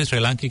මොකද අපි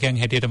ශ්‍රී ලාංකිකයන්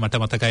හැටියට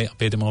මට මතකයි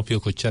අපේ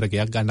දෙමව්පියෝ කොච්චර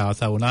ගයක් ගන්න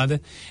ආසාව වුණාද.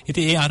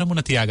 ඉතින් ඒ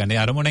අරමුණ තියාගන්න. ඒ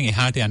අරමුණෙන්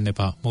එහාට යන්න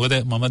එපා. මොකද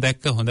මම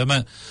දැක්ක හොඳම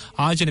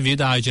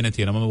විවිධ ආයෝජන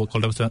තියෙනවා. මම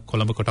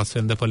කොළඹ කොටස්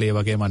වෙළඳපොළ ඒ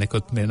වගේම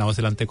අනෙකුත් මේ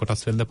නවසීලන්තේ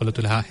කොටස් වෙළඳපොළ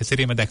තුල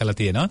හැසිරීම දැකලා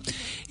තියෙනවා.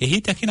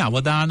 එහි දකින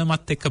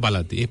අවදානමත් එක්ක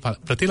බලද්දී ඒ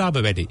ප්‍රතිලාභ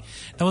වැඩි.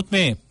 නමුත්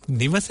මේ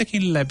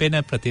නිවසකින්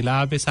ලැබෙන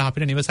ප්‍රතිලාභය සහ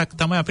අපිට නිවසක්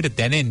තමයි අපිට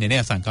දැනෙන්නේ නේ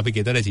අසංක. අපි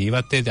ගෙදර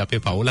ජීවත් වෙද්දී අපේ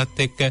පවුලත්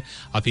එක්ක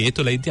අපි ඒ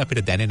තුල ඉද්දී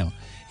අපිට දැනෙනවා.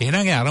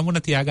 එහෙනම් ඒ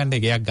අරමුණ තියාගන්න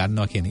ගයක්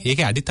ගන්නවා කියන්නේ.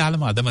 ඒකේ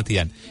අඩිතාලම අදම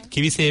තියන්න.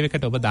 කිවි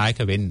සේවයකට ඔබ දායක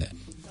වෙන්න.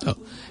 ඔව්.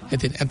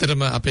 ඉතින්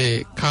ඇත්තටම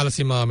අපේ කාල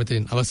සීමාව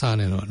මෙතනින් අවසන්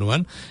වෙනවා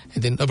නුවන්.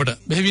 ඉතින් ඔබට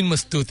බෙහෙවින්ම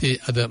ස්තුතියි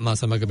අද මා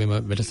සමග මෙම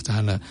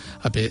වැඩසටහන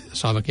අපේ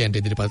ශ්‍රාවකයන්ට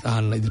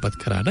ඉදිරිපත්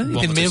කරාට.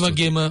 ඉතින් මේ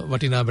වගේම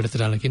වටිනා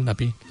වැඩසටහනකින්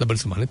අපි ලබන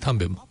සමානෙත්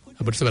හම්බෙමු.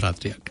 ඔබට සුබ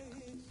රාත්‍රියක්.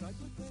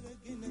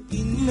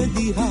 ඉන්න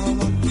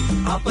දිහාවක්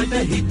අපට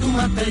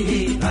හිතුමතේ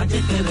රජ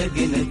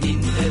කරගෙන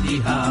ඉන්න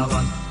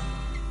දිහාවක්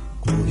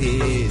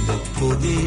කොහේද කොහේ